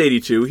 He was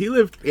 82. He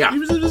lived. Yeah. He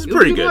was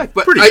pretty good. Life,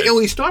 but pretty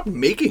good. he stopped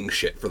making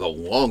shit for the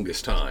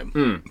longest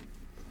time.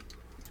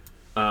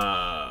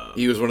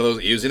 He was one of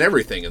those, he was in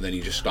everything, and then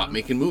he just stopped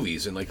making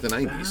movies in like the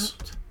 90s.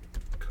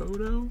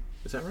 Kotto?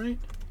 Is that right?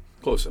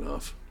 Close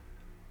enough.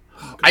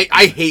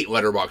 I hate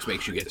Letterboxd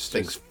makes you get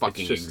things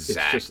fucking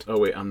exact. Oh,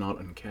 wait, I'm not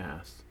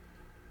uncast.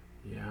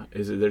 Yeah,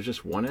 there's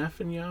just one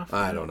F in Yaphet?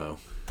 I don't know.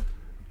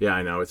 Yeah,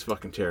 I know, it's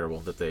fucking terrible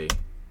that they...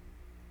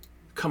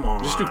 Come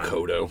on. Just do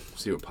Kotto.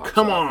 See what pops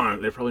Come up.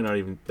 on. That's probably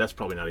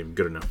not even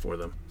good enough for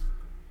them.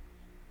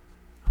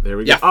 There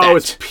we go. Yeah, oh,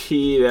 it's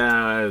P.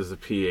 That is the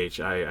PH.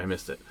 I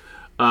missed it.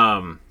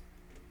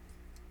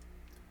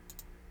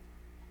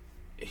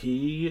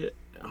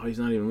 He's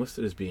not even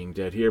listed as being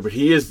dead here, but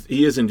he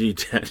is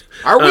indeed dead.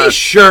 Are we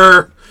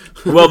sure?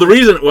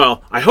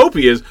 Well, I hope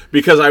he is,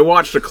 because I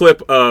watched a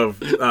clip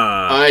of...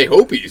 I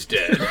hope he's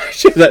dead.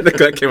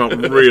 that came out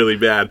really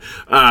bad.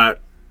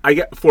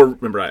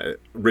 Remember,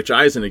 Rich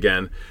Eisen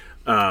again.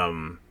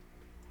 Again,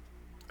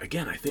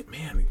 I think,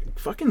 man,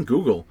 fucking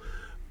Google.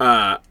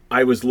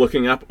 I was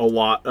looking up a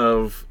lot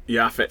of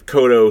Yaphet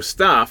Kotto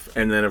stuff,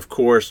 and then, of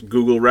course,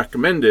 Google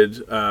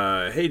recommended,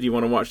 hey, do you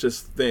want to watch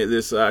this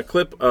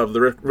clip of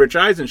the Rich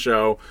Eisen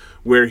show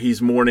where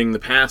he's mourning the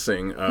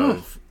passing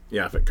of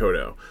Yaphet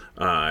Kotto?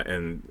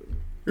 And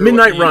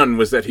Midnight Run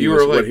was what he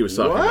was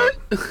talking about.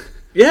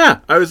 Yeah,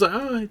 I was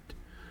like,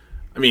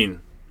 I mean...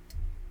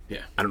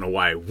 Yeah, I don't know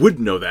why I would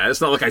know that.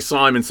 It's not like I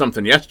saw him in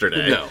something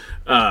yesterday. No.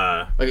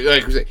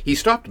 Like he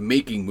stopped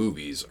making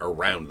movies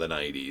around the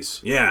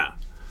 90s. Yeah.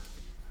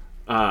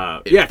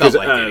 It felt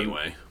like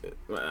anyway.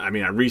 I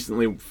mean, I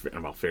recently,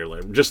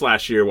 fairly, just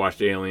last year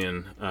watched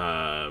Alien,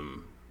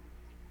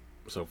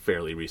 so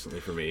fairly recently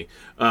for me.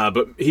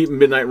 But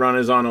Midnight Run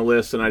is on a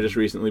list, and I just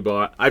recently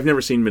bought. I've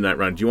never seen Midnight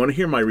Run. Do you want to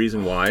hear my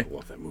reason why? I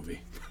love that movie.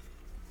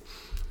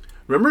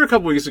 Remember a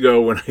couple weeks ago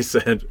when I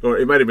said, or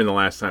it might have been the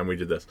last time we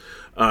did this,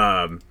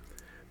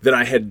 that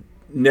I had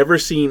never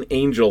seen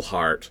Angel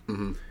Heart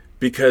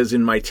because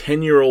in my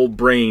 10-year-old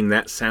brain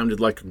that sounded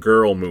like a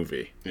girl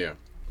movie. Yeah.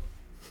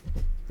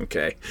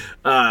 Okay.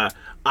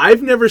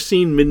 I've never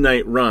seen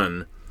Midnight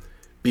Run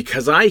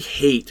because I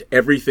hate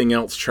everything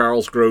else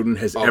Charles Grodin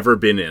has ever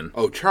been in.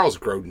 Oh, Charles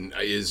Grodin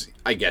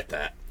I get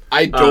that.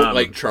 I don't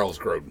like Charles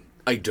Grodin.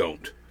 I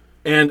don't.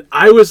 And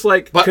I was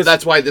like... But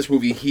that's why this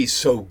movie, he's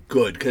so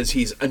good, because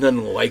he's an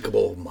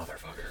unlikable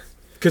motherfucker.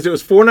 Because it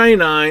was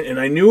 $4.99, and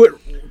I knew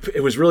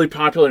it was really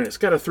popular, and it's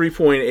got a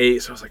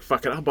 3.8, so I was like,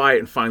 fuck it, I'll buy it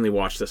and finally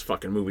watch this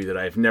fucking movie that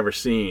I've never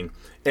seen.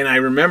 And I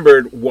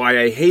remembered why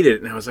I hated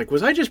it, and I was like,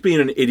 was I just being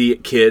an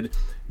idiot kid?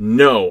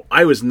 No,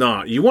 I was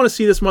not. You want to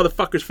see this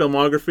motherfucker's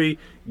filmography?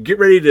 Get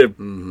ready to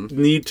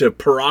need to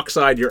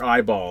peroxide your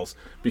eyeballs.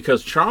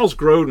 Because Charles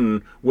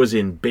Grodin was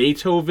in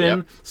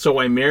Beethoven, So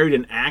I Married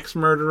an Axe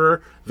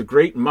Murderer, The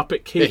Great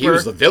Muppet Caper. Yeah, he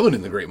was the villain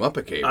in The Great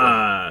Muppet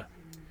Caper.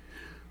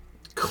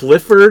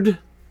 Clifford,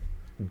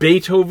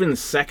 Beethoven's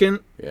Second.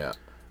 Yeah.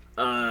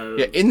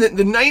 In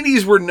the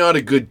 90s were not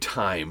a good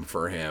time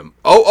for him.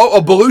 A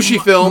Belushi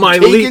film,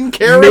 Taking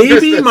Care of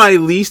Business. Maybe my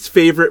least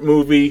favorite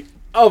movie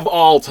of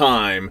all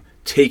time,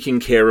 Taking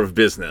Care of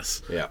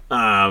Business. Yeah.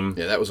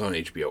 That was on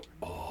HBO.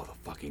 Oh, the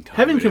fucking time.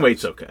 Heaven Can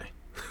Wait's okay.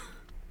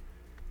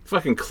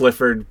 Fucking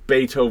Clifford,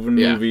 Beethoven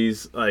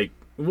movies, like,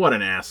 what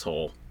an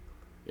asshole.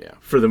 Yeah.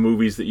 For the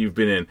movies that you've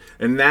been in.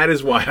 And that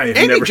is why I have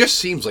never... And he just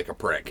seems like a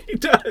prick. He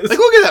does. Like,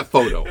 look at that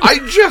photo. I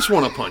just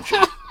want to punch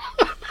him.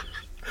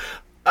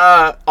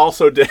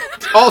 Also dead.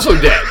 Also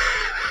dead.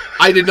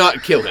 I did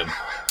not kill him.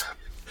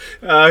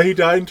 He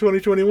died in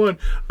 2021.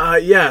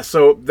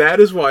 So that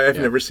is why I've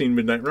never seen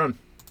Midnight Run.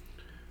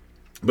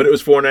 But it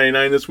was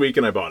 $4.99 this week,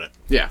 and I bought it.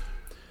 Yeah.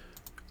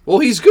 Well,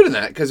 he's good in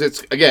that, because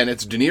it's De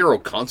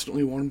Niro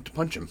constantly wanting to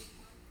punch him.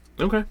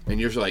 Okay. And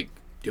you're just like,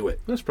 do it.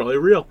 That's probably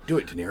real. Do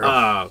it, De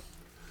Niro.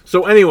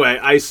 So anyway,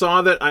 I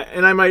saw that,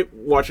 and I might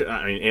watch it.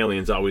 I mean,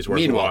 Alien's always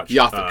worth a watch.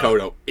 Yaphet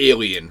Kotto,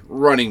 Alien,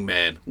 Running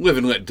Man, Live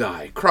and Let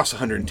Die, Cross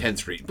 110th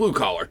Street, Blue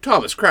Collar,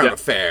 Thomas Crown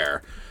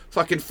Affair,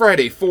 fucking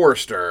Friday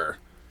Forrester,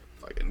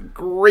 fucking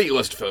great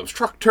list of films,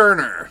 Truck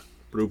Turner,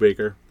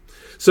 Brubaker.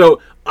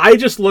 So I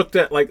just looked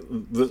at like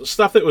the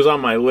stuff that was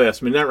on my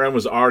list. Midnight Run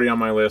was already on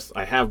my list.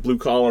 I have Blue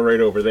Collar right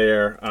over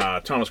there.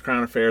 Thomas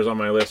Crown Affair is on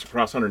my list.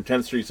 Across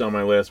 110th Street's on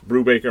my list.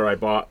 Brubaker I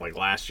bought like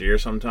last year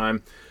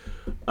sometime.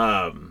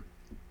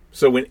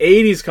 So when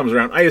 80s comes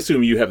around, I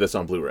assume you have this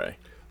on Blu-ray.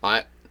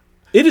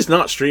 It is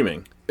not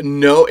streaming.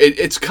 No,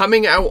 it's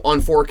coming out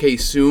on 4K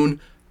soon.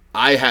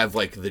 I have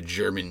like the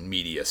German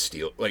media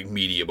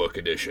book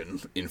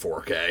edition in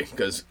 4K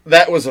because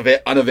that was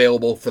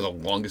unavailable for the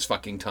longest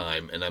fucking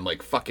time, and I'm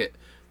like, fuck it,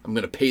 I'm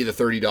gonna pay the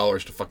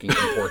 $30 to fucking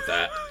import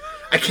that.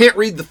 I can't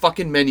read the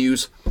fucking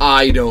menus.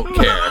 I don't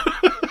care.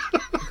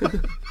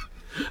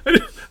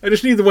 I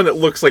just need the one that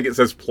looks like it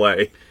says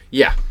play.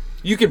 Yeah,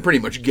 you can pretty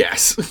much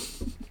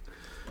guess.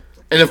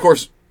 And of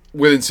course,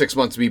 within 6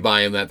 months of me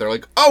buying that, they're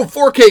like, "Oh,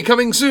 4K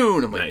coming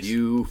soon." I'm like, nice.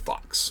 You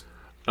fucks.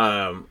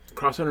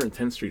 Cross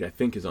 110th Street, I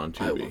think, is on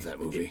Tubi. I love that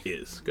movie. It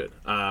is good.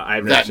 I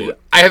haven't seen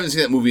it. I haven't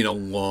seen that movie in a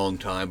long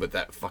time, but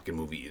that fucking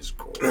movie is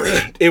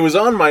great. It was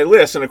on my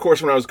list, and of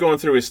course, when I was going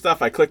through his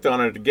stuff, I clicked on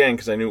it again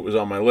because I knew it was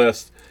on my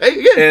list. Hey,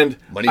 again, and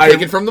money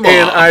taken from the mom.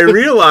 And I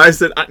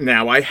realized that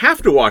now I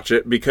have to watch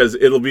it because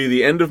it'll be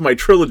the end of my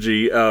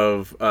trilogy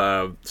of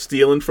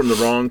stealing from the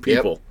wrong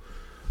people.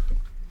 Yep.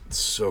 It's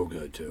so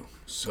good, too.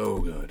 So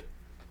good.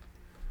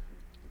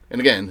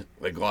 And again,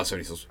 like Lost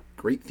 70's,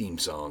 great theme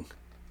song.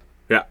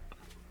 Yeah.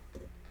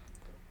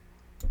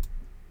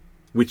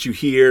 Which you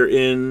hear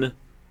in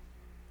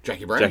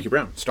Jackie Brown. Jackie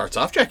Brown. Starts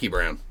off Jackie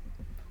Brown.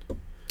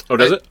 Oh,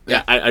 does it?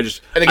 Yeah. I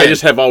just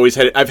have always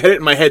had it. I've had it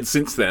in my head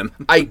since then.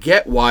 I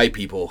get why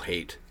people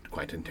hate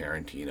Quentin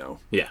Tarantino.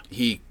 Yeah.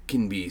 He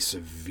can be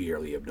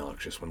severely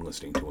obnoxious when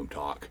listening to him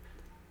talk.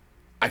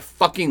 I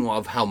fucking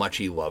love how much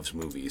he loves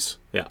movies.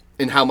 Yeah.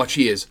 And how much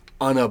he is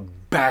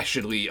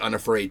unabashedly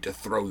unafraid to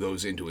throw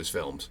those into his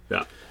films.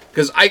 Yeah.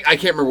 Because I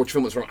can't remember which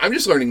film it's from. I'm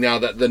just learning now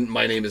that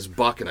My Name is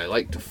Buck and I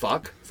Like to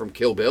Fuck from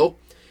Kill Bill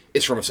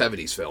is from a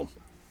 70's film.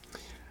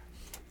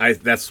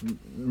 That's my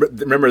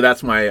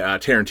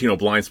Tarantino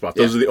blind spot.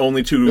 Those are the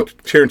only two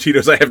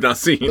Tarantinos I have not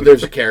seen. But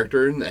there's a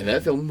character in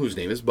that film whose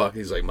name is Buck.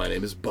 He's like, my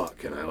name is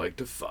Buck and I like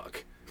to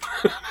fuck.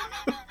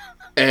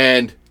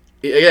 And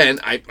again,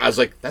 I was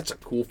like, that's a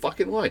cool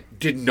fucking line.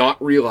 Did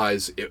not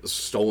realize it was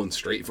stolen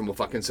straight from a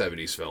fucking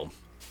 70's film.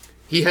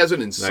 He has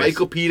an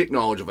encyclopedic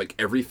knowledge of like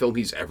every film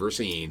he's ever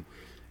seen,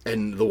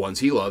 and the ones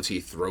he loves, he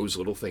throws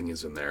little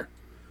things in there.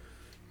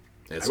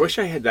 I wish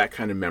I had that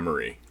kind of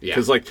memory. Yeah.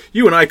 Because like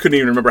you and I couldn't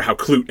even remember how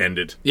Clute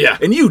ended. Yeah.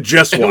 And you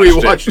just watched we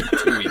watched it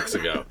 2 weeks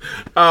ago.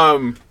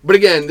 But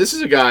again, this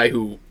is a guy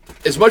who,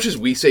 as much as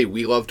we say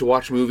we love to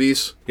watch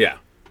movies, yeah,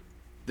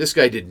 this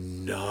guy did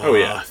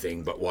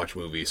nothing but watch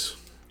movies.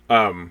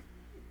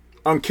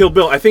 On Kill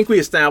Bill, I think we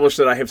established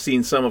that I have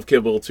seen some of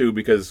Kill Bill 2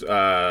 because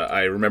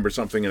I remember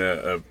something in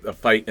a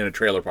fight in a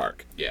trailer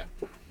park. Yeah.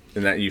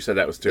 And that you said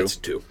that was 2? That's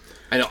 2.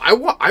 I know.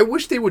 I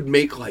wish they would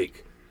make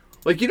like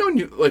you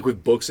know, like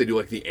with books, they do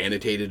like the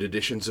annotated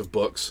editions of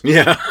books.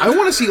 Yeah. I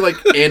want to see like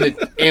an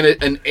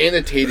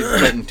annotated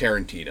Quentin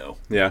Tarantino.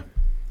 Yeah.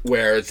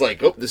 Where it's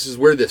like, oh, this is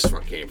where this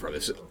came from.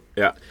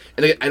 Yeah.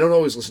 And I don't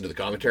always listen to the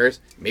commentaries.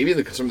 Maybe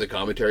some of the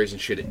commentaries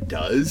and shit it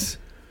does.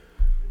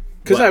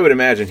 Because I would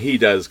imagine he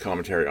does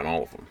commentary on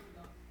all of them.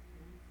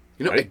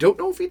 You know, right? I don't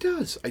know if he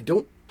does. I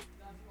don't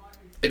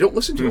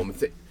listen to him.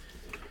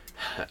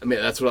 I mean,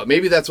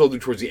 maybe that's what I'll do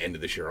towards the end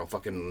of this year. I'll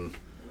fucking...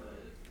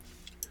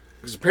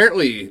 Because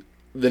apparently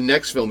the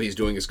next film he's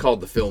doing is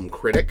called The Film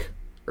Critic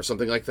or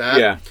something like that.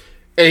 Yeah.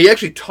 And he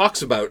actually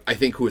talks about, I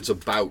think, who it's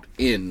about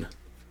in...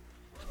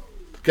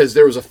 Because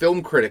there was a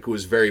film critic who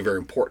was very, very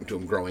important to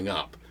him growing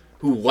up,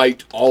 who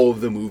liked all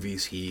of the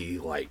movies he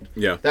liked.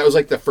 Yeah. That was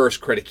like the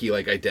first critic he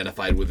like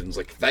identified with and was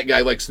like, that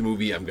guy likes the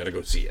movie, I'm going to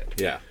go see it.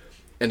 Yeah.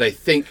 And I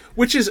think...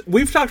 Which is...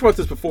 We've talked about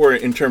this before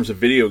in terms of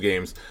video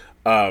games,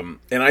 and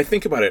I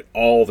think about it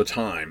all the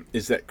time,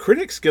 is that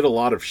critics get a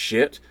lot of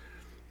shit,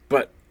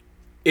 but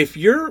if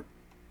you're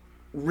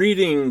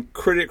reading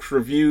critics'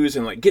 reviews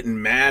and like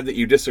getting mad that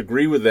you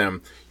disagree with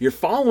them, you're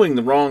following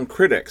the wrong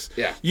critics.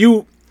 Yeah.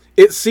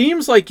 It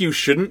seems like you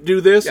shouldn't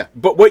do this, yeah.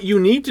 But what you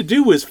need to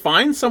do is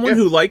find someone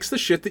who likes the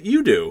shit that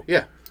you do.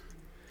 Yeah.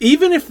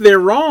 Even if they're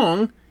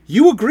wrong,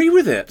 you agree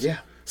with it. Yeah.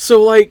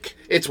 So, like...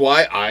 It's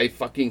why I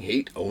fucking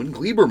hate Owen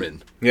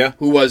Gleiberman. Yeah.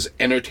 Who was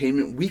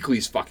Entertainment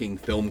Weekly's fucking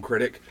film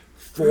critic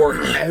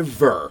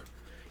forever.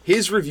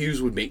 His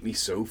reviews would make me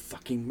so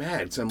fucking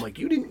mad. So I'm like,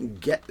 you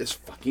didn't get this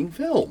fucking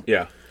film.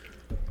 Yeah.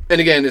 And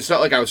again, it's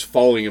not like I was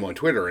following him on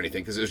Twitter or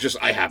anything, because it was just,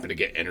 I happened to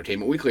get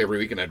Entertainment Weekly every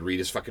week, and I'd read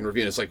his fucking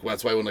review, and it's like, well,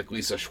 that's why when like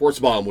Lisa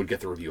Schwartzbaum would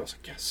get the review, I was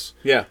like, yes.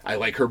 Yeah. I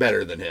like her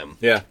better than him.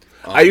 Yeah.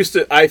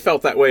 I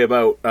felt that way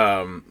about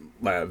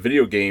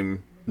video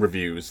game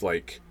reviews,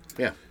 like...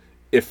 Yeah.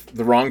 If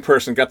the wrong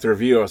person got the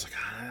review, I was like,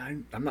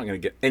 I'm not going to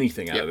get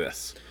anything out of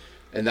this.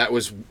 And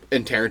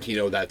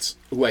Tarantino, that's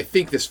who I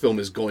think this film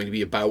is going to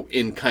be about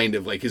in kind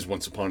of like his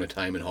Once Upon a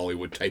Time in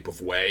Hollywood type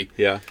of way.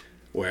 Yeah.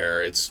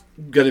 Where it's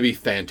going to be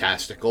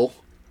fantastical.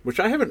 Which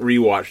I haven't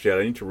rewatched yet.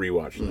 I need to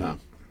rewatch that.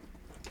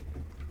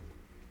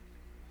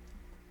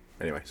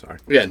 Anyway, sorry.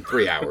 Yeah, in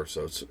 3 hours,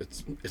 so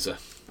it's a...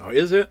 Oh,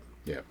 is it?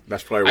 Yeah.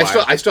 That's probably why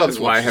I still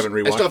have I haven't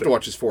rewatched it. I still have to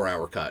watch his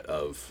 4-hour cut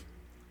of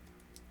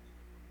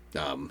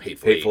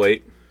Hateful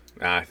Eight.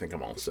 I think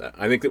I'm all set.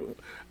 I think that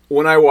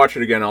when I watch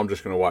it again, I'm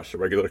just going to watch the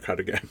regular cut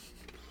again.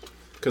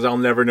 Because I'll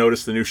never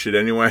notice the new shit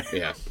anyway.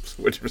 Yeah.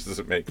 What difference does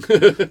it make?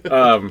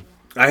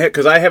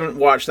 Because I haven't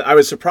watched that. I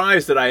was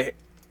surprised that I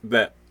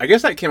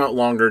guess that came out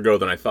longer ago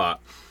than I thought.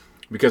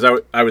 Because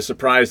I was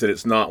surprised that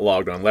it's not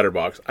logged on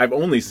Letterboxd. I've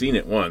only seen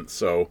it once,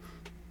 so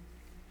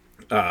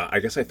I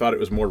guess I thought it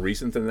was more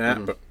recent than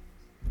that, but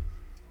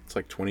it's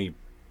like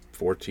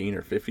 2014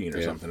 or 15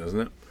 or something,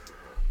 isn't it?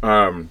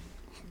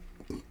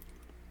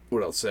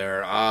 What else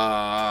there?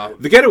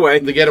 The Getaway.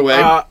 The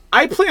Getaway.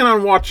 I plan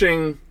on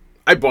watching...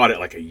 I bought it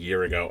like a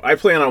year ago. I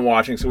plan on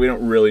watching, so we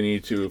don't really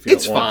need to if you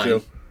don't want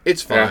to.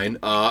 It's fine.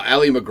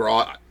 Ali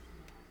McGraw,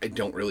 I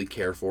don't really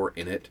care for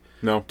in it.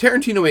 No.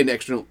 Tarantino made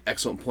an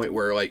excellent point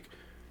where, like,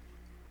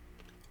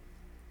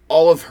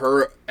 all of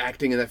her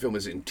acting in that film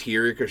is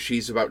interior because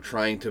she's about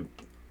trying to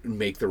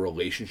make the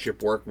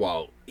relationship work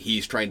while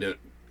he's trying to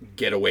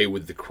get away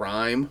with the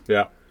crime.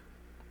 Yeah.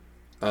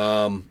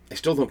 I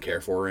still don't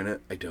care for her in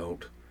it. I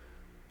don't.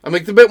 I'm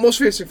like, the most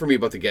famous thing for me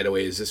about The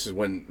Getaway is this is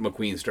when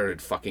McQueen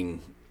started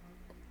fucking,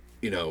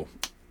 the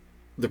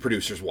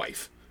producer's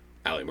wife,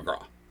 Ali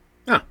McGraw.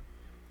 Huh.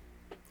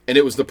 And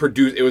it was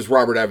it was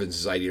Robert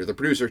Evans' idea, the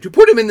producer, to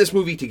put him in this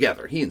movie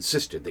together. He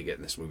insisted they get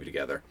in this movie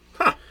together.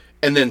 Huh.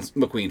 And then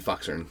McQueen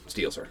fucks her and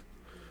steals her.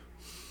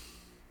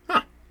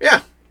 Huh.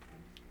 Yeah.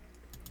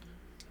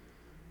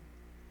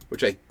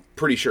 Which I'm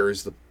pretty sure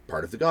is the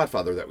part of The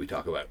Godfather that we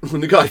talk about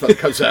when The Godfather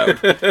comes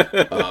out.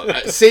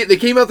 They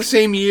came out the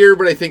same year,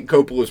 but I think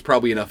Coppola was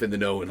probably enough in the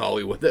know in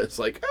Hollywood that it's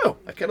like, oh,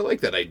 I kind of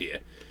like that idea.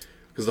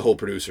 Because the whole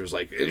producer's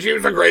like, she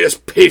was the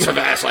greatest piece of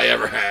ass I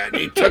ever had.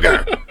 He took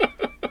her.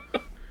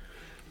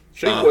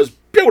 She was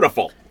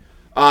beautiful.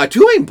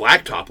 Two-Lane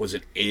Blacktop was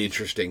an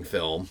interesting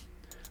film.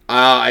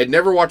 I'd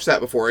never watched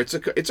that before. It's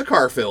a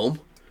car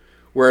film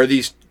where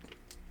these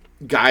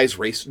guys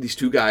race. These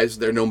two guys,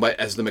 they're known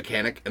as the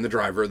mechanic and the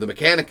driver. The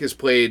mechanic is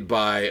played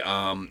by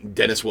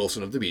Dennis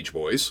Wilson of the Beach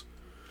Boys,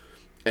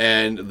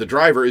 and the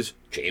driver is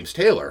James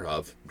Taylor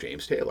of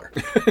James Taylor.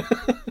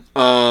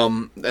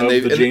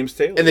 James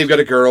Taylor, and they've got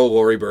a girl,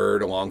 Lori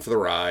Bird, along for the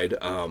ride,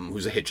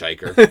 who's a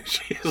hitchhiker.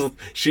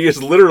 she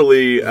is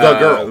literally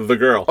the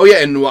girl. Oh yeah,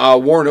 and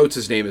Warren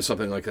Oates' name is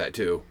something like that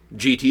too.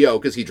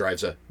 GTO, because he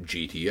drives a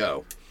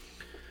GTO.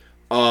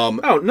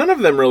 None of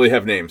them really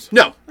have names.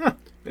 No. Huh,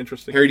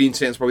 interesting. Harry Dean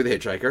Stanton's probably the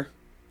hitchhiker.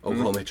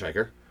 Oklahoma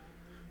hitchhiker.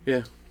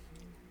 Yeah.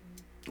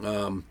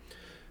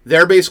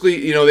 They're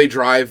basically, they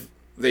drive...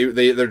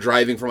 They're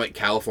driving from, like,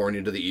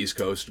 California to the East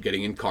Coast,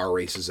 getting in car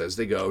races as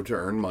they go to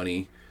earn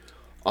money.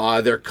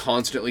 They're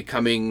constantly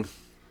coming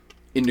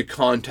into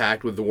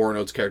contact with the Warren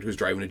Oates character who's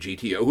driving a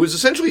GTO, who is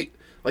essentially,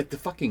 like, the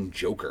fucking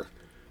Joker.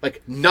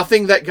 Like,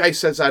 nothing that guy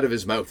says out of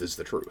his mouth is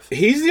the truth.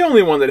 He's the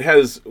only one that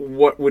has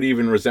what would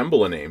even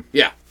resemble a name.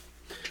 Yeah.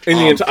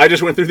 I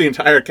just went through the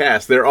entire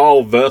cast. They're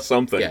all the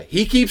something. Yeah,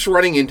 he keeps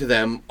running into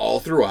them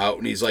all throughout,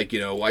 and he's like,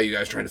 why are you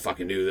guys trying to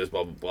fucking do this,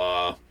 blah, blah,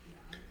 blah.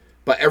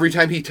 But every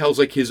time he tells,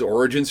 like, his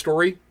origin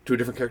story to a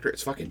different character,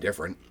 it's fucking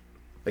different.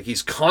 Like,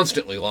 he's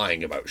constantly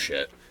lying about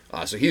shit.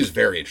 So he's a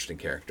very interesting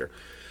character.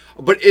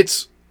 But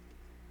it's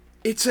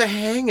a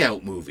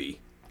hangout movie.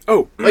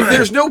 Oh. Like,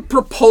 there's no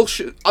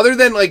propulsion, other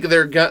than, like,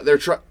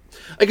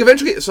 like,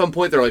 eventually at some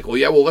point they're like,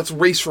 let's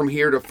race from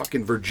here to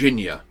fucking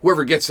Virginia.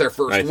 Whoever gets there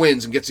first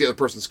wins and gets the other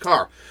person's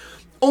car.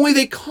 Only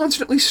they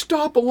constantly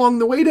stop along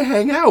the way to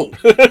hang out.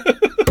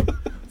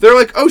 They're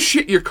like, oh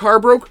shit, your car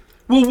broke?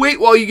 We'll wait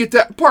while you get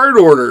that part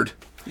ordered.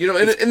 In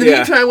the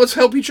meantime, let's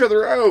help each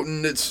other out.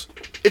 And it's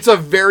a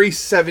very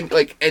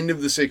end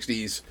of the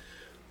 60s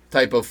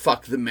type of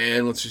fuck the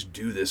man, let's just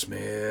do this,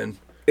 man.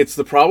 It's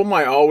the problem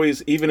I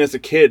always, even as a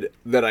kid,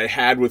 that I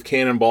had with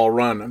Cannonball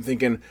Run. I'm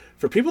thinking,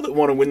 for people that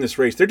want to win this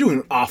race, they're doing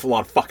an awful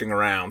lot of fucking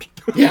around.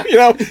 Yeah.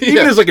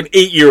 Even as like an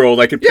 8-year-old,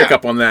 I could pick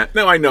up on that.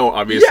 Now I know,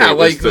 obviously,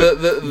 like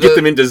get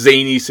them into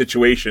zany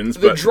situations.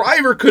 The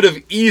driver could have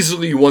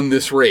easily won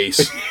this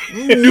race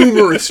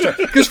numerous times.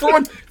 Because for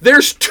one,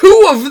 there's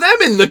two of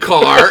them in the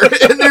car,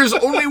 and there's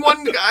only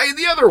one guy in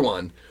the other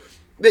one.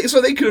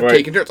 So they could have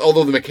taken turns,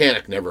 although the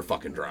mechanic never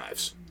fucking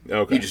drives.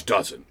 Okay. He just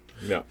doesn't.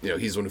 Yeah.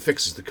 He's the one who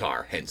fixes the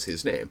car, hence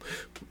his name.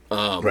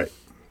 Right.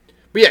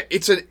 But yeah,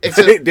 it's a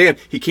Dan,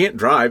 he can't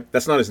drive.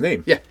 That's not his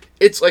name. Yeah.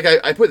 It's like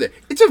I put it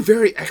there. It's a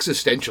very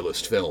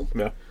existentialist film.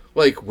 Yeah.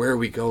 Like, where are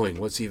we going?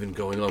 What's even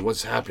going on?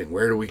 What's happening?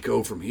 Where do we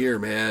go from here,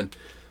 man?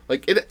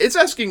 Like, it's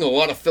asking a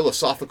lot of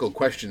philosophical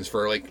questions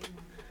for, like,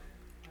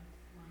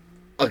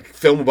 a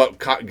film about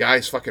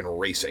guys fucking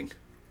racing.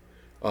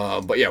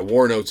 But yeah,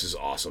 Warren Oates is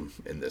awesome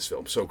in this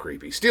film. So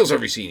creepy. Steals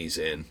every scene he's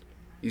in.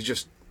 He's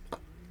just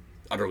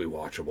utterly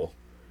watchable.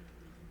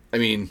 I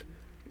mean,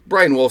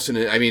 Brian Wilson,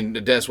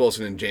 Dennis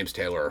Wilson and James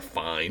Taylor are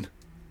fine.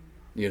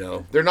 You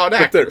know, they're not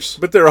actors.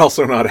 But they're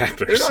also not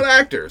actors. They're not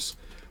actors.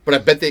 But I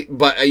bet this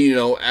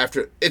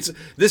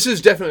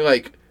is definitely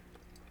like,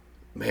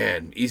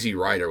 man, Easy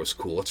Rider was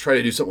cool. Let's try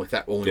to do something like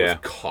that only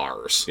with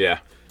cars. Yeah.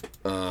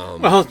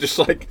 Well, just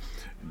like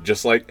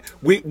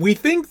we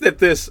think that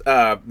this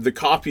the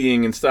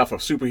copying and stuff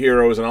of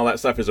superheroes and all that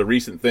stuff is a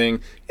recent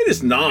thing. It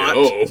is not.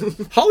 No.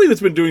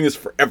 Hollywood's been doing this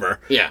forever.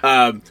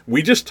 Yeah.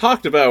 We just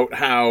talked about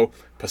how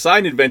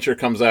Poseidon Adventure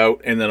comes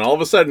out, and then all of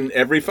a sudden,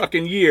 every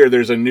fucking year,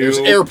 there's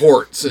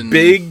airports and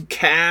big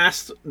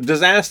cast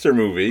disaster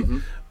movie.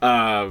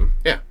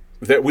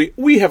 That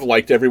we have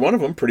liked every one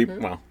of them pretty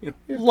well.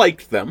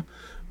 Liked them.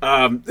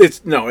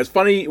 It's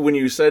funny when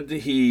you said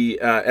he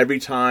every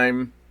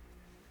time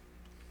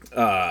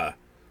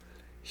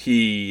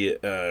he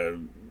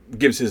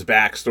gives his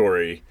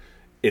backstory,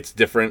 it's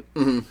different.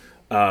 And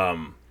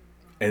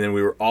then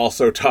we were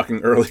also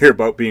talking earlier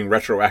about being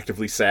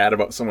retroactively sad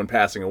about someone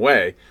passing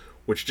away,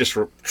 which just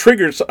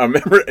triggers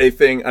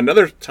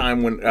another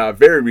time when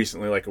very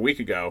recently, like a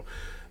week ago,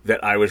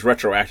 that I was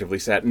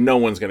retroactively sad. No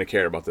one's going to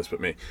care about this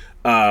but me.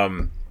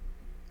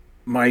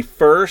 My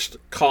first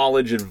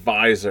college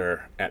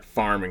advisor at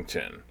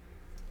Farmington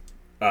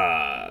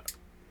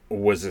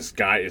was this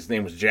guy. His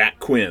name was Jack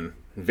Quinn.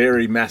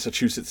 Very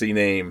Massachusettsy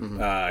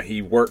name.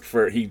 He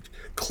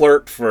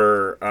clerked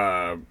for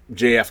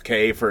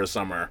JFK for a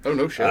summer. Oh,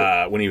 no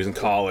shit. When he was in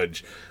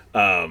college.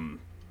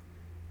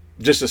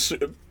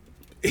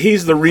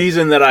 He's the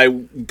reason that I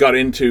got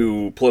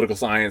into political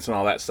science and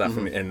all that stuff,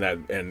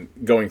 and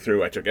going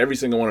through. I took every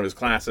single one of his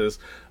classes.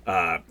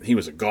 He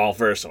was a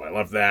golfer, so I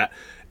loved that.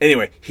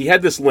 Anyway, he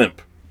had this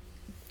limp,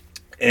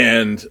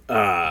 and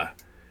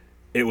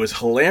it was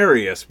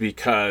hilarious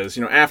because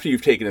after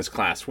you've taken his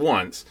class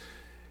once,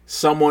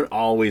 someone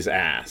always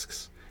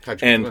asks,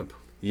 "How'd you limp?"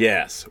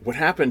 Yes, what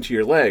happened to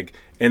your leg?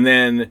 And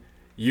then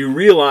you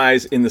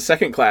realize in the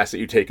second class that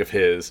you take of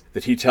his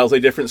that he tells a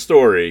different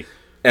story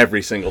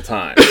every single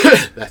time.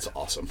 That's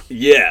awesome.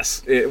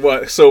 Yes, it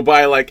was. So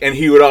and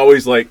he would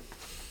always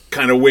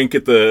kind of wink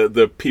at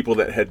the people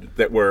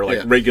that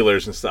were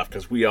regulars and stuff,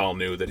 because we all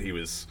knew that he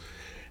was,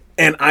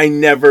 and I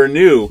never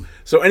knew.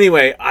 So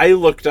anyway, I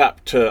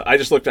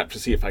just looked up to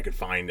see if I could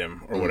find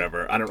him or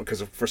whatever. I don't know,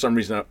 because for some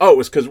reason, it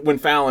was because when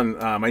Fallon,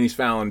 my niece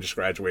Fallon, just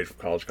graduated from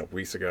college a couple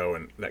weeks ago,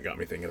 and that got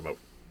me thinking about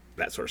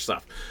that sort of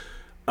stuff.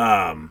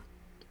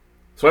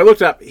 So I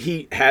looked up.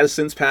 He has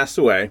since passed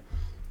away.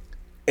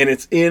 And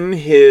it's in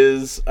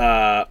his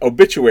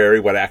obituary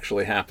what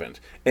actually happened.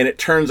 And it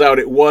turns out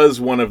it was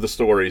one of the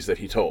stories that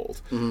he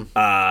told.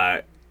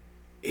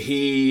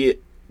 He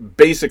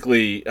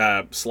basically,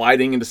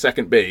 sliding into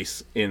second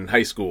base in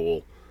high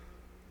school,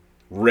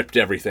 ripped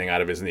everything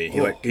out of his knee.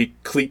 He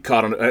cleat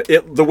caught on...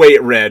 the way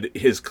it read,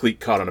 his cleat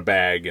caught on a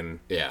bag. And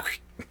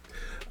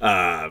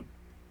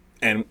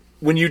and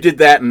when you did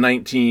that in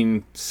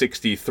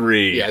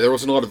 1963... Yeah, there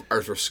wasn't a lot of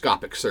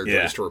arthroscopic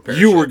surgeries to repair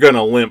you were going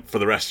to limp for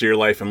the rest of your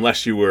life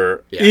unless you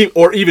were...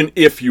 or even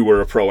if you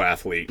were a pro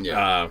athlete.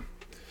 Yeah.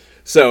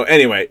 So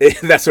anyway,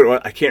 that's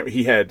what I can't...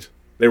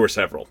 There were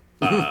several.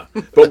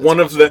 But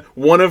one of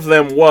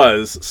them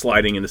was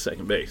sliding into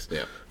second base.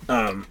 Yeah.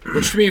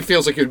 Which to me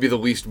feels like it would be the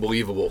least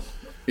believable.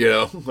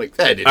 Like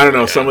that didn't I don't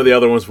know. Some of the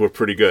other ones were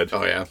pretty good.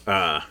 Oh,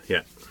 yeah.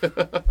 Yeah.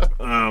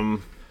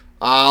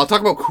 I'll talk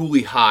about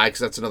Cooley High,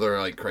 because that's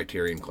another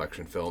Criterion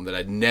Collection film that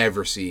I'd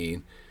never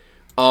seen.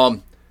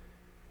 I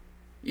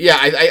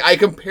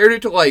compared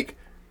it to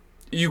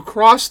you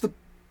cross the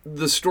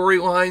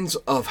storylines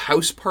of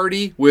House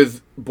Party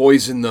with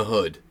Boys in the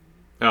Hood.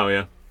 Oh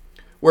yeah,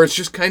 where it's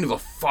just kind of a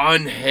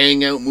fun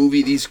hangout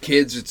movie. These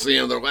kids, it's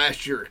their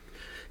last year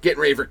getting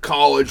ready for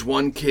college.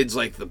 One kid's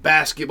the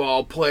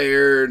basketball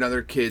player,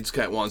 another kid's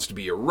wants to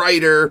be a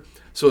writer.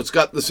 So it's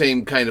got the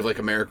same kind of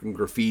American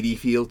Graffiti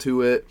feel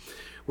to it.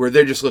 Where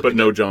they're just looking... But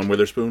no John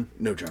Witherspoon?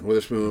 No John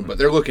Witherspoon, but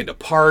they're looking to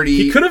party.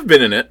 He could have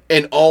been in it.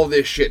 And all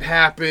this shit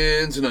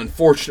happens, and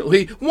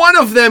unfortunately, one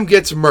of them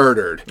gets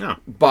murdered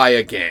by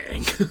a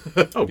gang.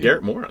 Oh,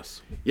 Garrett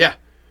Morris. Yeah.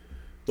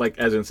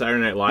 As in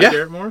Saturday Night Live,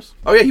 Garrett Morris?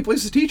 Oh, yeah, he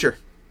plays the teacher.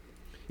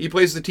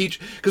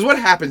 Because what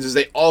happens is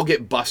they all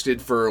get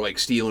busted for,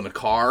 stealing a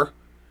car.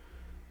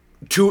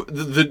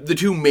 The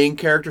two main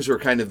characters who are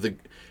kind of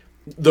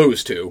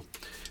those two,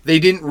 they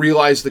didn't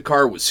realize the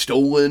car was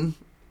stolen.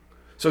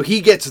 So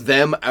he gets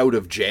them out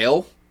of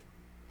jail.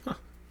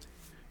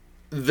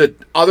 The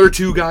other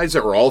two guys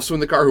that were also in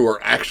the car, who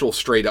are actual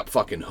straight up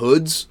fucking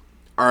hoods,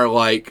 are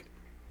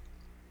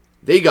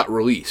they got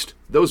released.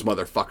 Those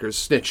motherfuckers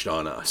snitched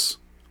on us.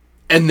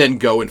 And then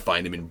go and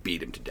find him and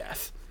beat him to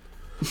death.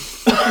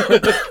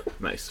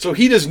 Nice. So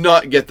he does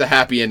not get the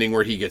happy ending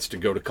where he gets to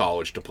go to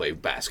college to play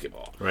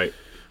basketball. Right.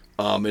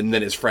 And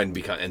then his friend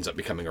ends up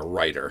becoming a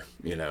writer,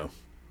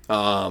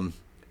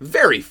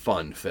 Very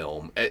fun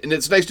film. And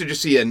it's nice to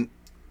just see an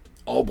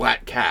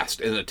all-black cast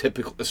in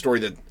a story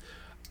that,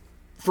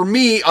 for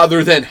me,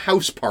 other than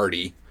House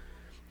Party,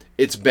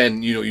 it's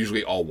been,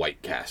 usually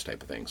all-white cast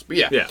type of things. But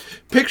yeah.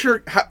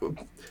 Picture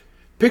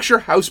Picture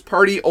House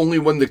Party only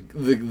when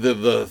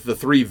the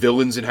three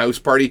villains in House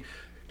Party.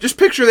 Just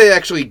picture they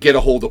actually get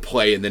a hold of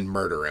Play and then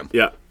murder him.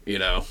 Yeah. You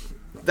know,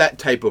 that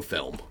type of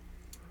film.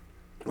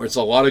 Where it's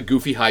a lot of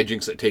goofy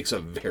hijinks that takes a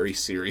very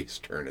serious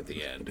turn at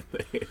the end.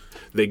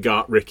 They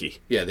got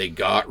Ricky. Yeah, they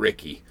got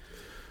Ricky.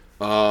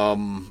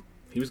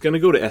 He was going to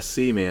go to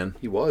SC, man.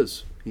 He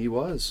was.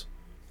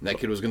 And that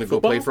kid was going to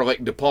go play for,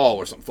 like, DePaul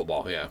or something.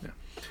 Football, yeah.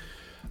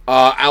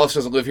 Alice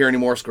Doesn't Live Here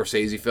Anymore,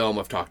 Scorsese film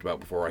I've talked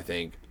about before, I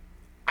think.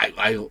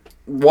 I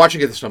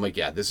watching it this time, I'm like,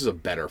 yeah, this is a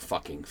better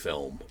fucking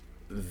film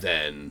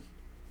than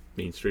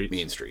Mean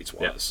Streets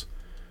was.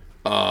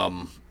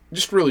 Yeah.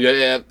 Just really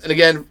good. And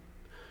again,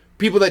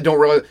 people that don't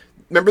realize...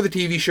 Remember the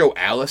TV show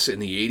Alice in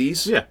the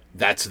 80s? Yeah.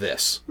 That's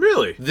this.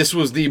 Really? This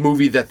was the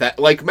movie that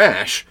like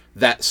MASH,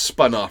 that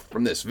spun off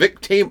from this.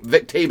 Vic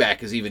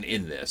Tayback is even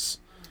in this.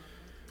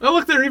 Oh,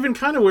 look, they're even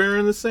kind of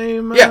wearing the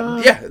same...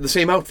 the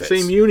same outfits.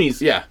 Same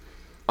unis. Yeah.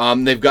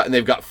 They've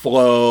got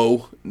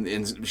Flo,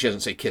 and she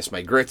doesn't say Kiss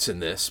My Grits in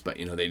this, but,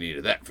 you know, they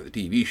needed that for the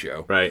TV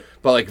show. Right.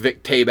 But, like,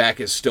 Vic Tayback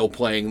is still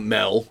playing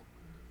Mel,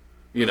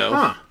 you know?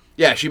 Huh.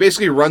 Yeah, she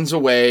basically runs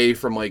away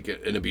from, like,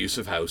 an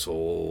abusive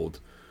household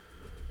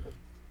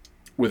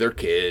with her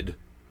kid.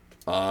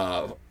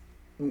 Harvey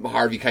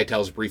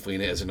Keitel's briefly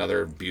in it as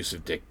another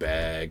abusive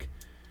dickbag.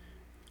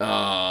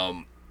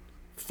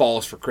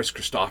 Falls for Chris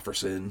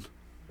Christopherson.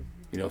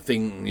 You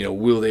know,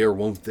 will they or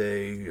won't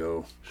they? You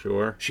know,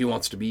 sure. She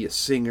wants to be a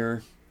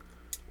singer.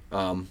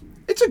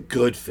 It's a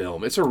good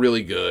film. It's a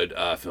really good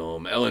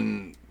film.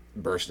 Ellen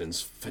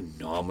Burstyn's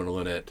phenomenal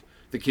in it.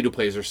 The kid who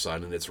plays her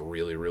son, and it's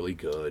really, really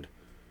good.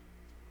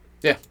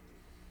 Yeah,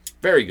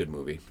 very good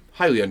movie.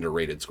 Highly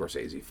underrated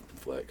Scorsese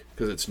flick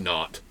because it's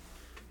not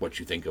what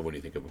you think of when you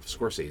think of a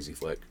Scorsese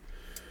flick.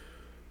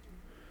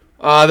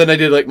 Then I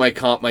did like my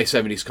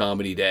 70's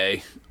comedy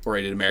day, where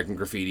I did American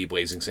Graffiti,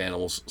 Blazing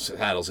Saddles,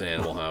 and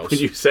Animal House. When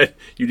you said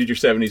you did your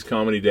 70's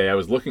comedy day, I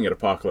was looking at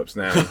Apocalypse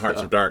Now and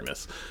Hearts of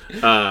Darkness.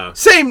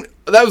 Same.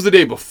 That was the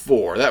day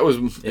before. That was,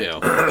 you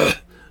know.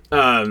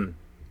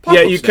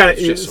 Yeah, you kind of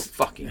just so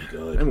fucking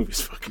good. That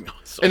movie's fucking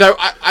awesome. And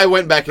I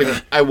went back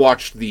and I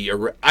watched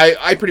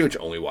I pretty much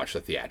only watch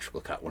the theatrical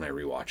cut when I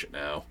rewatch it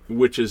now,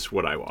 which is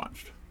what I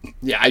watched.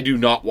 Yeah, I do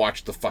not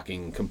watch the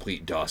fucking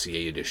complete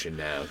dossier edition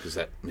now because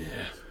that. Yeah.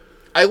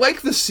 I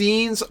like the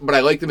scenes, but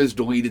I like them as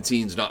deleted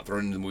scenes, not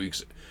thrown into the movie.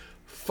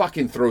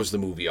 Fucking throws the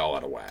movie all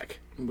out of whack.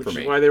 Which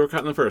is why they were cut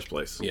in the first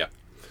place. Yeah.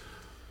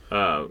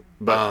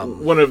 But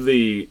one of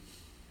the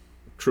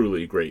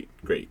truly great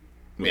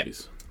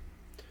movies.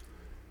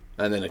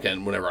 Yeah. And then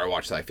again, whenever I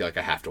watch that, I feel like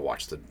I have to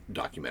watch the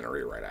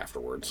documentary right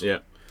afterwards. Yeah.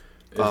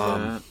 Is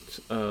that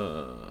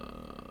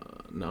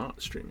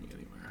not streaming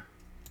anywhere?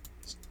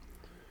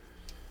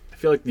 I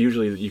feel like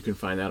usually you can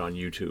find that on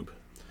YouTube.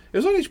 It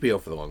was on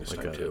HBO for the longest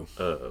time, too.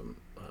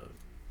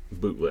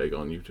 Bootleg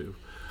on YouTube.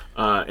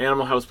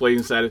 Animal House,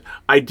 Blazing Saddles.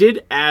 I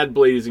did add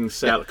Blazing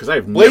Saddles because I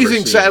have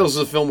Blazing Saddles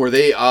is a film where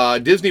they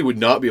Disney would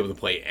not be able to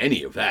play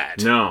any of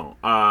that. No,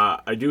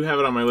 I do have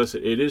it on my list.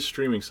 It is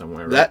streaming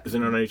somewhere. Right? Is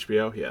it on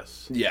HBO?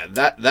 Yes. Yeah,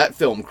 that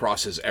film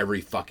crosses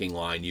every fucking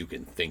line you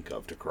can think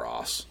of to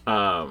cross.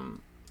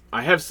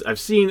 I've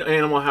seen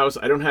Animal House.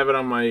 I don't have it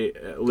on my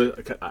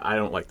list. I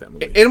don't like that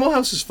movie. Animal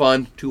House is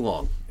fun. Too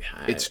long.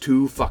 It's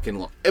too fucking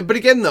long. But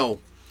again, though,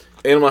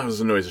 Animal House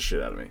annoys the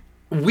shit out of me.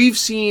 We've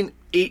seen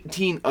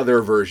 18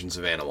 other versions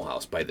of Animal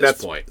House by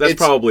this point. That's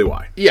probably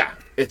why. Yeah.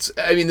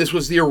 This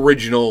was the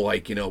original,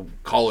 like, you know,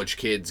 college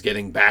kids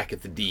getting back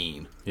at the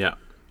dean. Yeah.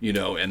 You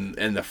know, and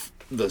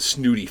the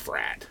snooty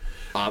frat.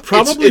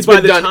 Probably it's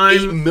by the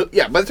time...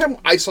 by the time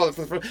I saw it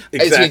for the first time,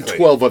 exactly. I'd seen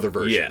 12 other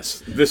versions.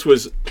 Yes. This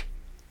was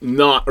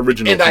not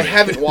original. And I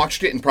haven't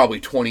watched it in probably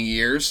 20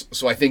 years,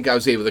 so I think I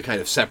was able to kind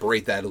of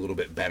separate that a little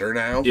bit better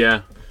now.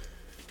 Yeah.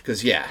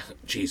 Because,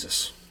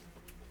 Jesus.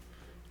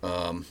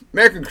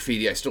 American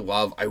Graffiti, I still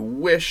love. I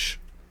wish...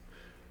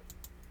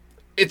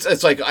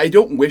 It's like, I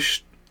don't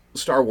wish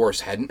Star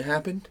Wars hadn't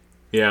happened.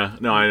 Yeah,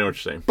 no, I know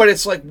what you're saying. But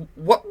it's like,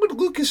 what would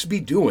Lucas be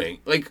doing?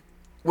 Like,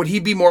 would he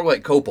be more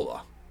like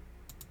Coppola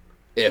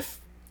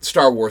if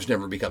Star Wars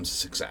never becomes a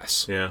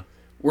success? Yeah.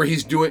 Where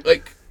he's doing,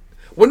 like...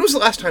 When was the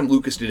last time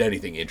Lucas did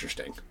anything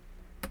interesting?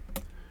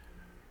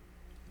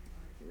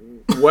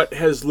 What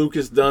has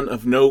Lucas done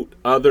of note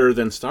other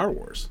than Star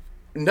Wars?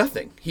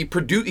 Nothing. He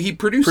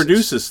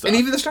produces stuff. And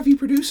even the stuff he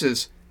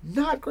produces,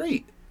 not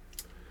great.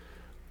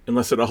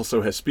 Unless it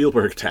also has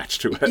Spielberg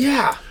attached to it.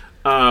 Yeah.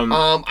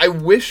 I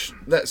wish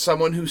that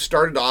someone who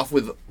started off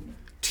with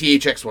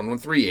THX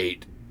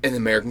 1138 and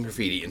American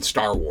Graffiti and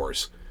Star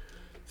Wars,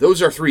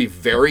 those are three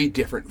very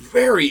different,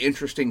 very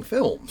interesting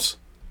films.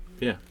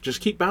 Yeah,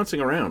 just keep bouncing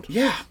around.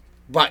 Yeah,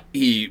 but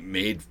he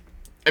made...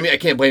 I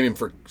can't blame him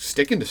for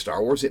sticking to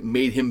Star Wars. It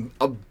made him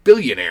a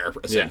billionaire,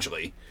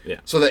 essentially. Yeah.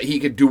 So that he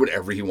could do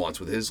whatever he wants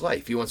with his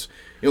life. He wants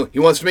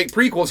to make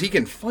prequels. He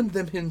can fund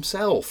them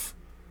himself.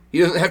 He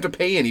doesn't have to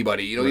pay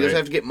anybody. He doesn't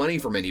have to get money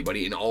from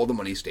anybody, and all the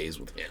money stays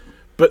with him.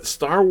 But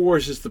Star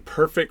Wars is the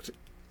perfect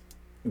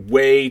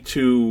way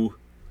to...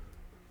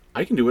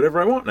 I can do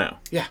whatever I want now.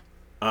 Yeah.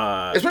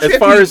 Especially as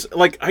far as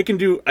like I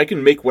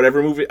can make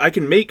whatever movie I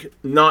can make,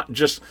 not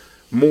just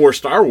more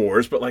Star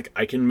Wars, but like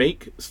I can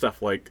make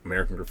stuff like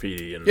American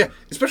Graffiti and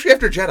especially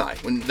after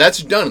Jedi, when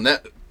that's done and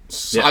that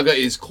saga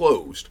is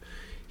closed.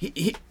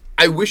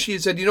 I wish he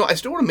had said, I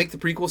still want to make the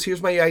prequels.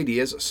 Here's my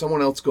ideas.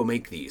 Someone else go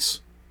make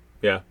these.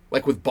 Yeah,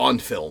 like with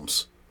Bond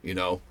films,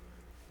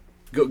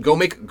 go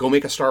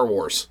make a Star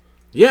Wars.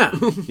 Yeah,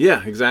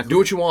 yeah, exactly. Do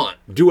what you want.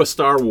 Do a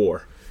Star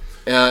War.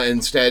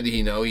 Instead,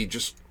 he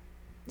just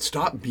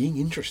stopped being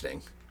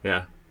interesting.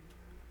 Yeah,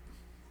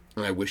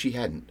 and I wish he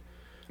hadn't.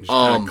 Just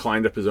kind of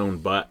climbed up his own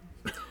butt.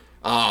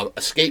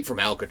 Escape from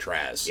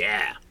Alcatraz.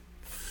 Yeah.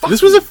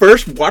 This was a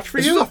first watch for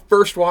you? This was a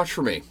first watch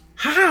for me.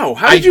 How?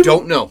 I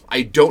don't know.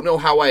 I don't know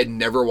how I had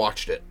never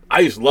watched it. I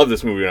used to love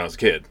this movie when I was a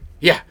kid.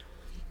 Yeah.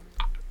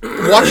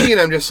 Watching it,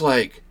 I'm just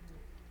like,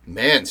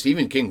 man,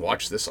 Stephen King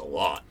watched this a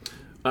lot.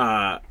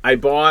 I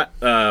bought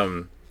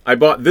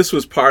this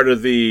was part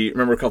of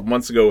remember a couple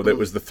months ago that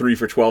was the 3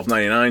 for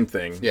 $12.99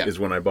 thing. Yeah. Is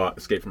when I bought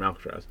Escape from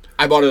Alcatraz.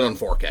 I bought it on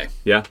 4K.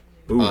 Yeah.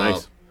 Ooh,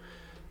 nice.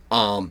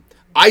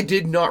 I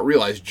did not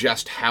realize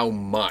just how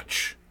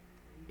much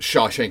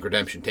Shawshank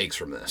Redemption takes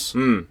from this.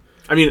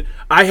 I mean,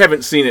 I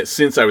haven't seen it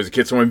since I was a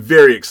kid, so I'm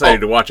very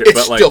excited to watch it.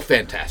 It's still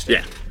fantastic.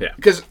 Yeah, yeah.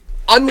 Because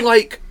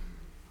unlike,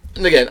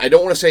 and again, I'm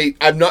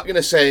not going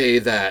to say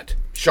that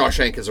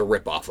Shawshank is a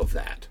ripoff of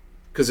that,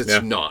 because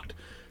it's not.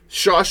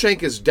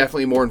 Shawshank is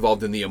definitely more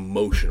involved in the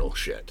emotional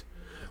shit,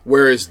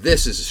 whereas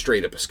this is a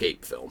straight-up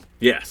escape film.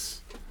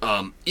 Yes.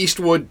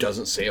 Eastwood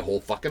doesn't say a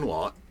whole fucking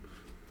lot.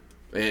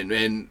 And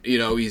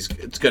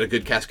it's got a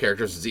good cast of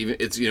characters.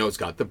 It's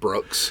got the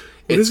Brooks.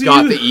 It's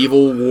got the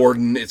evil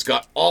warden. It's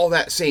got all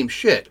that same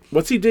shit.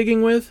 What's he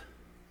digging with?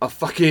 A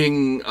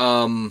fucking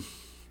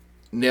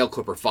nail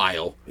clipper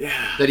file.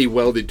 Yeah. That he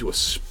welded to a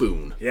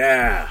spoon.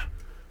 Yeah.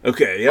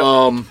 Okay. Yep.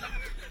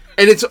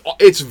 And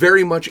it's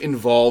very much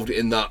involved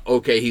in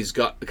he's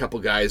got a couple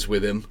guys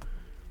with him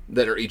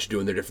that are each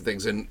doing their different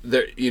things, and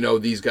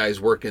these guys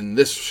work in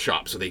this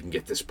shop so they can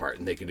get this part,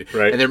 and they can do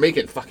right. And they're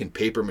making fucking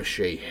paper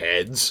mache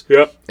heads.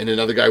 Yep. And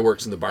another guy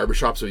works in the barber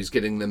shop, so he's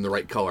getting them the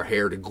right color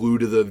hair to glue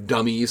to the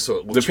dummies, so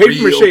it looks the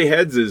paper real. mache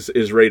heads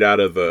is right out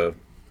of the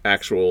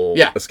actual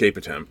escape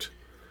attempt.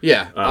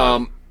 Yeah.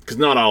 Because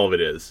not all of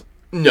it is.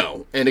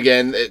 No, and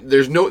again,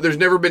 there's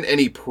never been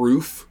any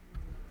proof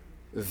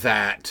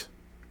that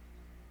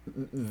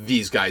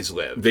these guys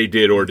lived. They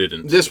did or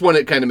didn't. This one,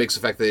 it kind of makes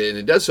the fact that, and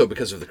it does so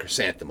because of the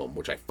chrysanthemum,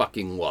 which I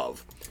fucking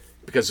love.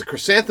 Because the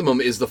chrysanthemum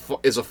is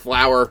a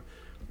flower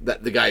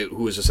that the guy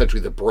who is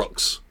essentially the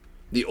Brooks,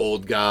 the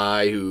old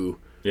guy who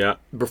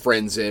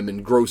befriends him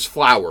and grows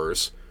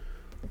flowers.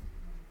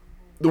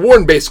 The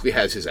warden basically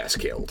has his ass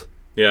killed.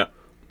 Yeah.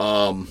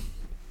 And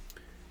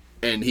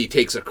he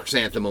takes a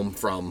chrysanthemum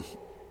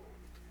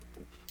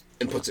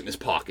and puts it in his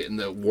pocket, and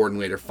the warden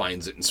later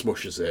finds it and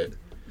smushes it.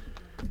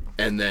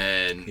 And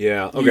then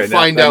you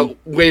find out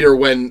later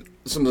when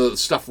some of the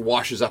stuff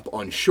washes up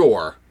on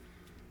shore,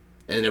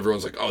 and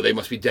everyone's like, oh, they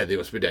must be dead,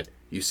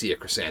 You see a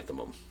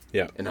chrysanthemum.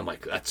 Yeah. And I'm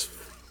like, that's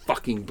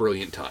fucking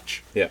brilliant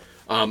touch. Yeah.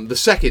 The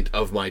second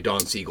of my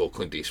Don Siegel,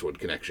 Clint Eastwood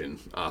connection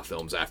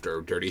films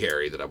after Dirty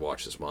Harry that I've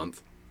watched this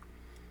month.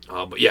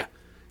 But yeah,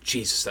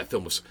 Jesus, that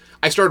film was...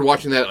 I started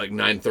watching that at like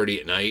 9:30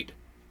 at night.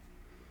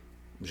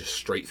 Just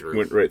straight through.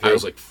 Went right through? I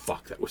was like,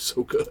 fuck, that was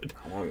so good.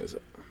 How long is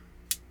it?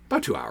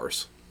 About 2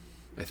 hours.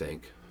 I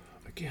think.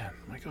 Again,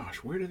 my gosh,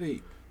 where do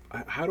they?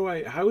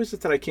 How is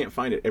it that I can't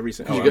find it every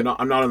single?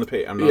 I'm not on the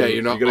page.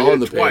 You're not on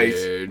the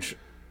page.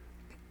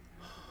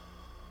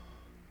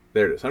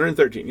 There it is,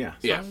 113. Yeah,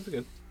 yeah,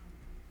 good.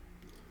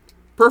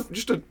 Perfect,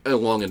 just a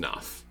long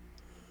enough.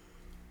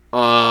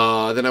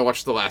 Then I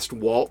watched The Last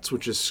Waltz,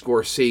 which is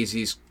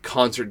Scorsese's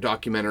concert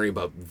documentary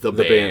about the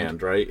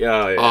band, right?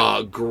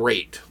 Yeah.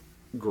 Great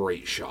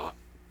shot,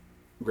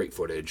 great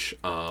footage.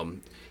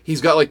 He's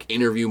got like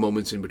interview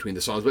moments in between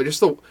the songs, but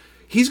just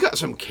he's got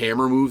some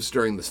camera moves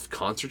during this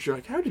concert. You're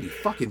like, how did he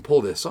fucking pull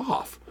this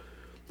off?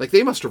 Like,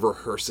 they must have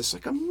rehearsed this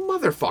like a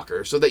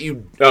motherfucker so that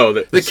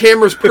the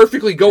camera's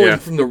perfectly going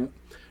from the,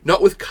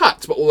 not with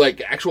cuts, but with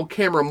like actual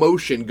camera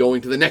motion going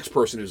to the next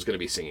person who's going to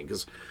be singing.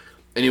 Because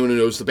anyone who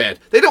knows the band,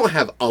 they don't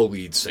have a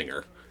lead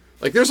singer.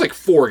 Like, there's like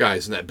 4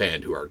 guys in that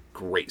band who are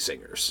great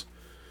singers.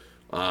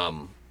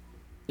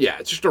 Yeah,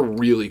 it's just a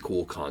really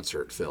cool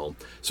concert film.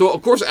 So,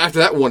 of course, after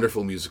that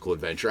wonderful musical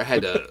adventure, I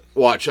had to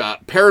watch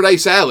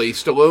Paradise Alley,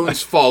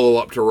 Stallone's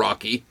follow-up to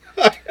Rocky.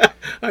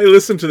 I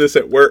listened to this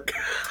at work.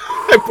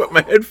 I put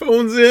my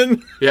headphones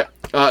in. Yeah.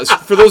 So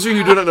for those of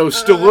you who do not know,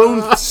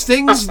 Stallone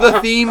sings the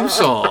theme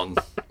song.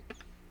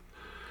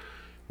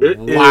 It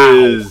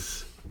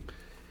is.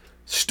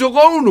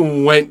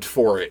 Stallone went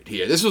for it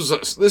here. This was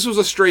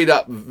a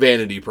straight-up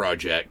vanity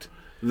project.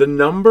 The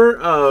number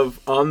of,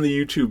 on the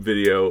YouTube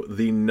video,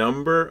 the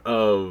number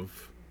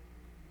of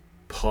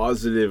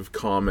positive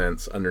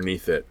comments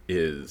underneath it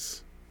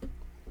is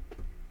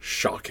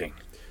shocking.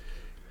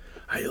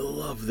 I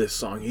love this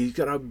song. He's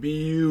got a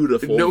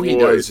beautiful voice. No, he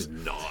does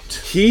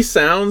not. He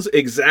sounds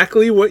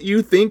exactly what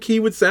you think he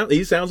would sound.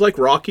 He sounds like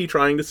Rocky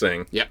trying to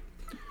sing. Yep.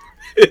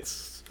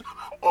 It's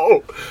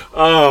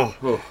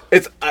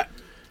It's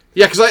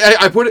yeah, because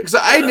I put it because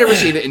I had never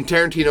seen it. And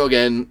Tarantino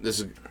again. This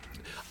is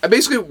I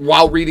basically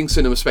while reading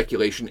Cinema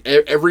Speculation,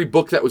 every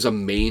book that was a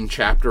main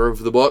chapter of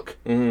the book,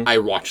 I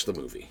watched the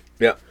movie.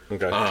 yeah.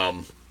 Okay.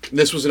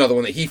 This was another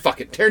one that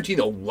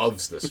Tarantino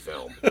loves this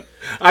film.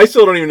 I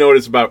still don't even know what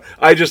it's about.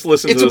 I just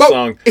listened to the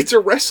song. It's a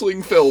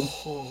wrestling film.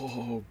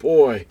 Oh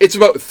boy. It's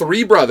about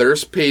three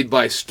brothers paid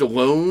by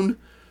Stallone,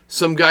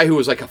 some guy who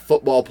was like a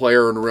football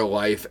player in real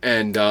life,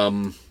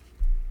 and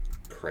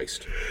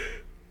Christ.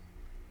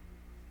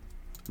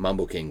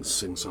 Mambo Kings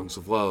sing songs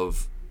of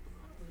love.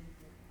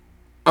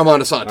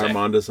 Armando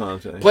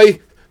Sante.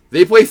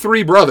 They play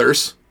three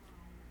brothers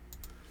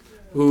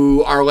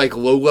who are like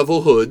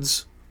low-level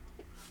hoods.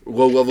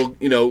 Low-level,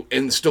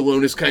 and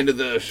Stallone is kind of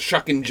the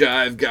shuck and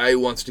jive guy who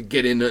wants to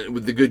get in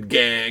with the good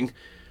gang.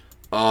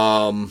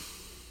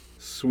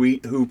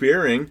 Sweet hoop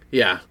earring.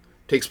 Yeah.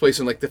 Takes place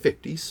in like the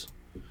 50s.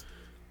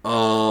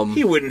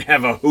 He wouldn't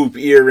have a hoop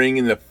earring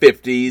in the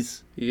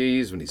 50s.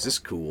 When he's this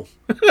cool.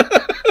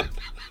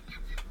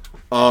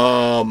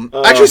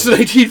 Actually, it's the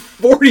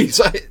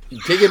 1940s.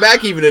 Take it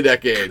back even a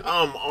decade.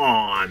 Come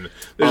on.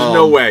 There's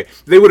no way.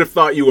 They would have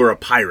thought you were a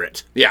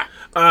pirate. Yeah.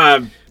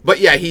 But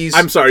yeah,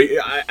 I'm sorry.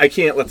 I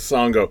can't let the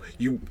song go.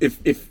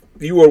 If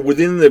you are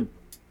within the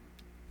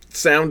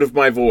sound of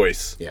my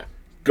voice. Yeah.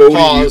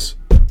 Pause.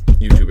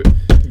 YouTube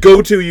it.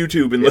 Go to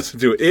YouTube and listen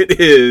to it. It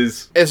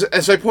is.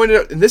 As I pointed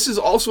out, and this is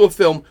also a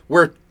film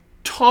where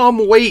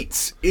Tom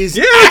Waits is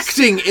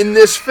acting in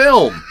this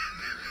film.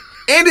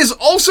 And is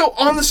also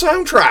on the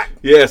soundtrack.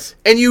 Yes.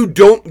 And you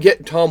don't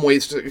get Tom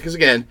Waits because,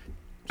 again,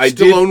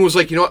 Stallone was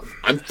like, you know what?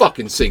 I'm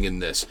fucking singing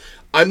this.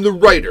 I'm the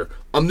writer.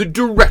 I'm the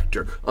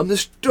director. I'm the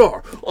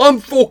star. I'm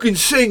fucking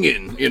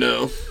singing,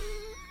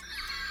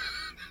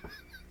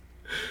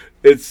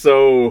 It's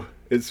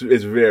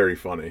very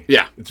funny.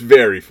 Yeah. It's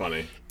very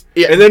funny.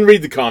 Yeah. And then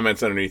read the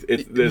comments underneath.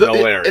 It's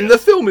hilarious. And the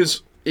film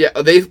is,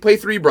 they play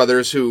three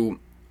brothers who...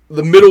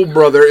 The middle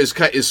brother is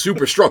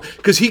super strong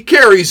because he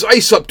carries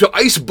ice up to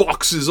ice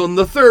boxes on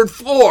the 3rd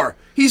floor.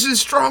 He's as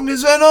strong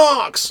as an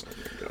ox.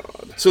 Oh,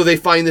 God. So they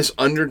find this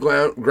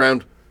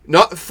underground,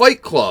 not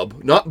fight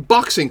club, not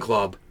boxing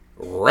club,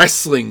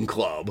 wrestling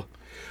club,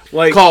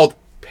 called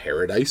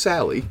Paradise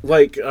Alley.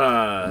 Like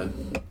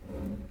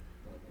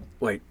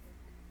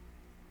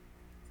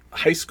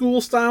high school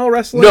style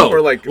wrestling? No,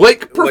 or like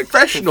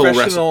professional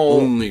wrestling,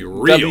 only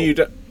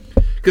real.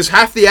 Because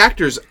half the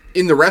actors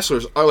in the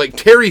wrestlers are like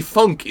Terry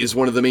Funk is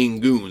one of the main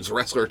goons,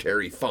 wrestler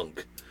Terry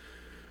Funk,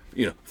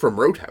 from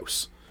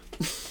Roadhouse.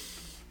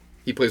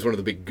 He plays one of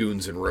the big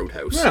goons in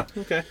Roadhouse. Yeah,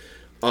 okay.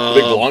 The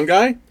big blonde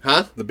guy?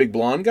 Huh? The big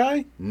blonde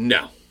guy?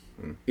 No,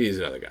 he's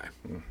another guy.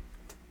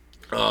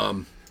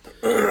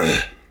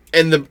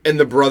 And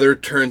the brother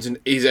turns and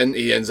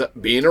he ends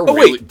up being a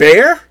wait,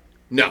 Bear?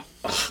 No,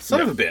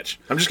 son of a bitch.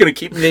 I'm just gonna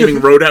keep naming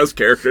Roadhouse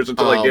characters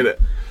until I get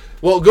it.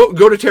 Well,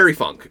 go to Terry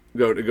Funk.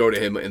 Go to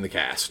him in the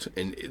cast,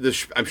 and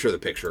I'm sure the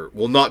picture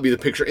will not be the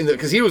picture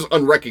because he was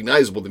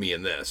unrecognizable to me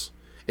in this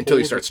until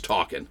he starts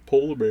talking.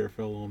 Polar bear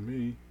fell on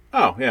me.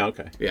 Oh yeah,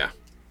 okay. Yeah.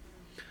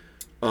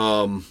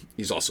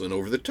 He's also in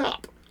Over the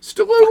Top.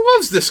 Stallone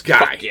loves this guy.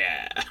 Fuck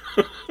yeah.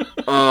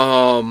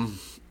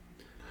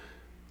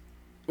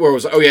 Where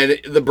was I? Oh yeah,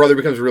 the brother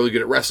becomes really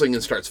good at wrestling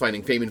and starts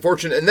finding fame and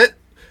fortune, and then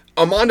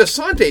Armando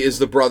Sante is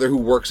the brother who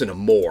works in a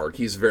morgue.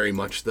 He's very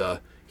much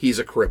he's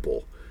a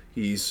cripple.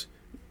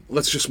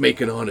 Let's just make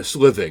an honest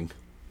living.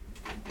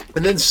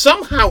 And then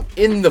somehow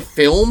in the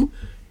film,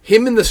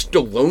 him and the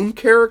Stallone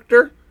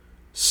character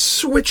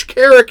switch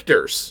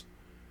characters.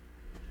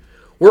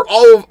 Where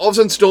all of a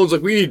sudden Stallone's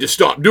like, we need to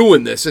stop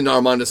doing this. And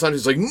Armando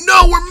Sante's like,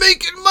 no, we're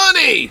making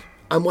money.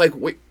 I'm like,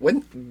 wait,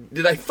 when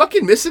did I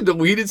fucking miss a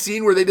deleted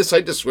scene where they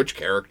decide to switch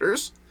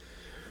characters?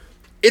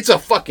 It's a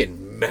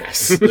fucking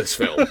mess, this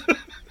film.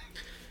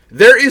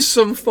 There is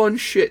some fun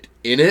shit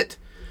in it.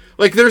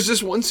 Like, there's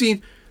this one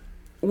scene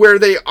where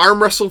they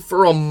arm wrestle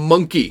for a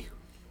monkey.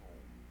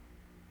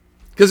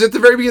 Because at the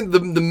very beginning,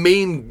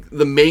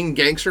 the main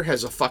gangster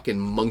has a fucking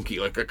monkey,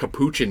 like a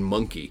capuchin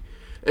monkey.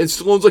 And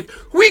Stallone's like,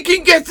 we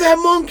can get that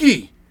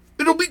monkey!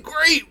 It'll be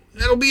great!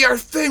 That'll be our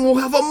thing, we'll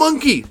have a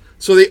monkey!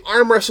 So they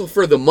arm wrestle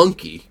for the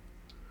monkey.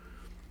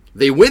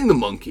 They win the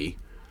monkey.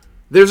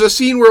 There's a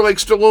scene where like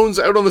Stallone's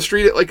out on the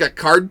street at like a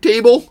card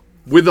table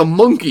with a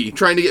monkey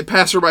trying to get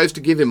passerbys to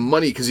give him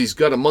money because he's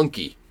got a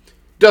monkey.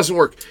 Doesn't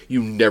work.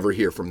 You never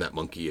hear from that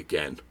monkey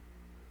again.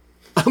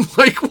 I'm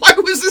like, why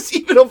was this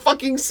even a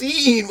fucking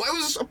scene? Why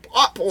was this a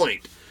plot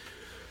point?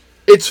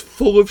 It's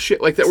full of shit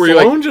like that where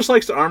Stallone you're like, just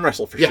likes to arm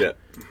wrestle for shit.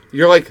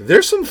 You're like,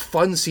 there's some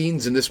fun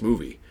scenes in this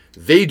movie.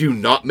 They do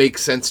not make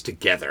sense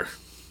together.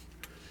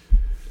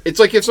 It's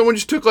like if someone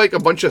just took like a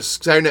bunch of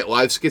Saturday Night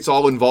Live skits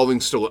all involving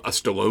a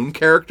Stallone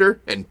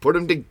character and put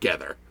them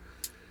together.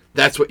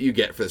 That's what you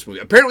get for this movie.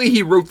 Apparently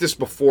he wrote this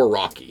before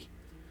Rocky,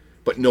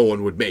 but no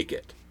one would make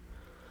it.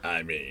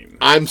 I mean,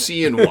 I'm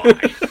seeing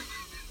why.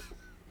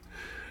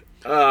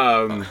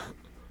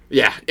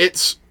 Yeah,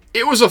 it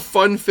was a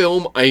fun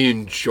film. I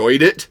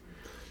enjoyed it.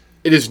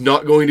 It is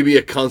not going to be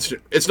a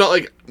constant... It's not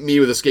like me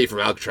with Escape from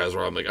Alcatraz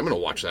where I'm like, I'm going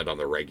to watch that on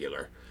the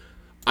regular.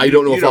 I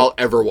don't know if I'll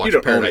ever watch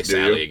Paradise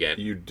Alley again.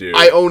 You do.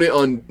 I own it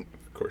on...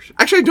 Of course you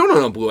do. Actually, I don't own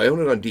it on Blue. I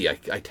own it on D. I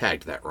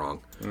tagged that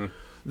wrong.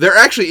 There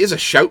actually is a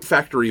Shout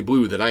Factory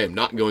Blue that I am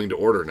not going to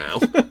order now.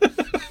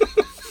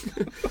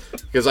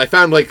 Because I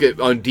found like it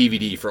on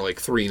DVD for like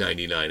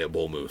 $3.99 at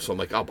Bull Moose. So I'm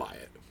like, I'll buy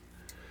it.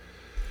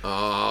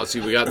 Let's see,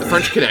 we got The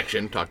French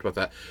Connection. Talked about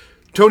that.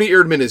 Tony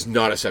Erdmann is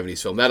not a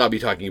 70s film. That I'll be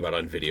talking about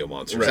on Video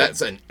Monsters.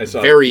 Right. That's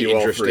a very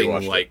interesting,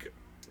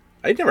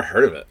 I'd never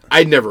heard of it.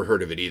 I'd never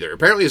heard of it either.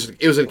 Apparently,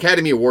 it was an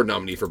Academy Award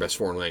nominee for Best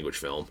Foreign Language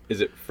Film. Is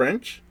it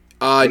French?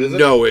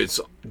 No, it's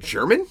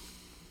German.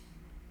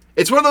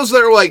 It's one of those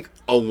that are like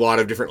a lot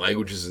of different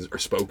languages are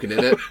spoken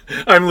in it.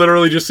 I'm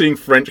literally just seeing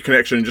French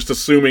Connection and just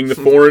assuming the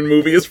foreign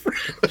movie is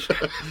French.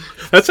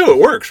 That's how it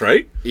works,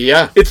 right?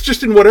 Yeah. It's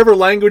just in whatever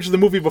language the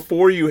movie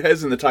before you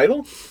has in the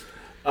title.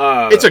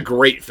 It's a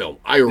great film.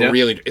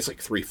 It's like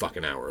 3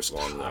 fucking hours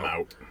long though. I'm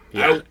out.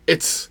 Yeah.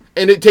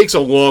 And it takes a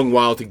long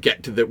while to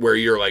get to where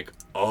you're like,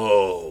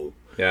 oh.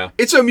 Yeah.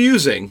 It's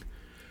amusing.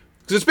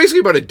 Because it's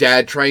basically about a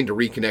dad trying to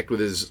reconnect with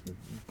his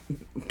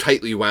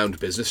tightly wound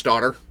business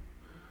daughter.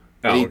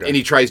 And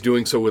he tries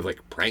doing so with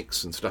like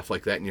pranks and stuff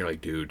like that, and you're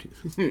like, dude,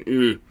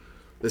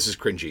 this is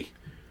cringy.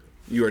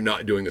 You are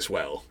not doing this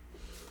well.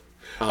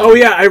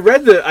 I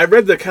read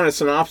the kind of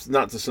synopsis,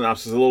 not the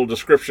synopsis, a little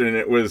description, and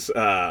it was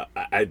I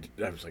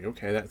was like,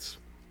 okay, that's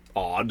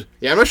odd.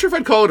 Yeah, I'm not sure if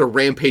I'd call it a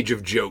rampage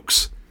of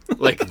jokes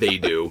like they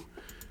do.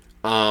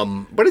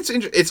 But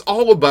it's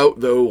all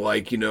about though,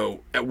 like, you know,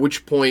 at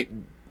which point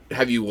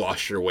have you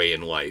lost your way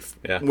in life?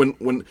 Yeah.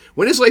 When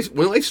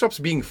life stops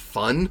being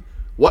fun.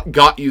 What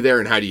got you there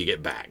and how do you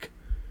get back?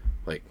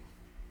 But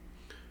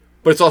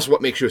it's also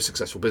what makes you a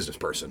successful business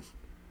person.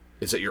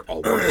 Is that you're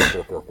all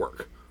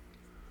work.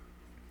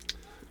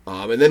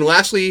 And then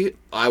lastly,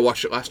 I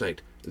watched it last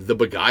night. The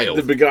Beguiled.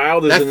 The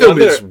Beguiled is that film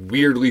is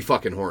weirdly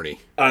fucking horny.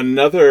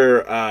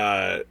 Another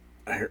I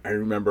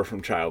remember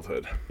from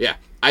childhood. Yeah,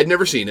 I'd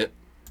never seen it.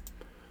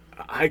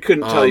 I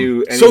couldn't tell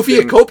you anything.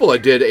 Sofia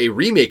Coppola did a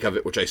remake of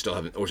it, which I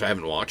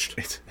haven't watched.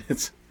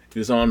 It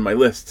was on my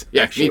list.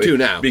 Yeah, actually, me too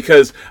now.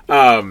 Because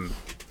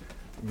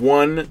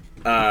one,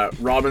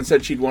 Robin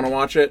said she'd want to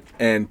watch it,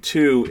 and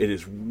two, it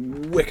is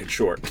wicked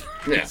short.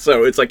 Yeah.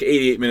 So it's like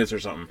 88 minutes or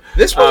something.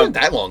 This wasn't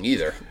that long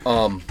either.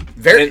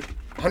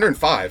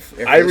 105.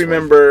 I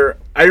remember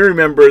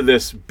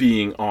this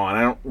being on.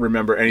 I don't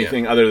remember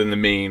anything other than the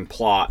main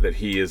plot that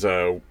he is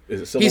a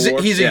Civil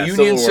War? He's a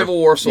Union Civil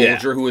War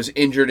soldier who was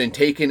injured and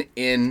taken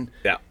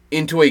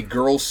into a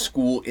girls'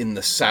 school in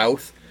the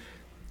South.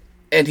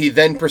 And he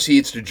then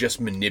proceeds to just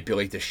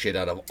manipulate the shit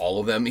out of all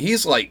of them.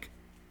 He's like...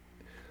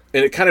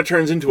 And it kind of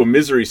turns into a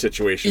misery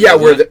situation. Yeah,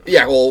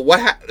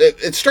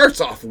 it starts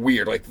off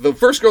weird. Like, the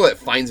first girl that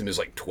finds him is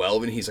like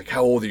 12, and he's like,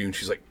 how old are you? And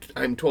she's like,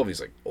 I'm 12.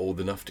 He's like,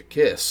 old enough to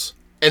kiss.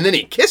 And then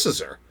he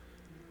kisses her.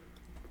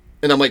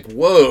 And I'm like,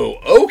 whoa,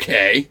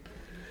 okay.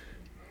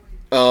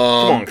 Come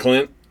on,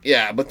 Clint.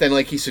 Yeah, but then,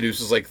 like, he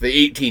seduces, like,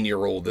 the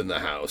 18-year-old in the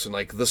house, and,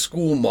 like, the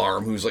school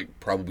marm, who's, like,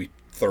 probably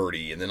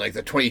 30, and then, like,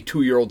 the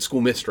 22-year-old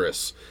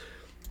schoolmistress.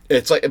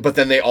 It's like, but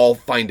then they all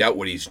find out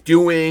what he's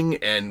doing,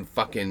 and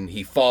fucking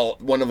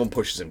one of them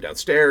pushes him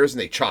downstairs,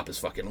 and they chop his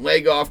fucking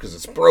leg off because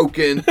it's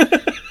broken.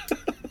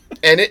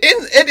 And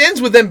it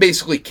ends with them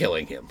basically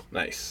killing him.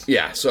 Nice.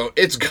 Yeah, so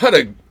it's got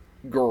a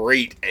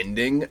great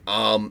ending.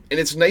 And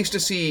it's nice to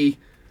see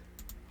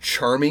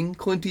charming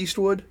Clint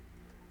Eastwood.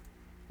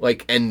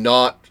 Like, and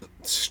not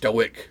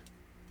stoic,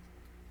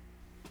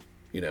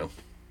 you know,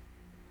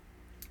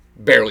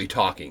 barely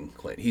talking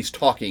Clint. He's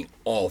talking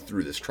all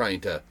through this,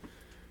 trying to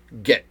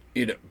get,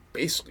 you know,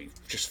 basically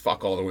just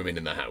fuck all the women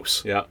in the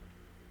house. Yeah.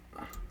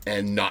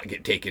 And not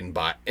get taken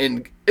by...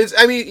 And,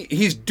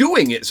 he's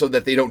doing it so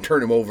that they don't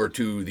turn him over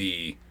to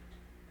the,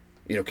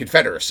 you know,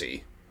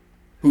 Confederacy.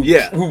 Who,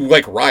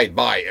 like, ride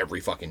by every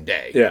fucking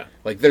day. Yeah.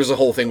 Like, there's a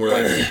whole thing where,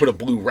 like, if you put a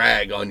blue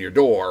rag on your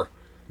door,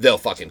 they'll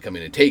fucking come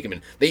in and take him.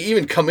 And they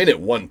even come in at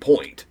one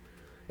point.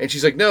 And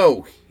she's like,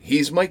 no,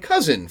 he's my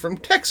cousin from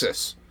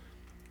Texas.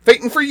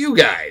 Fighting for you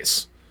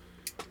guys.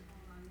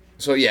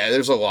 So, yeah,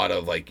 there's a lot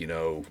of, like, you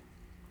know,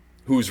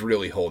 who's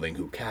really holding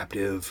who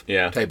captive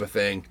type of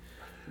thing.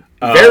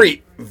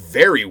 Very,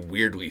 very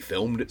weirdly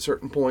filmed at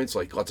certain points.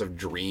 Like, lots of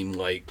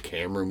dream-like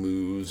camera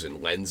moves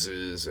and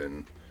lenses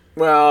and...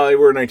 Well,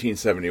 we're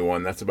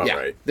 1971. That's about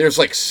right. There's,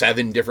 like,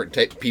 7 different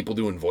people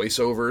doing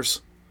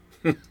voiceovers.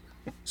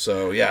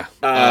 So, yeah.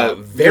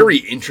 Very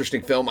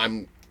interesting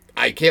film.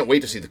 I can't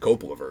wait to see the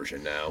Coppola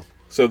version now.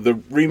 So the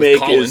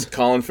remake is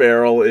Colin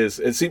Farrell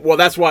well,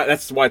 that's why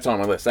it's on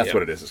my list. That's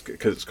what it is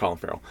because it's Colin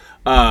Farrell.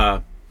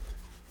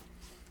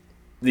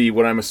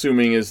 What I'm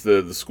assuming is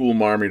the school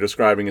marm you're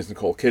describing is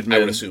Nicole Kidman. I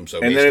would assume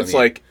so. And then it's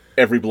like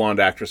every blonde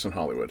actress in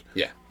Hollywood.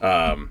 Yeah.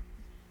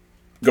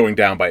 Going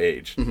down by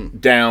age. Mm-hmm.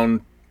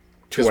 Down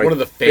to one of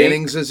the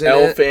Fannings is in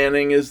Elle it.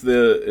 Fanning is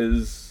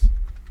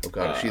Oh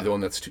god, is she the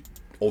one that's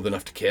old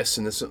enough to kiss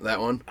in that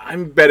one?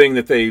 I'm betting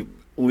that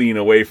lean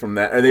away from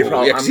that. Are they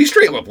probably? Yeah, 'cause he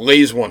straight up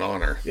lays one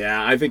on her.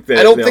 Yeah, I think that.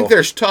 I don't think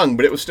there's tongue,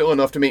 but it was still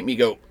enough to make me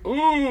go,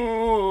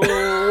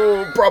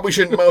 ooh, probably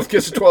shouldn't mouth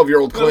kiss a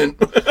 12-year-old Clint.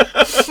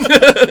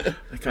 I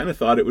kind of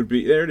thought it would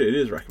be. There it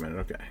is, recommended.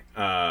 Okay.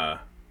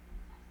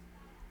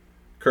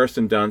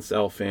 Kirsten Dunst,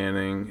 Elle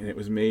Fanning, and it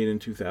was made in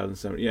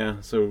 2007. Yeah,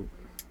 so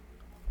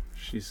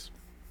she's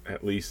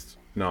at least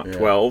not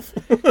 12.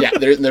 Yeah,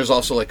 there's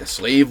also like a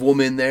slave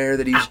woman there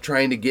that he's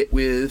trying to get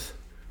with,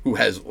 who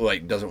has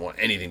like doesn't want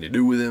anything to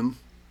do with him.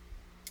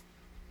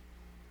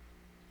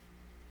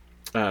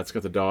 It's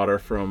got the daughter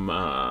from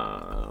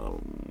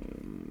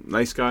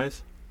Nice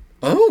Guys.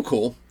 Oh,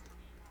 cool.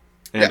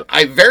 And yeah,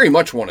 I very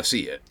much want to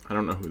see it. I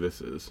don't know who this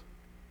is.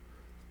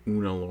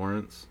 Una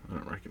Lawrence? I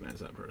don't recognize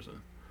that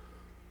person.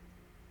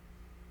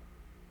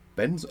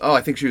 Ben's? Oh,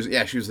 I think she was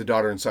the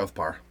daughter in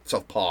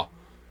Southpaw,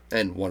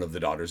 and one of the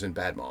daughters in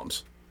Bad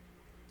Moms.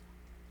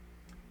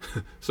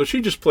 So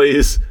she just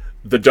plays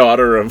the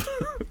daughter of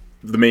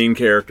the main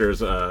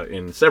characters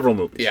in several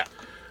movies. Yeah.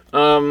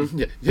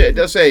 Yeah, it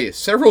does say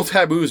several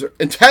taboos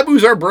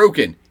are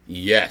broken.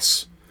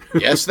 Yes.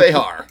 Yes, they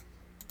are.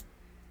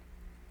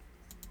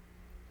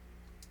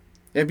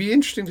 It'd be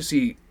interesting to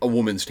see a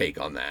woman's take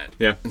on that.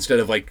 Yeah. Instead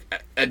of like,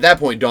 at that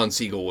point, Don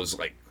Siegel was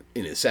like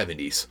in his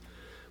 70s.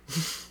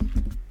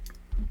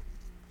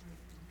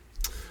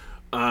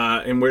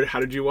 And how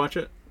did you watch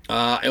it?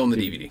 I own the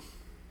DVD.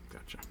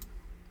 Gotcha.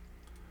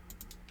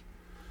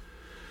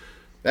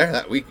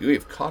 There,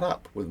 we've caught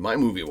up with my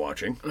movie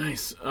watching.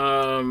 Nice. Did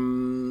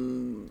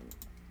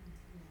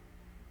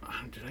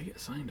I get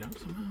signed up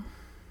somehow?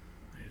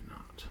 I did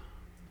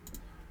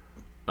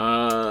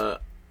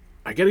not.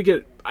 I gotta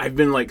get. I've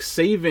been like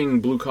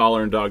saving Blue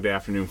Collar and Dog Day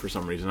Afternoon for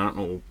some reason. I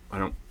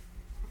don't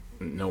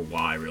know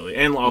why really.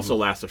 And also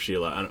Last of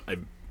Sheila.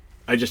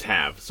 I just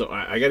have. So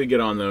I got to get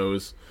on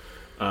those.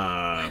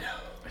 I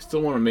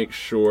still want to make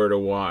sure to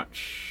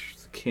watch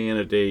The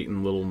Candidate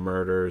and Little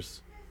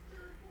Murders.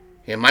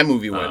 Yeah, my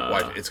movie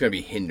it's going to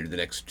be hindered the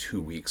next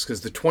 2 weeks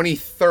because the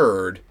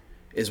 23rd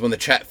is when the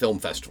Chat Film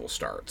Festival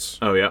starts.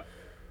 Oh yeah.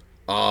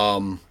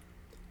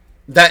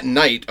 That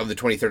night of the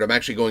 23rd, I'm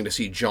actually going to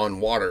see John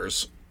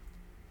Waters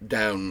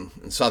down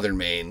in Southern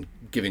Maine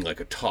giving like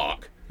a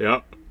talk.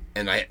 Yeah.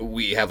 And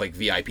we have like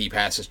VIP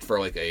passes for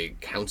like a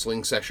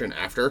counseling session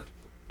after.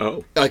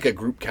 Oh. Like a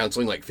group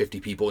counseling, like 50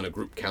 people in a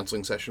group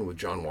counseling session with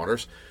John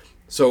Waters.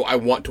 So I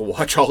want to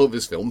watch all of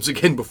his films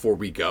again before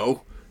we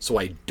go, so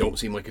I don't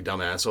seem like a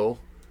dumb asshole.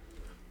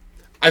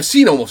 I've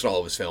seen almost all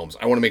of his films.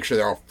 I want to make sure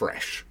they're all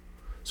fresh.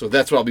 So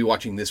that's what I'll be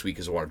watching this week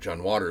is a lot of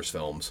John Waters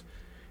films.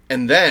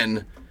 And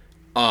then,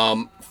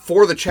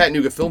 for the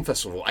Chattanooga Film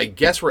Festival, I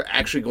guess we're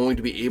actually going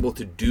to be able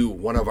to do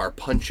one of our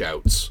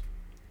Punch-Outs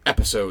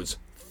episodes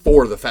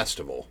for the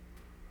festival.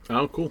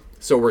 Oh, cool.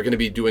 So we're going to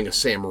be doing a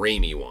Sam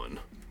Raimi one.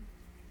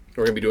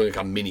 We're going to be doing like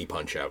a mini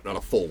Punch-Out. Not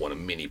a full one, a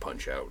mini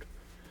Punch-Out.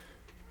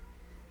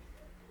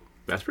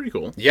 That's pretty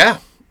cool. Yeah.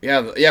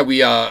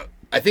 We, I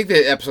think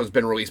the episode's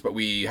been released, but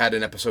we had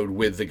an episode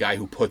with the guy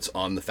who puts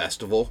on the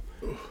festival.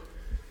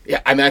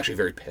 Yeah, I'm actually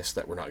very pissed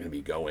that we're not going to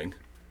be going.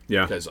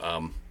 Yeah. Because,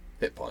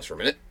 hit pause for a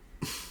minute.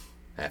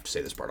 I have to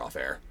say this part off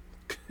air.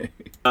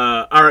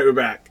 All right, we're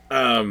back.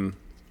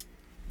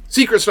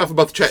 Secret stuff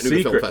about the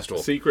Chattanooga Film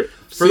Festival.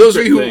 For those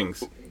of you who...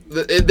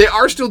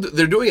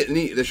 They're doing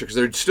it this year because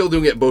they're still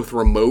doing it both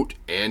remote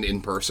and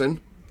in person.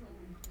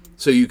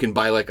 So you can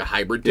buy like a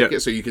hybrid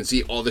ticket, so you can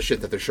see all the shit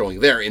that they're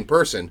showing there in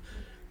person.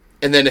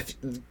 And then if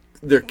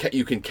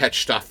you can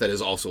catch stuff that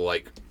is also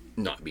like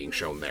not being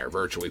shown there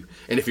virtually.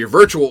 And if you're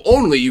virtual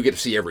only, you get to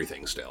see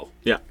everything still.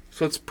 Yeah.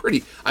 So it's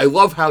pretty... I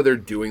love how they're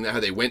doing that, how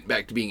they went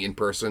back to being in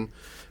person,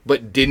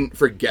 but didn't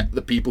forget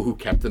the people who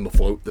kept them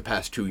afloat the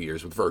past 2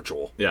 years with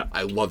virtual. Yeah.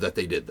 I love that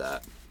they did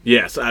that.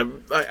 Yes. I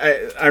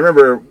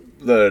remember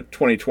the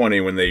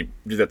 2020 when they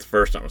did that the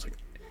first time. I was like,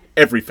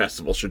 every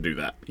festival should do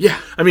that. Yeah.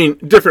 I mean,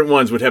 different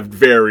ones would have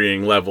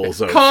varying levels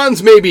of...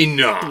 Cons, maybe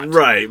not.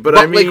 Right, but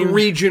I mean... like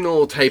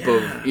regional type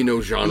of,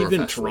 genre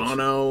even festivals.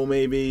 Toronto,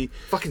 maybe.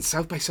 Fucking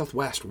South by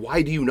Southwest.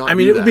 Why do you not I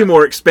mean, it would be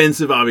more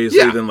expensive,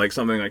 obviously, than like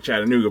something like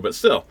Chattanooga, but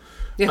still.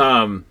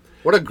 Yeah.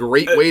 What a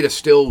great way to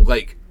still,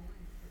 like,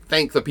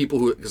 thank the people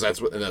who... Because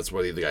that's what the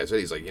guy said.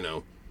 He's like,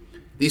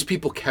 these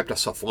people kept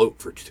us afloat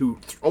for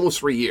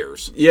almost 3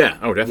 years. Yeah,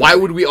 oh, definitely. Why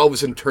would we all of a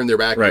sudden turn their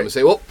back on them and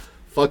say, well...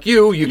 Fuck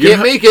you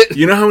can't make it.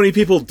 You know how many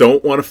people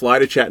don't want to fly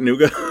to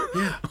Chattanooga?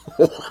 Yeah.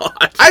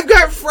 What? I've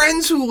got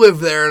friends who live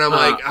there, and I'm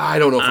like, I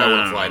don't know if I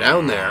want to fly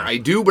down there. I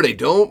do, but I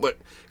don't,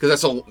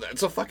 because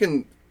that's a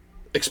fucking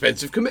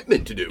expensive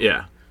commitment to do.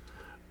 Yeah.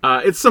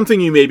 It's something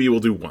you maybe will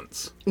do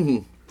once.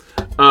 Mm-hmm.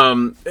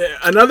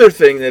 Another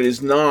thing that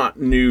is not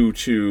new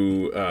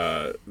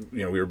to,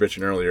 we were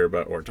bitching earlier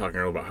about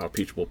how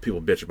people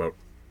bitch about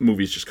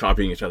movies just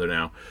copying each other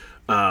now.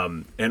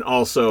 And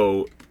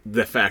also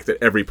the fact that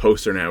every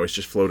poster now is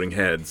just floating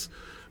heads.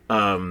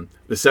 The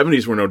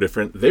 70s were no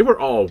different. They were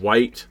all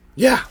white.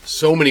 Yeah,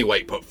 so many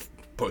white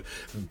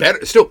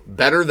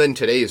better than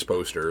today's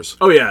posters.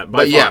 Oh yeah,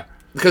 by far. Yeah,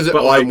 because a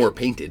lot more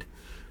painted,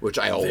 which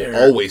I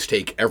always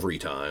take every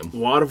time. A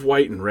lot of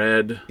white and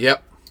red.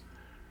 Yep.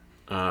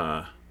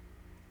 Yeah,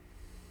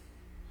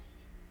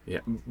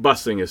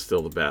 Busting is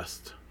still the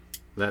best.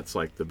 That's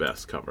like the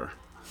best cover.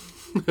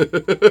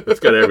 It's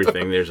got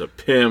everything. There's a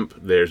pimp,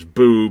 there's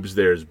boobs,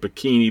 there's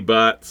bikini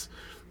butts,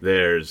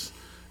 there's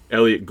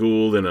Elliot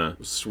Gould in a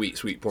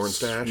sweet porn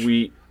stash.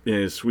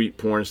 Sweet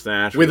porn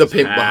stash. With a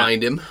pimp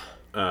behind him.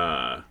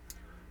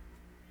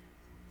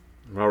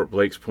 Robert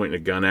Blake's pointing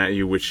a gun at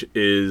you, which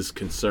is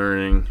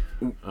concerning,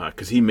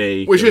 because he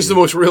may... Which is the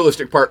most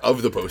realistic part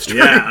of the poster.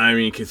 Yeah, I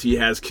mean, because he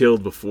has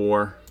killed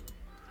before.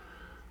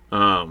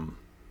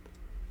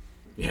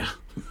 Yeah.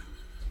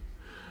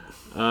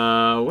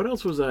 What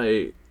else was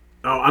I...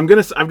 Oh, I've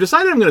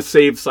decided I'm gonna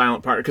save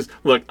Silent Partner, because,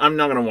 look, I'm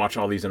not gonna watch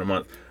all these in a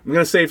month. I'm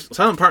gonna save...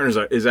 Silent Partners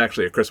is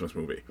actually a Christmas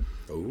movie.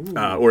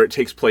 Or it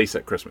takes place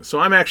at Christmas. So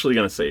I'm actually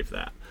gonna save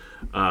that.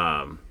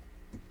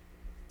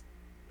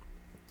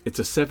 It's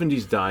a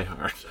 70's Die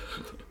Hard.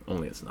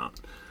 Only it's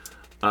not.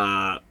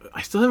 I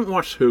still haven't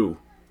watched Who.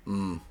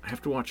 I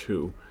have to watch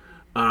Who.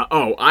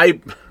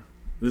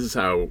 This is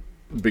how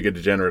big a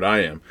degenerate I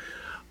am.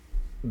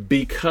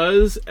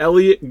 Because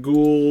Elliot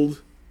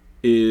Gould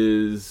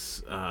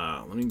is...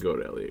 let me go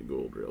to Elliot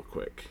Gould real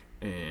quick.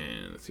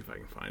 And let's see if I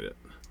can find it.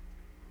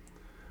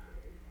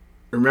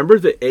 Remember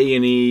the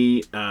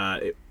A&E...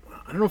 I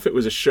don't know if it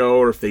was a show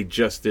or if they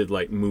just did,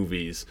 like,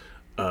 movies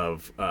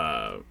of...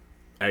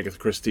 Agatha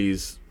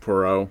Christie's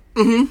Poirot.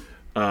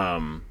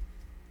 Mm-hmm.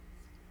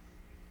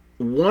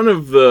 One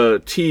of the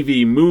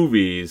TV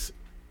movies,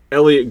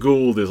 Elliot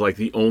Gould is like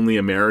the only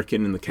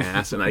American in the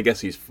cast, and I guess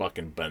he's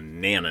fucking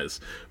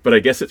bananas. But I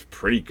guess it's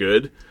pretty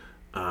good.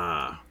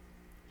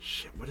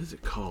 Shit, what is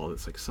it called?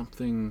 It's like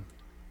something...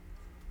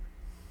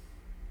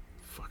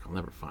 Fuck, I'll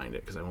never find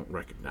it because I won't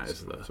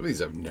recognize the... Some of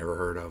these I've never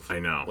heard of. I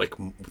know. Like,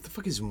 what the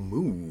fuck is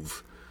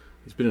Move?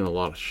 He's been in a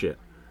lot of shit.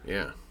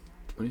 Yeah.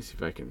 Let me see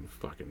if I can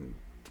fucking...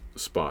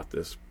 spot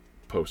this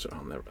poster.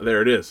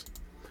 There it is.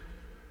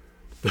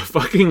 The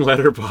fucking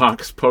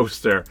Letterboxd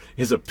poster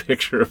is a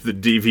picture of the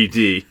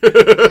DVD.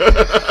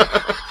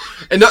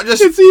 And not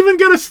just... It's even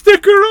got a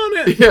sticker on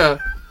it! Yeah.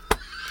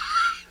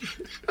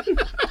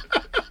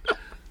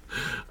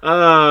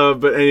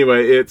 But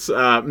anyway, it's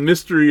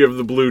Mystery of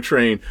the Blue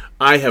Train.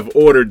 I have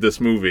ordered this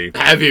movie.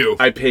 Have you?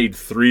 I paid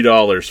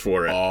 $3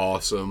 for it.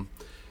 Awesome.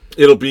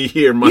 It'll be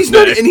here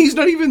Monday. He's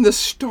not even the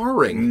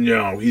starring.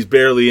 No, he's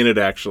barely in it,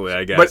 actually,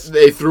 I guess. But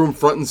they threw him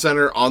front and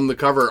center on the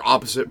cover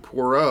opposite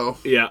Poirot.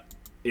 Yeah.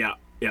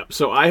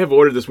 So I have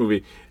ordered this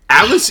movie.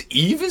 Alice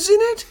Eve is in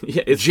it?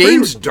 Yeah, it's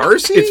James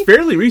Darcy? It's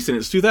fairly recent.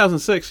 It's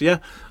 2006, yeah.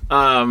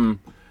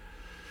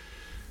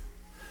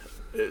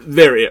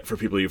 They're it for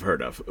people you've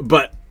heard of.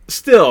 But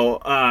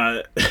still,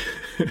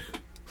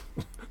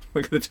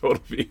 look at the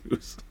total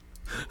views.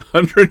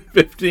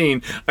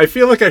 115. I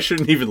feel like I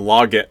shouldn't even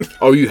log it.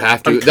 Oh, you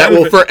have to. That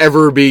will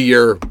forever be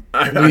your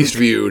least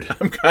viewed.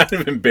 I'm kind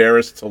of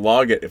embarrassed to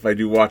log it if I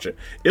do watch it.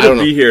 It'll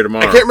be here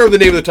tomorrow. I can't remember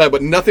the name of the title,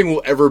 but nothing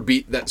will ever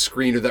beat that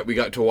screener that we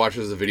got to watch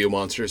as the Video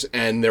Monsters,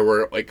 and there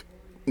were like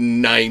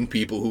 9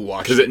 people who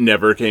watched it. Because it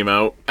never came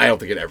out? I don't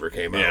think it ever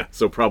came out. Yeah,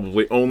 so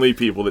probably only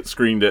people that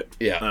screened it.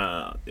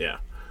 Yeah.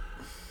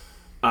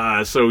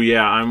 So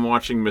yeah, I'm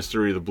watching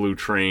Mystery of the Blue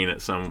Train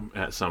at some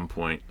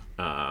point.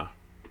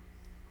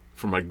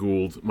 For my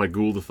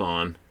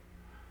Gouldathon,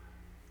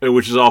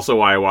 which is also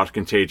why I watched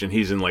Contagion.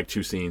 He's in like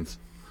 2 scenes.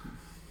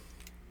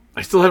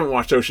 I still haven't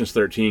watched Ocean's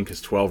 13 because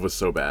 12 was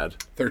so bad.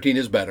 13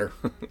 is better.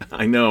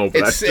 I know,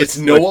 but it's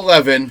no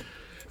 11,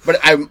 but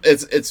I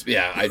just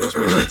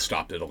wish it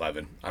stopped at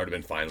 11. I would have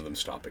been fine with them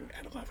stopping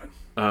at 11.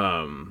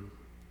 I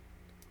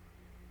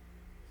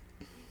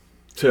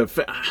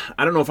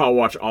don't know if I'll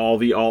watch all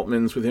the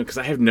Altmans with him because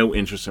I have no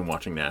interest in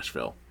watching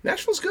Nashville.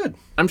 Nashville's good.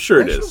 I'm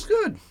sure it is. Nashville's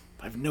good.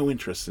 I have no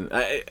interest in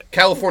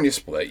California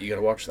Split. You got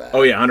to watch that.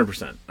 Oh yeah,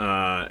 100%.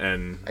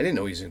 And I didn't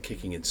know he was in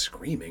Kicking and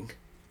Screaming.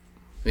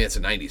 I mean, it's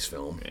a '90s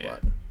film,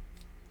 but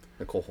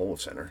Nicole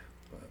Holofcener.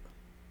 But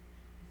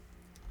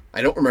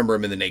I don't remember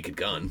him in The Naked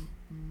Gun.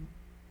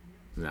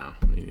 No,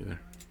 me neither.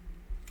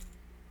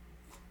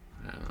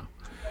 I don't know.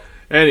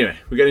 Anyway,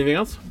 we got anything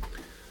else?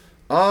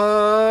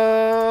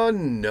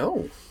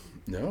 No.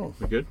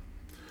 We good?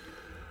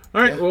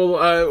 All right. Yeah.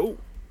 Well,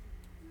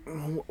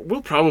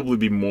 we'll probably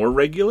be more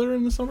regular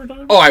in the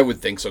summertime. Oh, I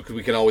would think so, because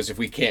we can always, if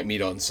we can't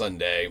meet on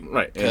Sunday,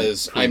 right?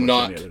 Because I'm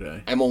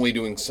only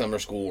doing summer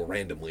school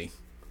randomly.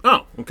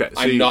 Oh, okay.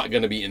 So I'm not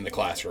going to be in the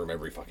classroom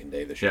every fucking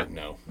day this year. Yeah.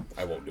 No,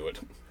 I won't do it.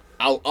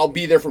 I'll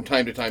be there from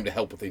time to time to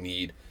help what they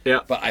need.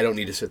 Yeah. But I don't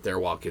need to sit there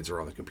while kids are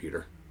on the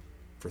computer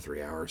for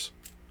 3 hours.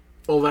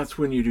 Well, that's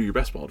when you do your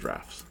best ball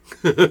drafts.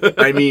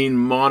 I mean,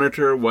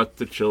 monitor what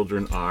the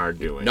children are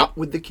doing. Not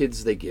with the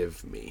kids they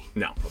give me.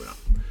 No, probably not.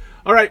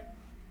 All right.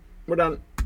 We're done.